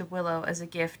send to Willow as a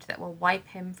gift that will wipe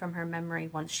him from her memory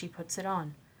once she puts it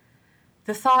on.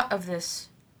 The thought of this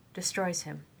destroys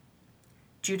him.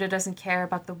 Judah doesn't care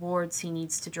about the wards he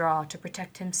needs to draw to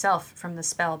protect himself from the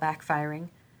spell backfiring.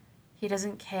 He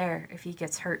doesn't care if he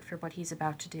gets hurt for what he's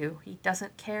about to do. He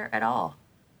doesn't care at all.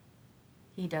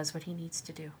 He does what he needs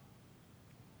to do.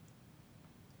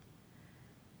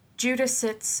 Judah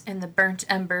sits in the burnt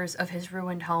embers of his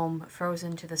ruined home,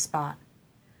 frozen to the spot.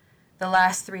 The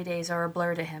last 3 days are a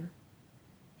blur to him.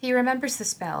 He remembers the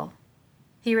spell.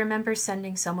 He remembers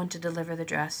sending someone to deliver the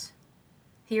dress.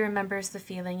 He remembers the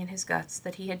feeling in his guts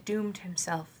that he had doomed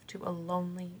himself to a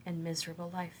lonely and miserable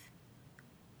life.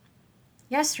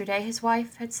 Yesterday, his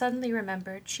wife had suddenly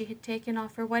remembered she had taken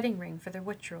off her wedding ring for the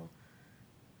ritual,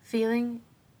 feeling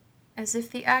as if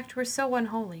the act were so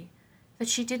unholy that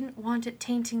she didn't want it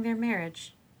tainting their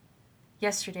marriage.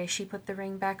 Yesterday, she put the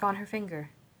ring back on her finger.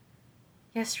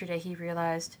 Yesterday, he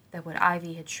realized that what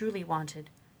Ivy had truly wanted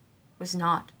was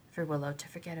not for Willow to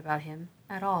forget about him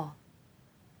at all.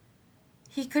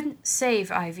 He couldn't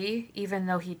save Ivy, even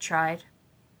though he'd tried.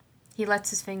 He lets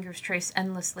his fingers trace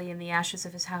endlessly in the ashes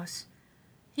of his house.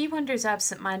 He wonders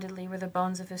absent-mindedly where the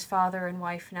bones of his father and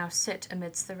wife now sit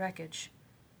amidst the wreckage.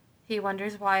 He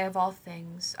wonders why, of all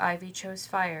things, Ivy chose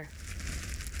fire.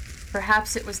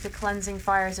 Perhaps it was the cleansing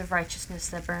fires of righteousness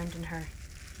that burned in her.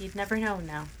 He'd never know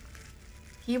now.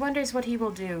 He wonders what he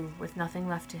will do with nothing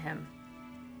left to him.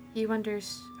 He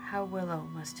wonders how Willow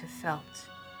must have felt.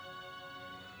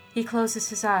 He closes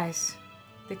his eyes.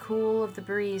 The cool of the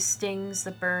breeze stings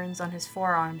the burns on his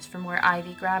forearms from where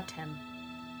Ivy grabbed him.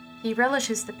 He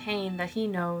relishes the pain that he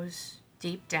knows,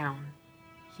 deep down,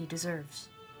 he deserves.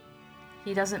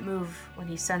 He doesn't move when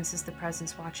he senses the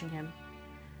presence watching him.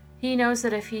 He knows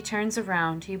that if he turns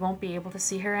around, he won't be able to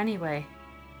see her anyway.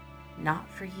 Not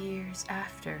for years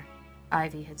after,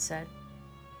 Ivy had said.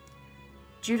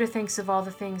 Judah thinks of all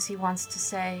the things he wants to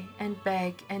say and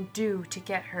beg and do to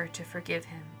get her to forgive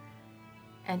him.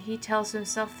 And he tells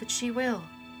himself that she will,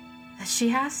 that she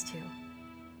has to,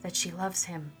 that she loves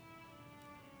him.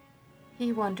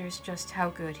 He wonders just how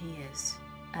good he is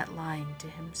at lying to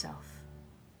himself.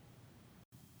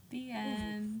 The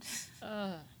end.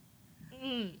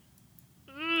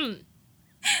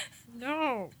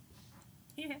 No.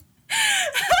 Yeah.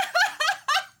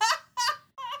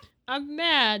 I'm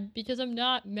mad because I'm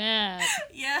not mad.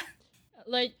 Yeah.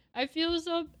 Like, I feel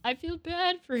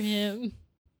bad for him.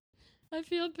 I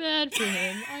feel bad for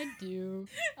him. I do.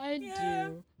 Yeah.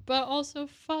 But also,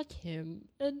 fuck him.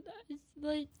 And it's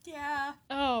like, Yeah.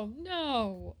 oh,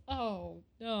 no. Oh,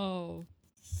 no.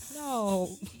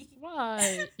 No.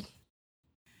 Why?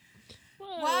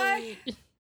 Why?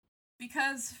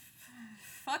 Because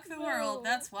fuck the world.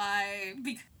 That's why.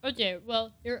 Okay,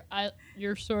 well,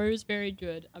 your story was very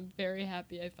good. I'm very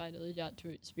happy I finally got to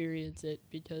experience it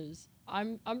because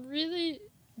I'm really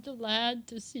glad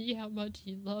to see how much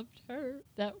he loved her.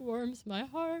 That warms my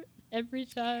heart. Every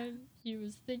time he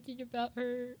was thinking about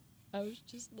her, I was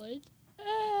just like,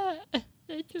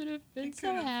 they could have been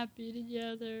so happy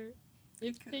together.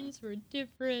 If things were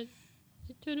different,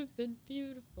 it could have been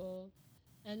beautiful.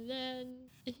 And then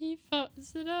he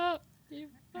fucks it up.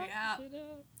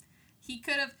 He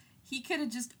could have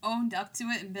just owned up to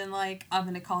it and been like, I'm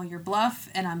gonna call your bluff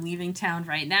and I'm leaving town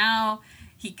right now.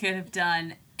 He could have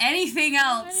done anything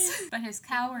else. But his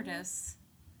cowardice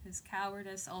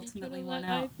ultimately won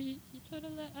out. He could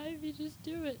have let Ivy just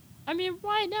do it. I mean,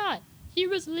 why not? He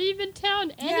was leaving town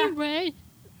anyway.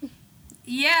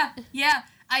 Yeah.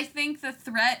 I think the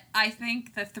threat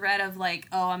of like,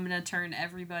 oh, I'm gonna turn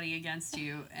everybody against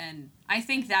you, and I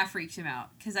think that freaked him out.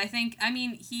 Because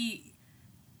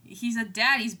he's a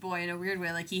daddy's boy in a weird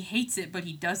way. Like, he hates it, but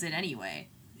he does it anyway.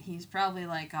 He's probably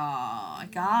like, oh, I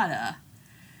gotta.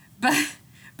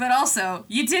 But also,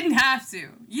 you didn't have to.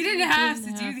 You didn't have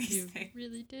to do these things.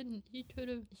 Really didn't.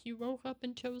 He woke up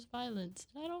and chose violence.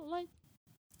 I don't like.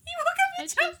 He woke up and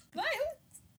chose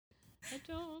violence. I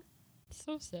don't. It's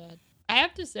so sad. I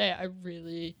have to say, I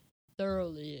really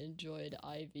thoroughly enjoyed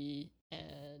Ivy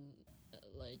and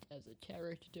like as a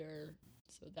character,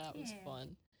 so that was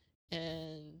fun.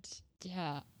 And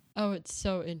yeah, it's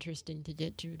so interesting to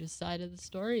get Judah's side of the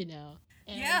story now.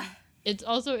 And it's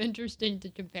also interesting to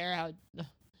compare how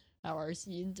our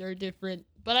scenes are different.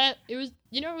 But it was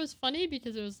funny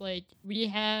because it was like we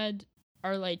had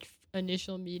our like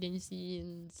initial meeting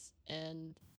scenes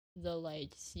and the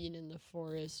like scene in the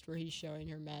forest where he's showing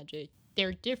her magic.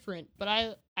 They're different, but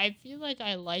I feel like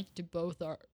I liked both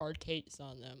our takes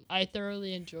on them. I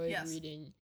thoroughly enjoyed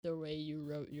reading the way you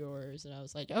wrote yours, and I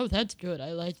was like, oh, that's good.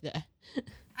 I like that.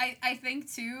 I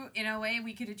think, too, in a way,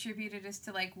 we could attribute it as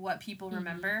to, like, what people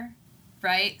remember,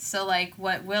 right? So, like,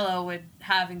 what Willow would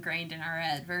have ingrained in our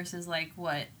head versus, like,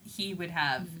 what he would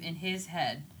have in his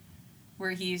head,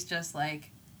 where he's just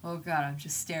like, oh, God, I'm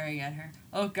just staring at her.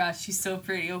 Oh, God, she's so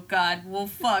pretty. Oh, God, well,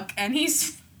 fuck. And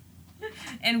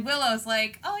and Willow's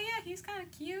like, oh, yeah, he's kind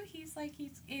of cute. He's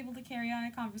able to carry on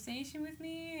a conversation with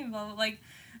me, and blah, blah, like,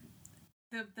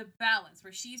 the balance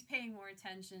where she's paying more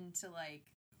attention to, like,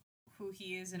 who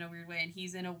he is in a weird way, and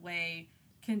he's in a way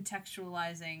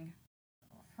contextualizing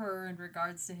her in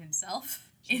regards to himself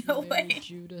in a way.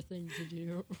 Judah thing to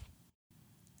do.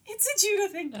 It's a Judah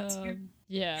thing to do.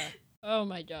 Yeah. Oh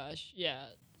my gosh. Yeah.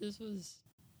 This is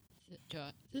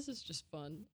just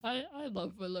fun. I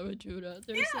love Willow and Judah.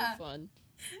 They're so fun.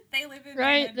 They live in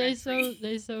right. They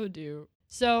so do.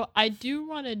 So I do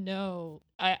want to know.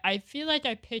 I feel like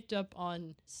I picked up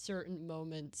on certain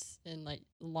moments and like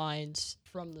lines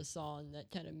from the song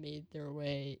that kind of made their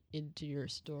way into your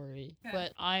story. Yeah.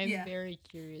 But I'm very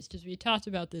curious because we talked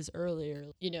about this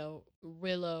earlier. You know,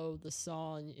 Willow, the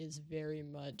song is very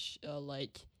much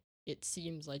like it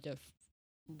seems like a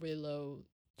Willow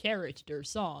character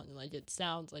song. Like it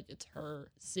sounds like it's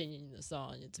her singing the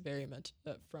song. It's very much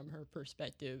from her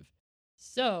perspective.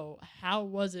 So, how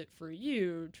was it for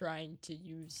you trying to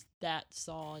use that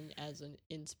song as an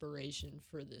inspiration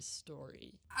for this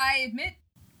story? I admit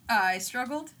I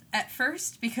struggled at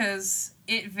first because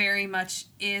it very much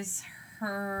is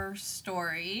her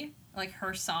story, like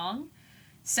her song.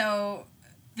 So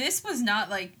this was not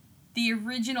like the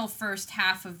original first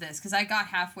half of this, because I got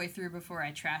halfway through before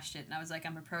I trashed it and I was like,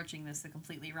 I'm approaching this the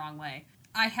completely wrong way.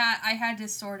 I had to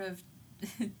sort of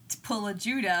pull a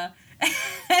Judah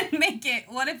and make it,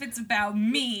 what if it's about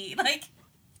me? Like,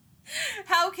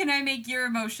 how can I make your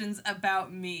emotions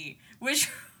about me? Which,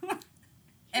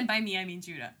 and by me I mean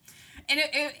Judah. And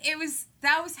it was,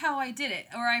 that was how I did it.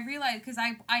 Or I realized, because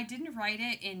I didn't write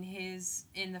it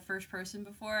in the first person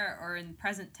before, or in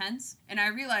present tense. And I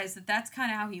realized that that's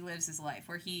kind of how he lives his life,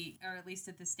 or at least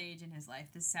at this stage in his life,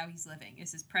 this is how he's living.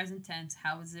 This is present tense.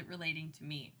 How is it relating to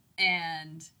me?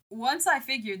 And once I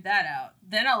figured that out,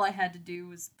 then all I had to do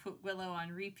was put Willow on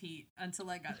repeat until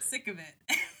I got sick of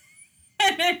it.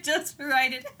 And then just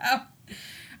write it out.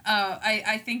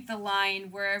 I think the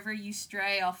line, wherever you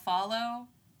stray, I'll follow,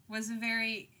 was a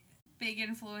very big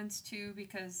influence too,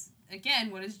 because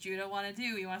again, what does Judah want to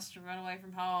do? He wants to run away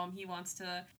from home. He wants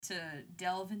to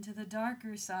delve into the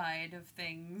darker side of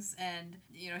things, and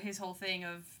you know, his whole thing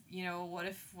of, you know, what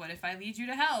if I lead you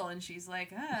to hell? And she's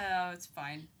like, oh, it's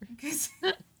fine. Because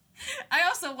I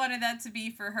also wanted that to be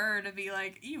for her to be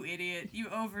like, you idiot, you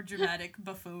overdramatic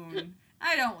buffoon.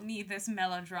 I don't need this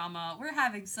melodrama. We're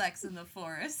having sex in the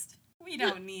forest. We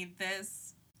don't need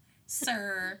this,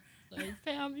 sir. Like,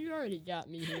 fam, you already got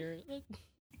me here.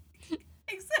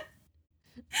 Exactly.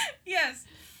 Yes.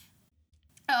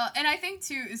 And I think,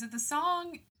 too, is that the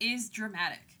song is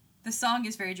dramatic. The song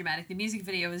is very dramatic. The music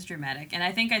video is dramatic. And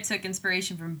I think I took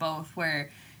inspiration from both, where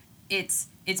it's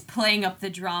playing up the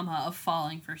drama of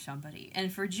falling for somebody.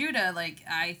 And for Judah, like,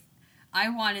 I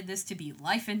wanted this to be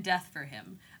life and death for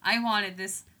him. I wanted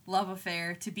this love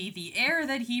affair to be the air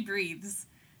that he breathes.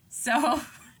 So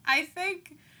I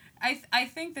think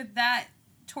that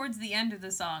towards the end of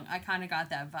the song, I kind of got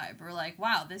that vibe. We're like,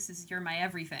 wow, you're my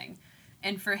everything.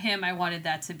 And for him, I wanted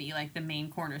that to be like the main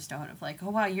cornerstone of like,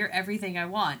 oh wow, you're everything I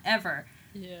want, ever.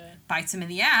 Yeah. Bites him in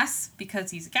the ass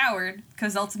because he's a coward,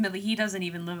 because ultimately he doesn't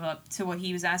even live up to what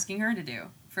he was asking her to do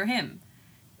for him.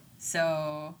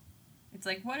 So it's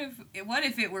like, what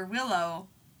if it were Willow,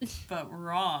 but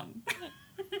wrong?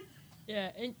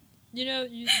 Yeah, and you know,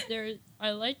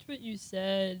 I liked what you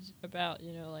said about,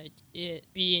 you know, like it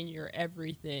being your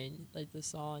everything, like the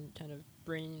song kind of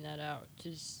bringing that out,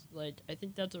 because like I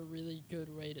think that's a really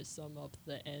good way to sum up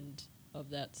the end of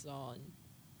that song.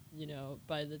 You know,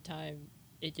 by the time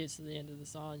it gets to the end of the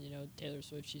song, you know, Taylor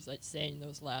Swift, she's like saying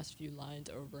those last few lines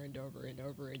over and over and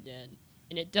over again,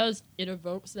 and it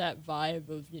evokes that vibe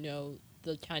of, you know,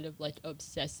 the kind of like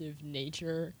obsessive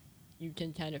nature you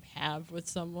can kind of have with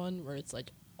someone, where it's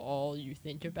like all you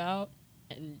think about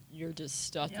and you're just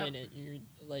stuck in it. You're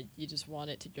like, you just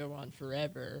want it to go on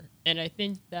forever. And I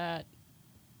think that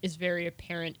is very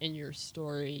apparent in your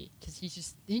story, because he's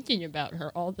just thinking about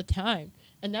her all the time.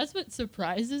 And that's what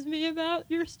surprises me about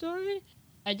your story.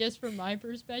 I guess from my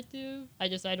perspective, I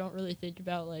don't really think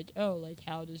about like, oh, like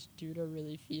how does Judah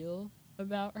really feel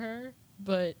about her?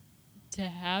 But to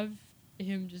have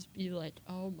him just be like,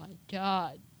 oh my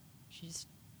god, she's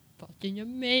fucking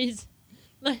amazing.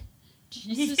 Like,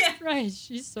 Jesus Christ,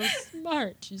 she's so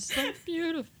smart. She's so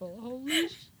beautiful. Holy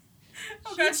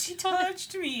oh god, she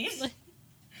touched me. Like,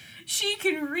 she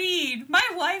can read. My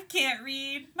wife can't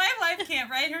read. My wife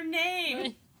can't write her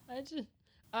name.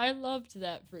 I loved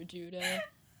that for Judah.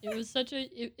 It was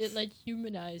it like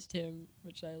humanized him,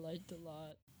 which I liked a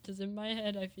lot. Because in my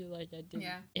head, I feel like I didn't.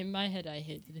 Yeah. In my head, I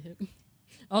hated him.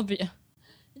 I'll be...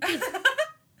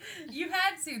 You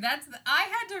had to. I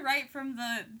had to write from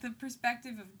the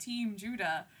perspective of Team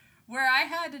Judah, where I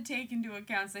had to take into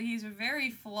account that he's a very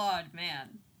flawed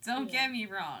man. Don't get me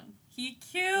wrong. He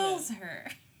kills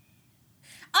her.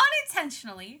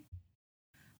 Unintentionally.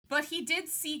 But he did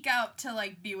seek out to,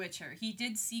 like, bewitch her. He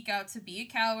did seek out to be a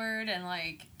coward and,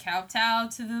 like, kowtow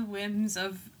to the whims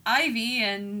of Ivy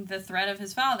and the threat of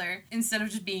his father, instead of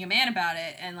just being a man about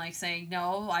it and, like, saying,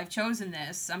 no, I've chosen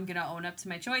this. I'm gonna own up to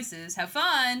my choices. Have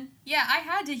fun. Yeah, I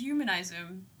had to humanize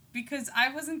him, because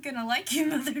I wasn't gonna like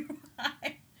him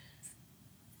otherwise.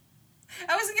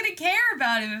 I wasn't gonna care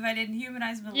about him if I didn't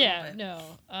humanize him a little bit. No.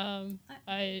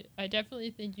 I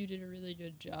definitely think you did a really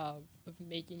good job of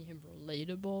making him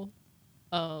relatable,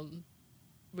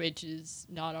 which is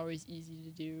not always easy to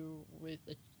do with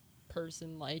a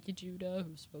person like Judah,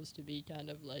 who's supposed to be kind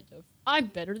of like I'm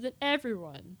better than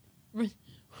everyone.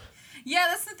 Yeah,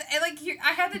 that's the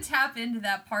I had to tap into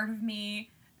that part of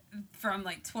me from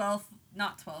like 12th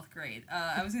not 12th grade.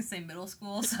 I was gonna say middle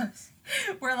school. So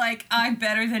we're like, I'm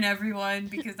better than everyone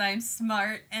because I'm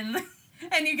smart, and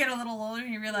you get a little older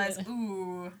and you realize,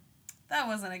 ooh, that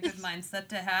wasn't a good mindset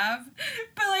to have.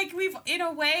 But like in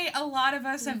a way, a lot of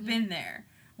us have been there.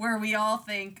 Where we all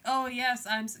think, oh, yes,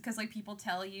 because, like, people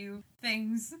tell you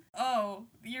things, oh,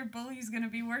 your bully's gonna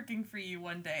be working for you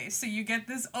one day. So you get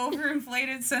this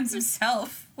overinflated sense of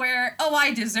self where, oh,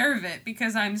 I deserve it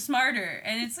because I'm smarter.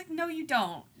 And it's like, no, you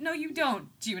don't. No, you don't,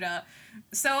 Judah.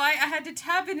 So I had to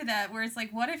tap into that where it's like,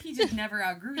 what if he just never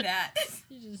outgrew that?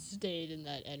 He just stayed in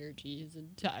that energy his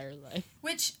entire life.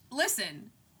 Which, listen,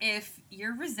 if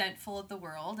you're resentful at the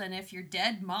world, and if your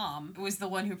dead mom was the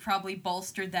one who probably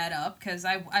bolstered that up, because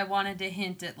I wanted to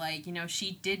hint at, like, you know,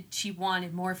 she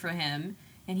wanted more for him,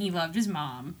 and he loved his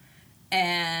mom,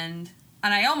 and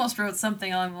I almost wrote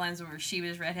something along the lines of where she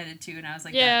was redheaded too, and I was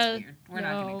like, that's weird. We're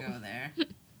not going to go there.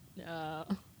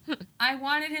 No. I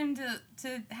wanted him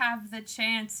to have the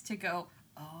chance to go,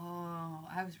 oh,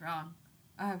 I was wrong.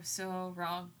 I was so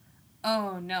wrong.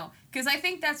 Oh, no. Because I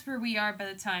think that's where we are by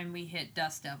the time we hit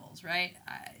Dust Devils, right?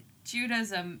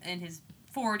 Judah's in his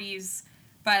 40s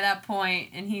by that point,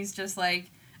 and he's just like,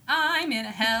 I'm in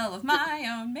a hell of my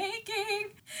own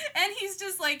making. And he's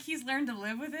just like, he's learned to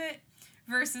live with it.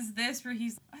 Versus this, where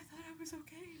he's, I thought I was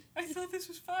okay. I thought this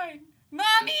was fine.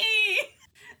 Mommy!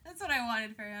 That's what I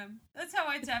wanted for him. That's how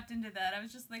I tapped into that. I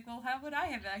was just like, well, how would I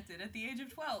have acted at the age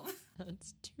of 12?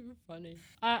 That's too funny.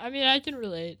 I mean, I can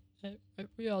relate.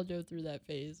 We all go through that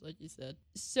phase, like you said.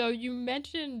 So you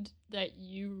mentioned that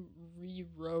you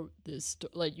rewrote this,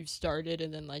 like you started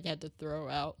and then like had to throw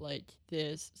out like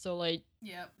this. So like,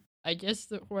 Yep. I guess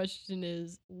the question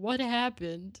is, what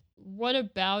happened? What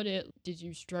about it did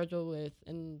you struggle with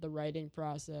in the writing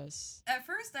process? At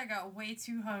first, I got way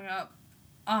too hung up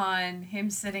on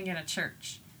him sitting in a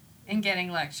church and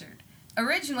getting lectured.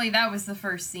 Originally, that was the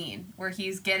first scene where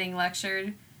he's getting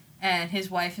lectured and his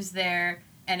wife is there.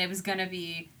 And it was going to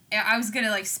be, I was going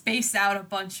to, like, space out a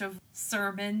bunch of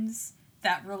sermons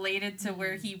that related to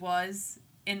where he was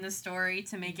in the story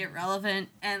to make it relevant.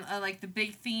 And, like, the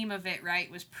big theme of it,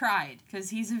 right, was pride.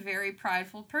 Because he's a very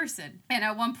prideful person. And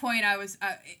at one point,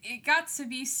 it got to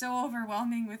be so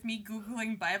overwhelming with me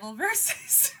Googling Bible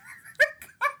verses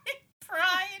regarding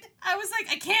pride. I was like,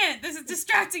 I can't. This is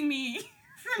distracting me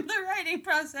from the writing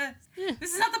process.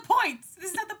 This is not the point. This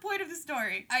is not the point of the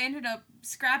story. I ended up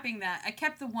scrapping that. I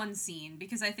kept the one scene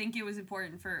because I think it was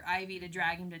important for Ivy to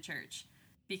drag him to church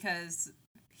because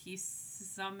he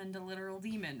summoned a literal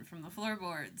demon from the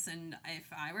floorboards, and if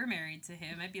I were married to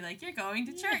him, I'd be like, you're going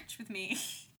to church with me.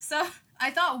 So I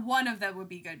thought one of them would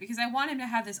be good because I want him to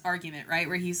have this argument, right,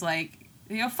 where he's like,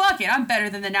 you know, fuck it, I'm better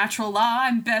than the natural law,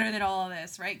 I'm better than all of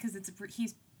this, right, because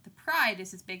the pride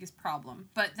is his biggest problem.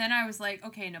 But then I was like,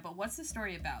 okay, no, but what's the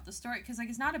story about? The story, because, like,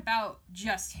 it's not about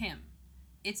just him.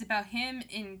 It's about him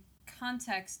in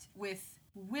context with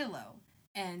Willow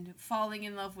and falling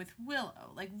in love with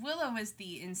Willow. Like, Willow is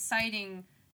the inciting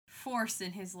force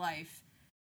in his life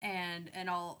and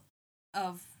all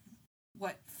of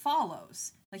what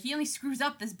follows. Like, he only screws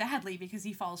up this badly because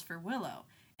he falls for Willow.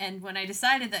 And when I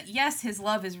decided that, yes, his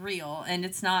love is real, and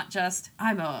it's not just,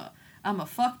 I'm a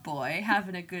fuckboy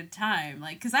having a good time.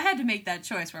 Like, because I had to make that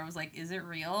choice where I was like, is it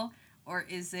real or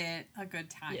is it a good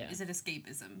time? Yeah. Is it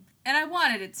escapism? And I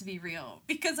wanted it to be real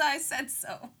because I said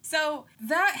so. So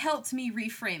that helped me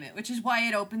reframe it, which is why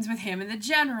it opens with him in the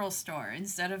general store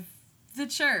instead of the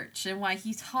church, and why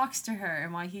he talks to her,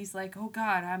 and why he's like, oh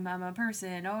God, I'm a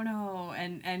person, oh no,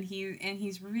 and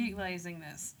he's realizing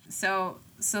this. So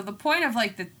the point of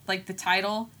the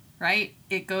title, right?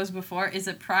 It goes before. Is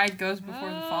it pride goes before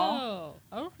the fall?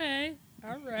 Oh, okay.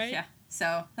 All right. Yeah.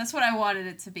 So that's what I wanted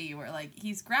it to be, where like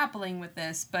he's grappling with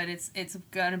this, but it's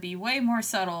gonna be way more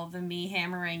subtle than me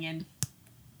hammering in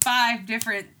 5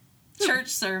 different church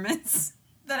sermons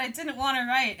that I didn't want to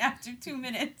write after 2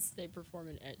 minutes. They perform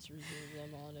an exorcism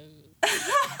on him.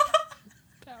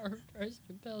 Power of Christ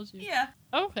compels you. Yeah.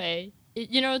 Okay.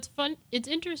 It's fun. It's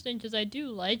interesting because I do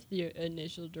like the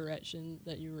initial direction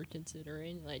that you were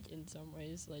considering. Like, in some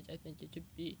ways, like, I think it could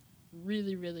be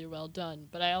really, really well done.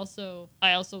 But I also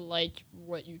like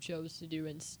what you chose to do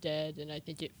instead, and I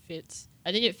think it fits.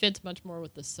 I think it fits much more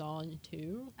with the song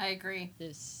too. I agree.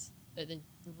 I think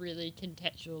really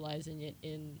contextualizing it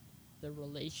in the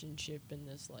relationship and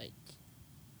this like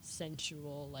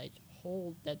sensual like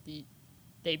hold that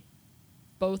they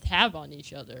both have on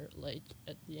each other, like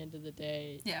at the end of the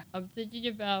day. Yeah. I'm thinking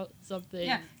about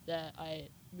something that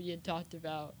we had talked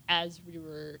about as we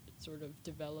were sort of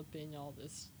developing all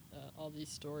this all these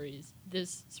stories.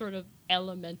 This sort of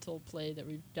elemental play that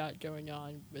we've got going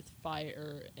on with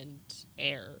fire and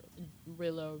air.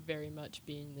 Willow very much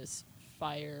being this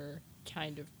fire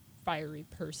kind of fiery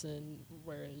person,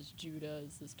 whereas Judah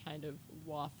is this kind of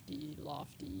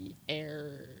lofty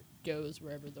air, goes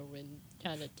wherever the wind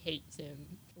kind of takes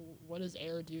him. What does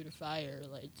air do to fire?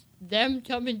 Like, them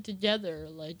coming together,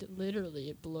 like, literally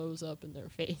it blows up in their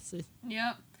faces.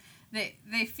 Yep.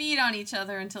 They feed on each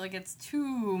other until it gets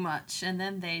too much, and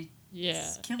then they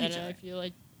kill each other. I feel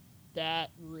like that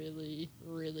really,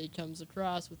 really comes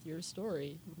across with your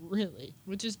story, really,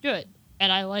 which is good.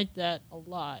 And I like that a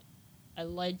lot. I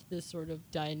like this sort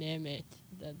of dynamic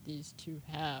that these two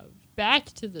have. Back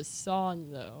to the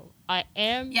song, though. I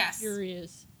am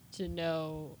curious to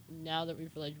know, now that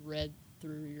we've, like, read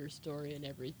through your story and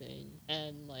everything,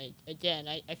 and, like, again,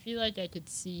 I feel like I could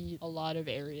see a lot of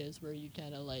areas where you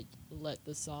kind of, like, let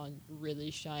the song really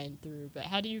shine through, but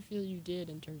how do you feel you did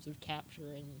in terms of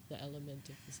capturing the element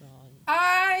of the song?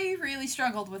 I really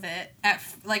struggled with it.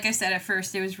 Like I said, at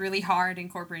first, it was really hard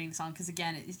incorporating the song, because,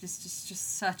 again, it's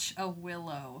just such a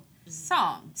Willow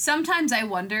song. Sometimes I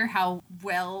wonder how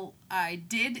well I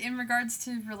did in regards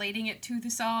to relating it to the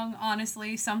song,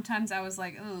 honestly. Sometimes I was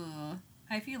like, ugh,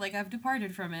 I feel like I've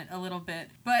departed from it a little bit.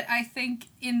 But I think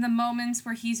in the moments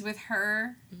where he's with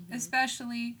her,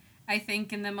 especially, I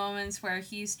think in the moments where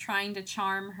he's trying to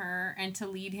charm her and to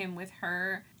lead him with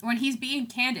her, when he's being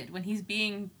candid, when he's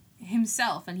being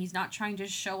himself and he's not trying to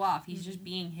show off, he's just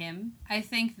being him, I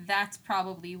think that's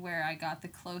probably where I got the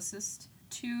closest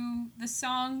to the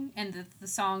song and the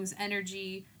song's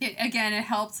energy. It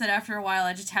helps that after a while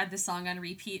I just had this song on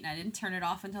repeat and I didn't turn it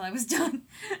off until I was done.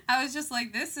 I was just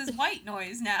like, this is white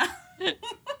noise now.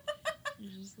 You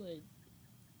just, like,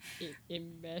 it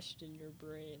enmeshed in your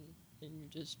brain and you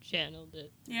just channeled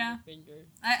it through your finger.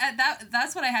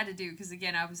 That's what I had to do, because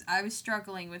again, I was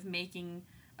struggling with making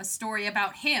a story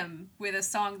about him with a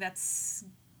song that's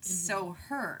so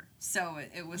her. So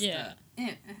it was the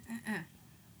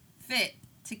fit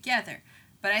together.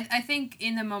 But I think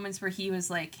in the moments where he was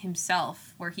like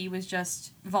himself, where he was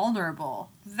just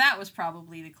vulnerable, that was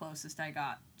probably the closest I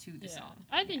got to the song.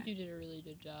 I think you did a really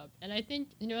good job. And I think,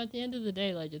 at the end of the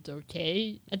day, like, it's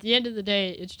okay. At the end of the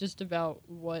day, it's just about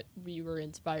what we were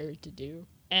inspired to do.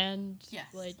 And,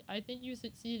 like, I think you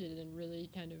succeeded in really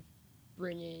kind of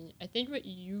I think what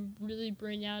you really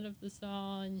bring out of the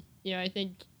song, I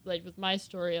think, like, with my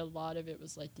story, a lot of it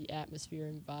was, like, the atmosphere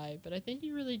and vibe, but I think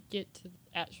you really get to the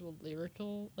actual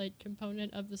lyrical, like,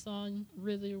 component of the song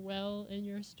really well in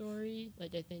your story.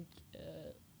 Like, I think,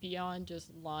 beyond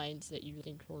just lines that you've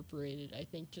incorporated, I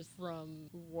think just from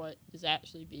what is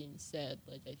actually being said,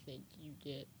 like, I think you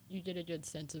get a good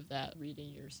sense of that reading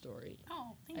your story.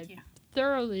 Oh, thank you.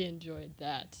 Thoroughly enjoyed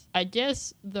that. I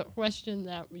guess the question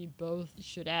that we both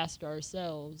should ask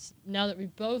ourselves, now that we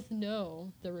both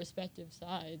know the respective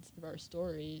sides of our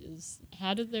story, is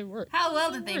how did they work? How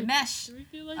well did they mesh? Do we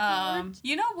feel like they worked?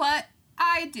 You know what?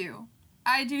 I do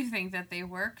think that they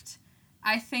worked.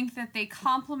 I think that they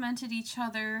complemented each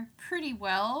other pretty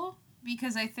well,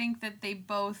 because I think that they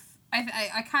both...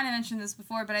 I kind of mentioned this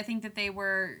before, but I think that they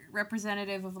were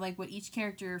representative of, like, what each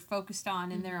character focused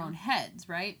on in their own heads,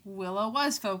 right? Willow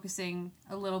was focusing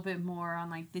a little bit more on,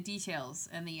 like, the details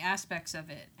and the aspects of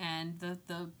it and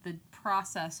the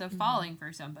process of falling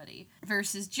for somebody,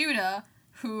 versus Judah,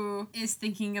 who is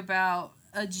thinking about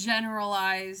a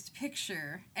generalized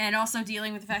picture and also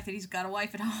dealing with the fact that he's got a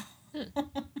wife at home.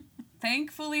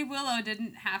 Thankfully, Willow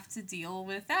didn't have to deal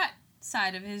with that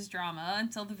side of his drama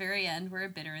until the very end, where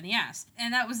it bit her in the ass.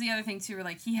 And that was the other thing too, where,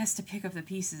 like, he has to pick up the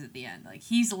pieces at the end. Like,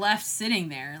 he's left sitting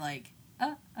there like,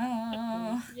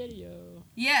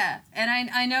 yeah. And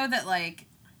I know that, like,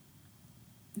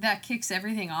 that kicks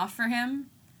everything off for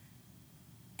him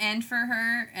and for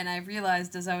her. And I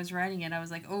realized as I was writing it, I was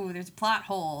like, oh, there's a plot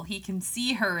hole. He can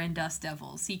see her in Dust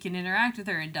Devils. He can interact with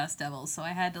her in Dust Devils. So I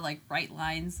had to, like, write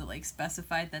lines that, like,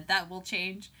 specified that will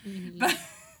change. But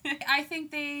I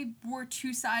think they were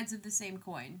two sides of the same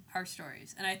coin, our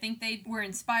stories. And I think they were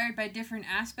inspired by different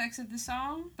aspects of the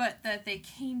song, but that they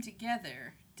came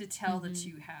together to tell the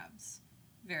two halves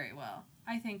very well.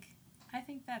 I think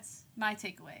that's my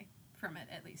takeaway from it,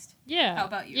 at least. Yeah. How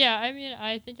about you? Yeah, I mean,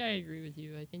 I think I agree with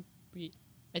you. I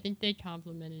think they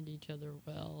complemented each other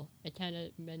well. I kind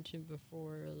of mentioned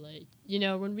before, like,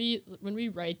 when we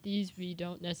write these, we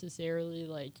don't necessarily,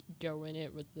 like, go in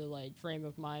it with the, like, frame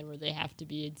of mind where they have to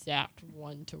be exact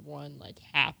one-to-one, like,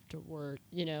 have to work,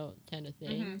 kind of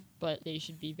thing. But they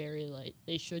should be very, like,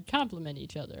 they should complement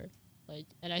each other. Like,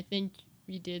 and I think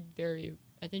we did very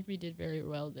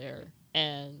well there.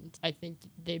 And I think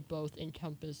they both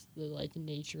encompass the like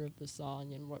nature of the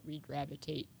song and what we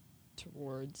gravitate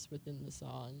towards within the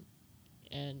song.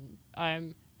 And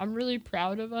I'm really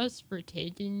proud of us for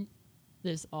taking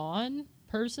this on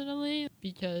personally,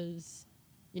 because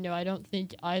I don't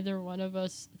think either one of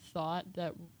us thought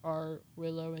that our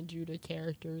Willow and Judah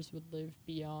characters would live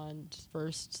beyond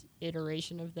first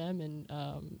iteration of them and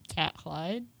Cat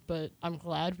Clyde, but I'm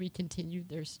glad we continued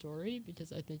their story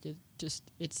because I think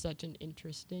it's such an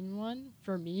interesting one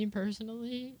for me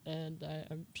personally, and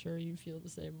I'm sure you feel the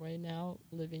same way now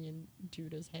living in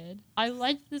Judah's head. I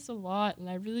liked this a lot, and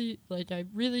I really I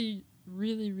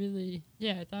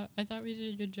thought we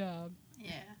did a good job.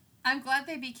 Yeah. I'm glad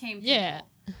they became people. Yeah.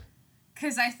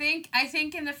 Because I think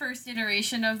in the first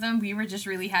iteration of them, we were just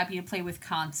really happy to play with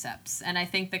concepts. And I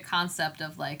think the concept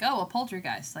of, like, oh, a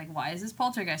poltergeist. Like, why is this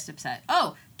poltergeist upset?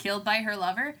 Oh, killed by her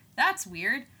lover? That's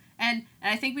weird. And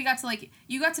I think we got to, like,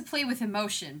 you got to play with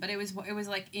emotion. But it was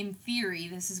like, in theory,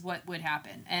 this is what would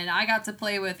happen. And I got to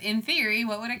play with, in theory,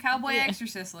 what would a cowboy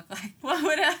exorcist look like? What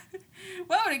would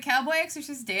a cowboy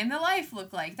exorcist day in the life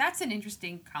look like? That's an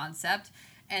interesting concept.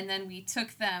 And then we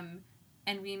took them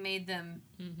and we made them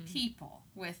people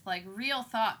with, like, real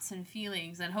thoughts and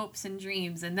feelings and hopes and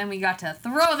dreams, and then we got to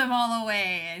throw them all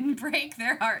away and break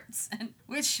their hearts,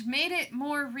 which made it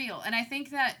more real. And I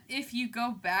think that if you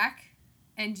go back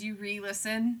and you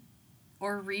re-listen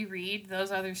or reread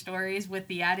those other stories with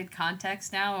the added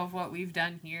context now of what we've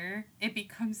done here, it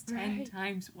becomes 10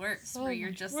 times worse, so where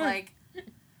you're just worse. Like,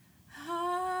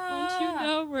 Once you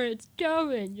know where it's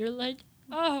going, you're like,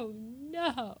 oh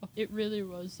no. It really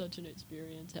was such an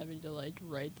experience having to, like,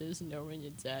 write this knowing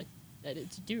that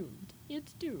it's doomed.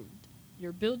 It's doomed.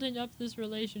 You're building up this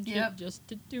relationship just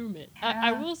to doom it.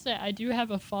 I will say, I do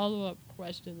have a follow-up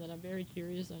question that I'm very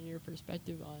curious on your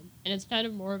perspective on. And it's kind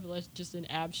of more of less just an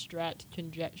abstract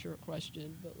conjecture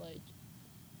question, but, like,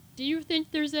 do you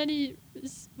think there's any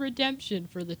redemption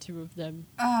for the two of them?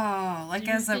 Oh, like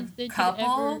as a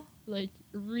couple? Ever, like,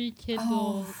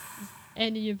 rekindle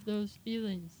any of those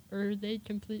feelings, or are they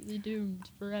completely doomed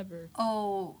forever?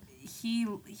 Oh,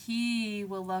 he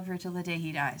will love her till the day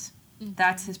he dies.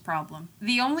 That's his problem.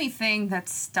 The only thing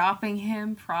that's stopping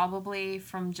him probably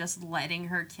from just letting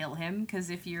her kill him, because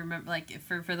if you remember, like,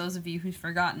 for those of you who've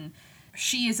forgotten,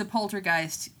 she is a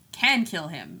poltergeist, can kill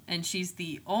him, and she's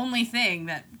the only thing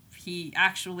that he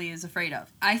actually is afraid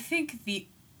of. I think the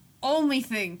only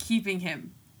thing keeping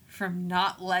him from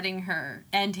not letting her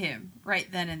end him right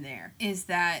then and there is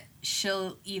that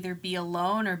she'll either be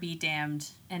alone or be damned,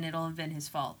 and it'll have been his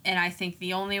fault. And I think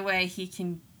the only way he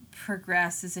can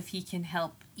progress is if he can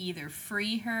help either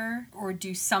free her or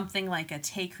do something like a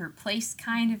take her place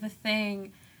kind of a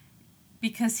thing,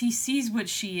 because he sees what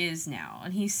she is now,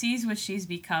 and he sees what she's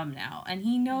become now, and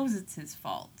he knows it's his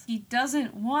fault. He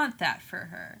doesn't want that for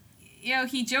her.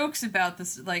 He jokes about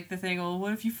this, like, the thing, well,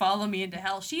 what if you follow me into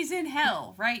hell? She's in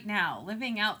hell right now,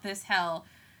 living out this hell,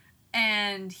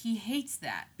 and he hates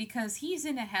that, because he's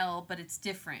in a hell, but it's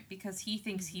different, because he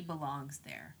thinks he belongs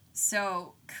there.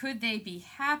 So, could they be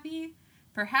happy?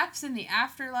 Perhaps in the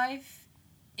afterlife,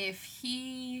 if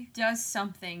he does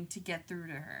something to get through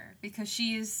to her, because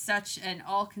she is such an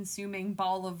all-consuming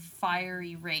ball of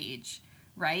fiery rage,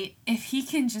 right? If he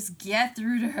can just get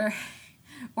through to her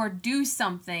or do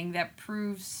something that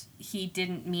proves he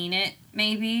didn't mean it,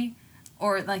 maybe,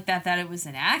 or like that it was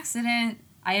an accident.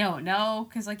 I don't know,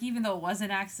 because, like, even though it was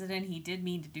an accident, he did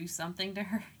mean to do something to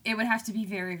her. It would have to be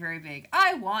very, very big.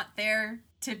 I want there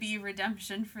to be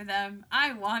redemption for them.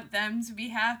 I want them to be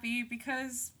happy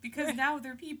because now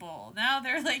they're people. Now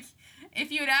they're, like,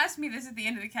 if you had asked me this at the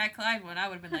end of the Cat Clyde one, I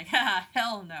would have been like, ha,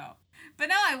 hell no. But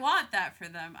now I want that for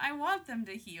them. I want them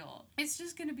to heal. It's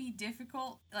just going to be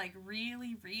difficult, like,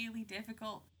 really, really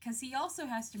difficult, because he also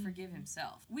has to forgive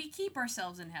himself. We keep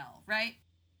ourselves in hell, right?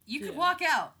 You could walk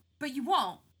out, but you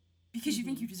won't, because you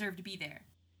think you deserve to be there.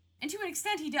 And to an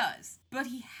extent, he does. But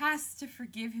he has to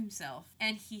forgive himself,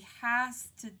 and he has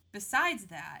to, besides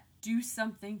that, do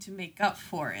something to make up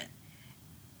for it.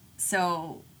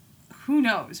 So, who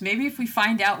knows? Maybe if we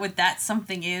find out what that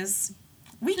something is,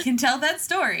 we can tell that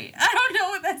story. I don't know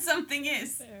what that something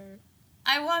is. Fair.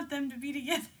 I want them to be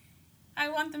together. I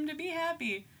want them to be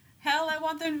happy. Hell, I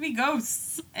want them to be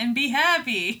ghosts and be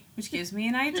happy, which gives me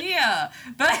an idea.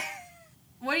 But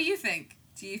what do you think?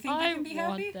 Do you think they can be happy? I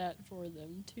want that for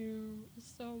them too,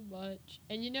 so much.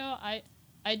 And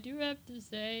I do have to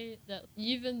say that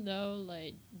even though,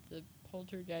 like, the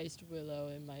poltergeist Willow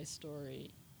in my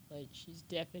story, like, she's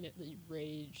definitely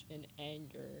rage and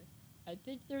anger, I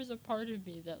think there's a part of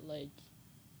me that, like,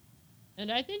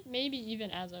 and I think maybe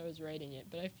even as I was writing it,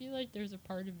 but I feel like there's a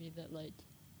part of me that, like,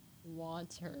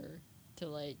 wants her to,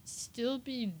 like, still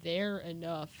be there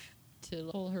enough to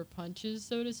pull her punches,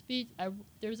 so to speak.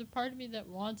 There's a part of me that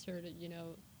wants her to,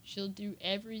 she'll do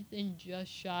everything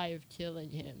just shy of killing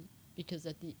him, because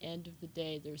at the end of the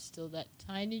day, there's still that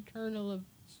tiny kernel of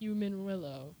human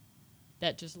Willow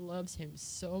that just loves him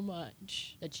so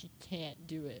much that she can't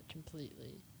do it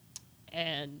completely.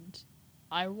 And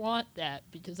I want that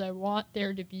because I want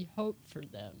there to be hope for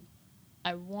them.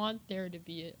 I want there to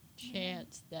be a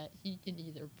chance that he can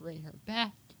either bring her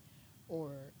back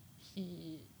or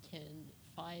he can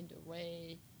find a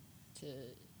way to,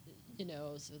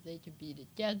 so they can be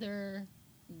together,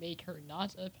 make her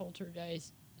not a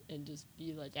poltergeist, and just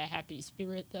be like a happy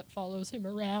spirit that follows him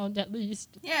around at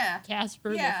least. Yeah.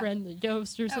 Casper the Friendly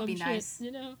Ghost or some shit, nice.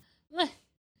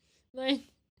 Like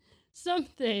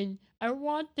something. I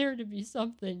want there to be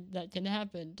something that can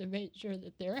happen to make sure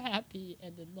that they're happy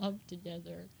and in love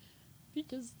together,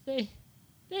 because they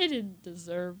didn't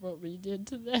deserve what we did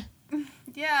to them.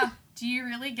 Yeah. Do you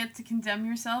really get to condemn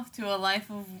yourself to a life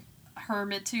of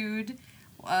hermitude,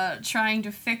 trying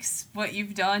to fix what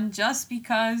you've done just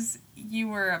because you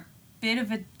were a bit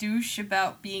of a douche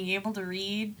about being able to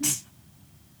read?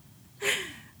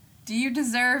 Do you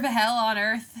deserve hell on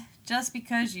earth just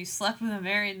because you slept with a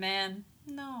married man?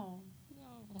 No.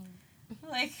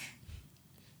 Like,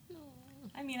 no.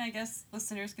 I mean, I guess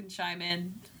listeners can chime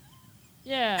in.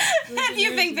 Yeah. if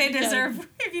you think they deserve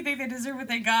what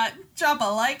they got, drop a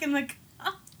like in the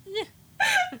yeah.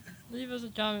 Leave us a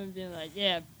comment being like,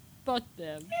 yeah, fuck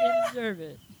them. They deserve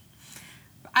it.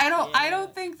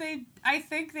 I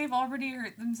think they've already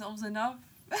hurt themselves enough.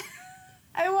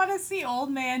 I want to see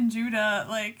old man Judah,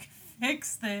 like,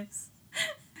 fix this.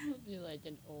 He'll be like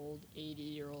an old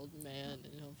 80-year-old man,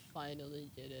 and he'll finally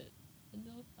get it. And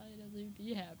they'll finally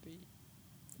be happy.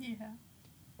 Yeah.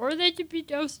 Or they could be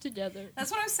ghosts together.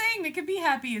 That's what I'm saying. They could be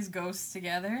happy as ghosts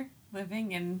together,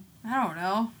 living in, I don't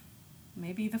know,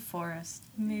 maybe the forest.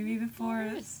 Maybe the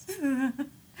forest. Look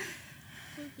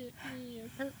at me,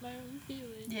 I've hurt my own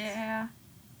feelings. Yeah.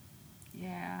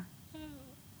 Yeah.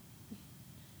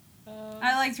 Oh.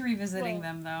 I liked revisiting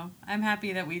them, though. I'm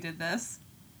happy that we did this.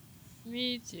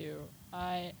 Me too.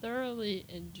 I thoroughly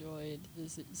enjoyed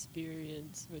this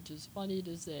experience, which is funny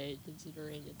to say,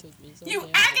 considering it took me so You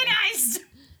damn agonized! long.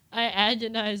 I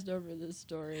agonized over this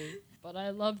story, but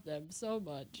I love them so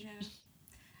much. Yeah.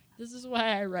 This is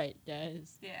why I write,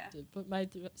 guys. Yeah. To put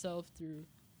myself through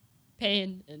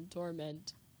pain and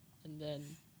torment, and then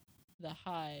the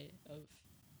high of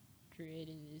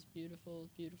creating these beautiful,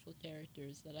 beautiful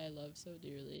characters that I love so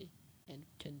dearly and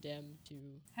condemn to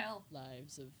hell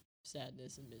lives of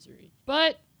sadness and misery.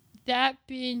 But that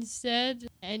being said,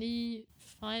 any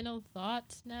final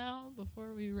thoughts now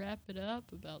before we wrap it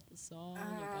up about the song,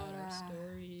 about our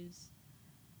stories?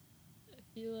 I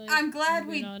feel like I'm glad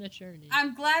we went on a journey.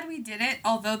 I'm glad we did it,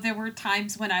 although there were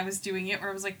times when I was doing it where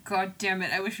I was like, God damn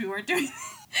it, I wish we weren't doing it.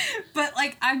 But,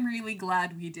 like, I'm really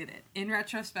glad we did it. In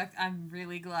retrospect, I'm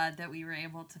really glad that we were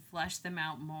able to flesh them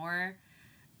out more.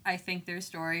 I think their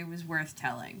story was worth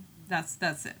telling. That's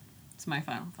it. It's my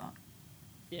final thought.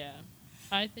 Yeah.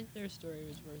 I think their story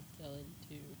was worth telling,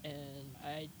 too. And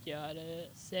I gotta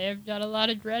say I've got a lot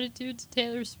of gratitude to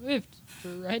Taylor Swift for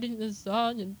writing this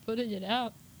song and putting it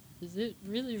out. Because it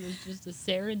really was just a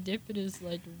serendipitous,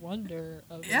 like, wonder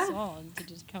of a song to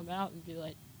just come out and be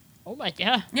like, oh my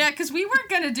god. Yeah, because we weren't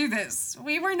going to do this.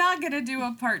 We were not going to do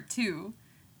a part 2.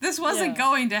 This wasn't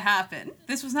going to happen.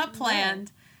 This was not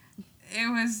planned.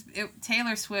 No.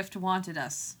 Taylor Swift wanted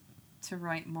us to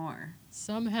write more.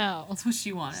 Somehow. That's what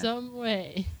she wanted. Some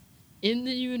way. In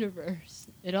the universe.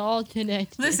 It all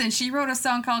connected. Listen, she wrote a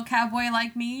song called Cowboy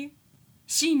Like Me.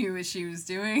 She knew what she was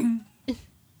doing.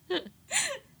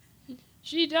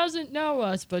 She doesn't know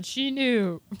us, but she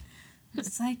knew.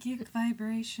 Psychic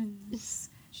vibrations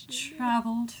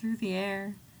traveled through the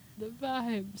air. The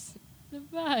vibes. The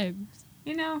vibes.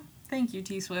 Thank you,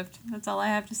 T Swift. That's all I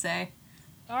have to say.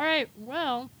 Alright,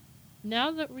 well,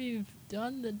 now that we've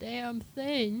done the damn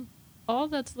thing, all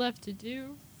that's left to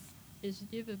do is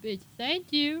give a big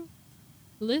thank you,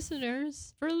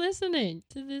 listeners, for listening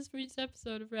to this week's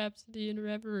episode of Rhapsody in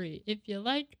Reverie. If you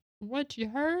like what you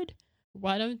heard,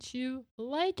 why don't you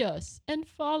like us and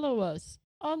follow us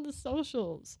on the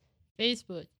socials?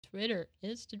 Facebook, Twitter,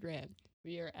 Instagram.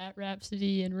 We are at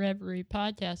Rhapsody in Reverie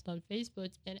Podcast on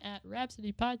Facebook and at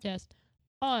Rhapsody Podcast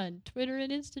on Twitter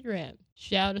and Instagram.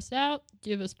 Shout us out,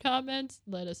 give us comments,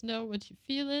 let us know what you're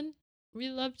feeling. We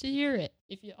love to hear it.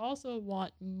 If you also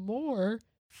want more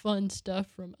fun stuff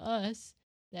from us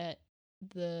that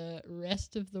the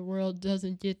rest of the world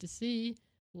doesn't get to see,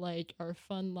 like our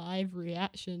fun live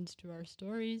reactions to our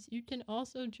stories, you can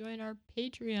also join our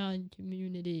Patreon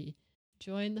community.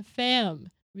 Join the fam.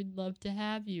 We'd love to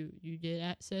have you. You get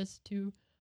access to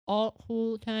all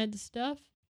cool kinds of stuff.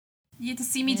 You get to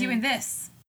see me doing this.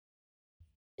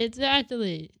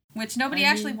 Exactly. Which nobody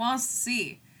actually wants to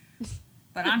see.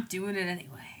 But I'm doing it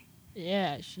anyway.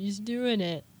 Yeah, she's doing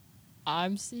it.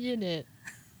 I'm seeing it.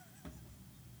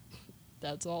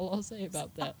 That's all I'll say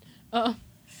about that. Wow.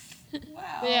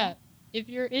 But yeah, if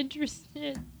you're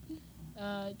interested,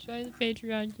 join the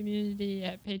Patreon community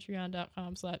at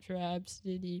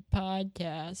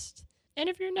patreon.com/RapsityPodcast. And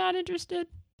if you're not interested,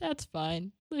 that's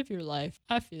fine. Live your life.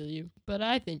 I feel you. But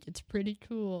I think it's pretty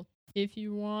cool. If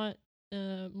you want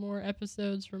more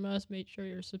episodes from us, make sure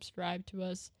you're subscribed to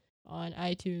us on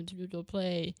iTunes, Google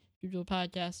Play, Google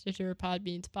Podcasts, Stitcher,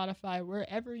 Podbean, Spotify,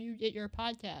 wherever you get your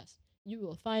podcasts. You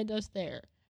will find us there.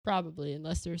 Probably,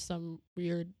 unless there's some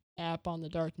weird app on the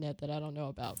darknet that I don't know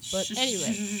about. But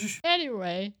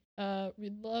anyway,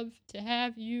 we'd love to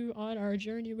have you on our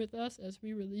journey with us as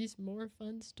we release more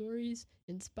fun stories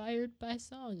inspired by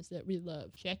songs that we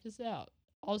love. Check us out.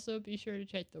 Also, be sure to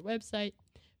check the website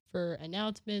for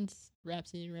announcements,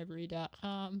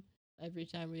 rhapsodyandreverie.com. Every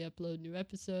time we upload new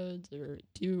episodes or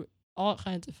do all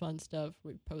kinds of fun stuff,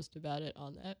 we post about it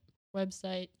on that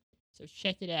website. So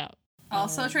check it out.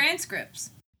 Also transcripts.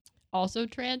 Also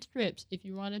transcripts. If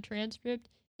you want a transcript,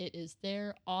 it is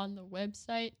there on the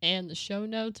website, and the show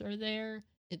notes are there.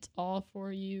 It's all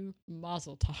for you.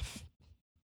 Mazel tov.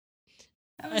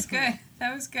 That was good.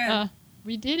 That was good.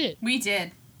 We did it. We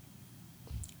did.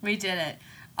 We did it.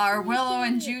 Are Willow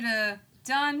and Judah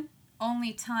done?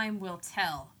 Only time will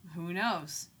tell. Who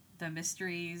knows? The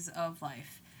mysteries of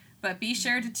life. But be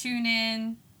sure to tune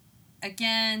in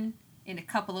again in a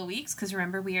couple of weeks, because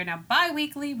remember, we are now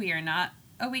bi-weekly. We are not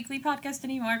a weekly podcast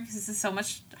anymore because this is so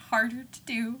much harder to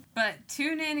do. But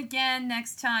tune in again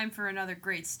next time for another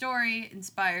great story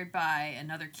inspired by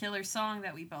another killer song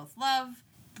that we both love.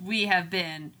 We have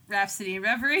been Rhapsody and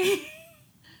Reverie.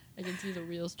 I can see the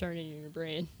wheels turning in your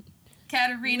brain.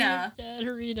 Katarina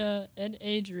And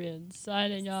Adrian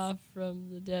signing off from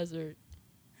the desert.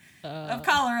 Of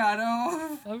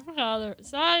Colorado.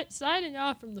 Signing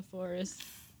off from the forest.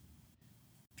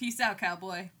 Peace out,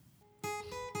 cowboy.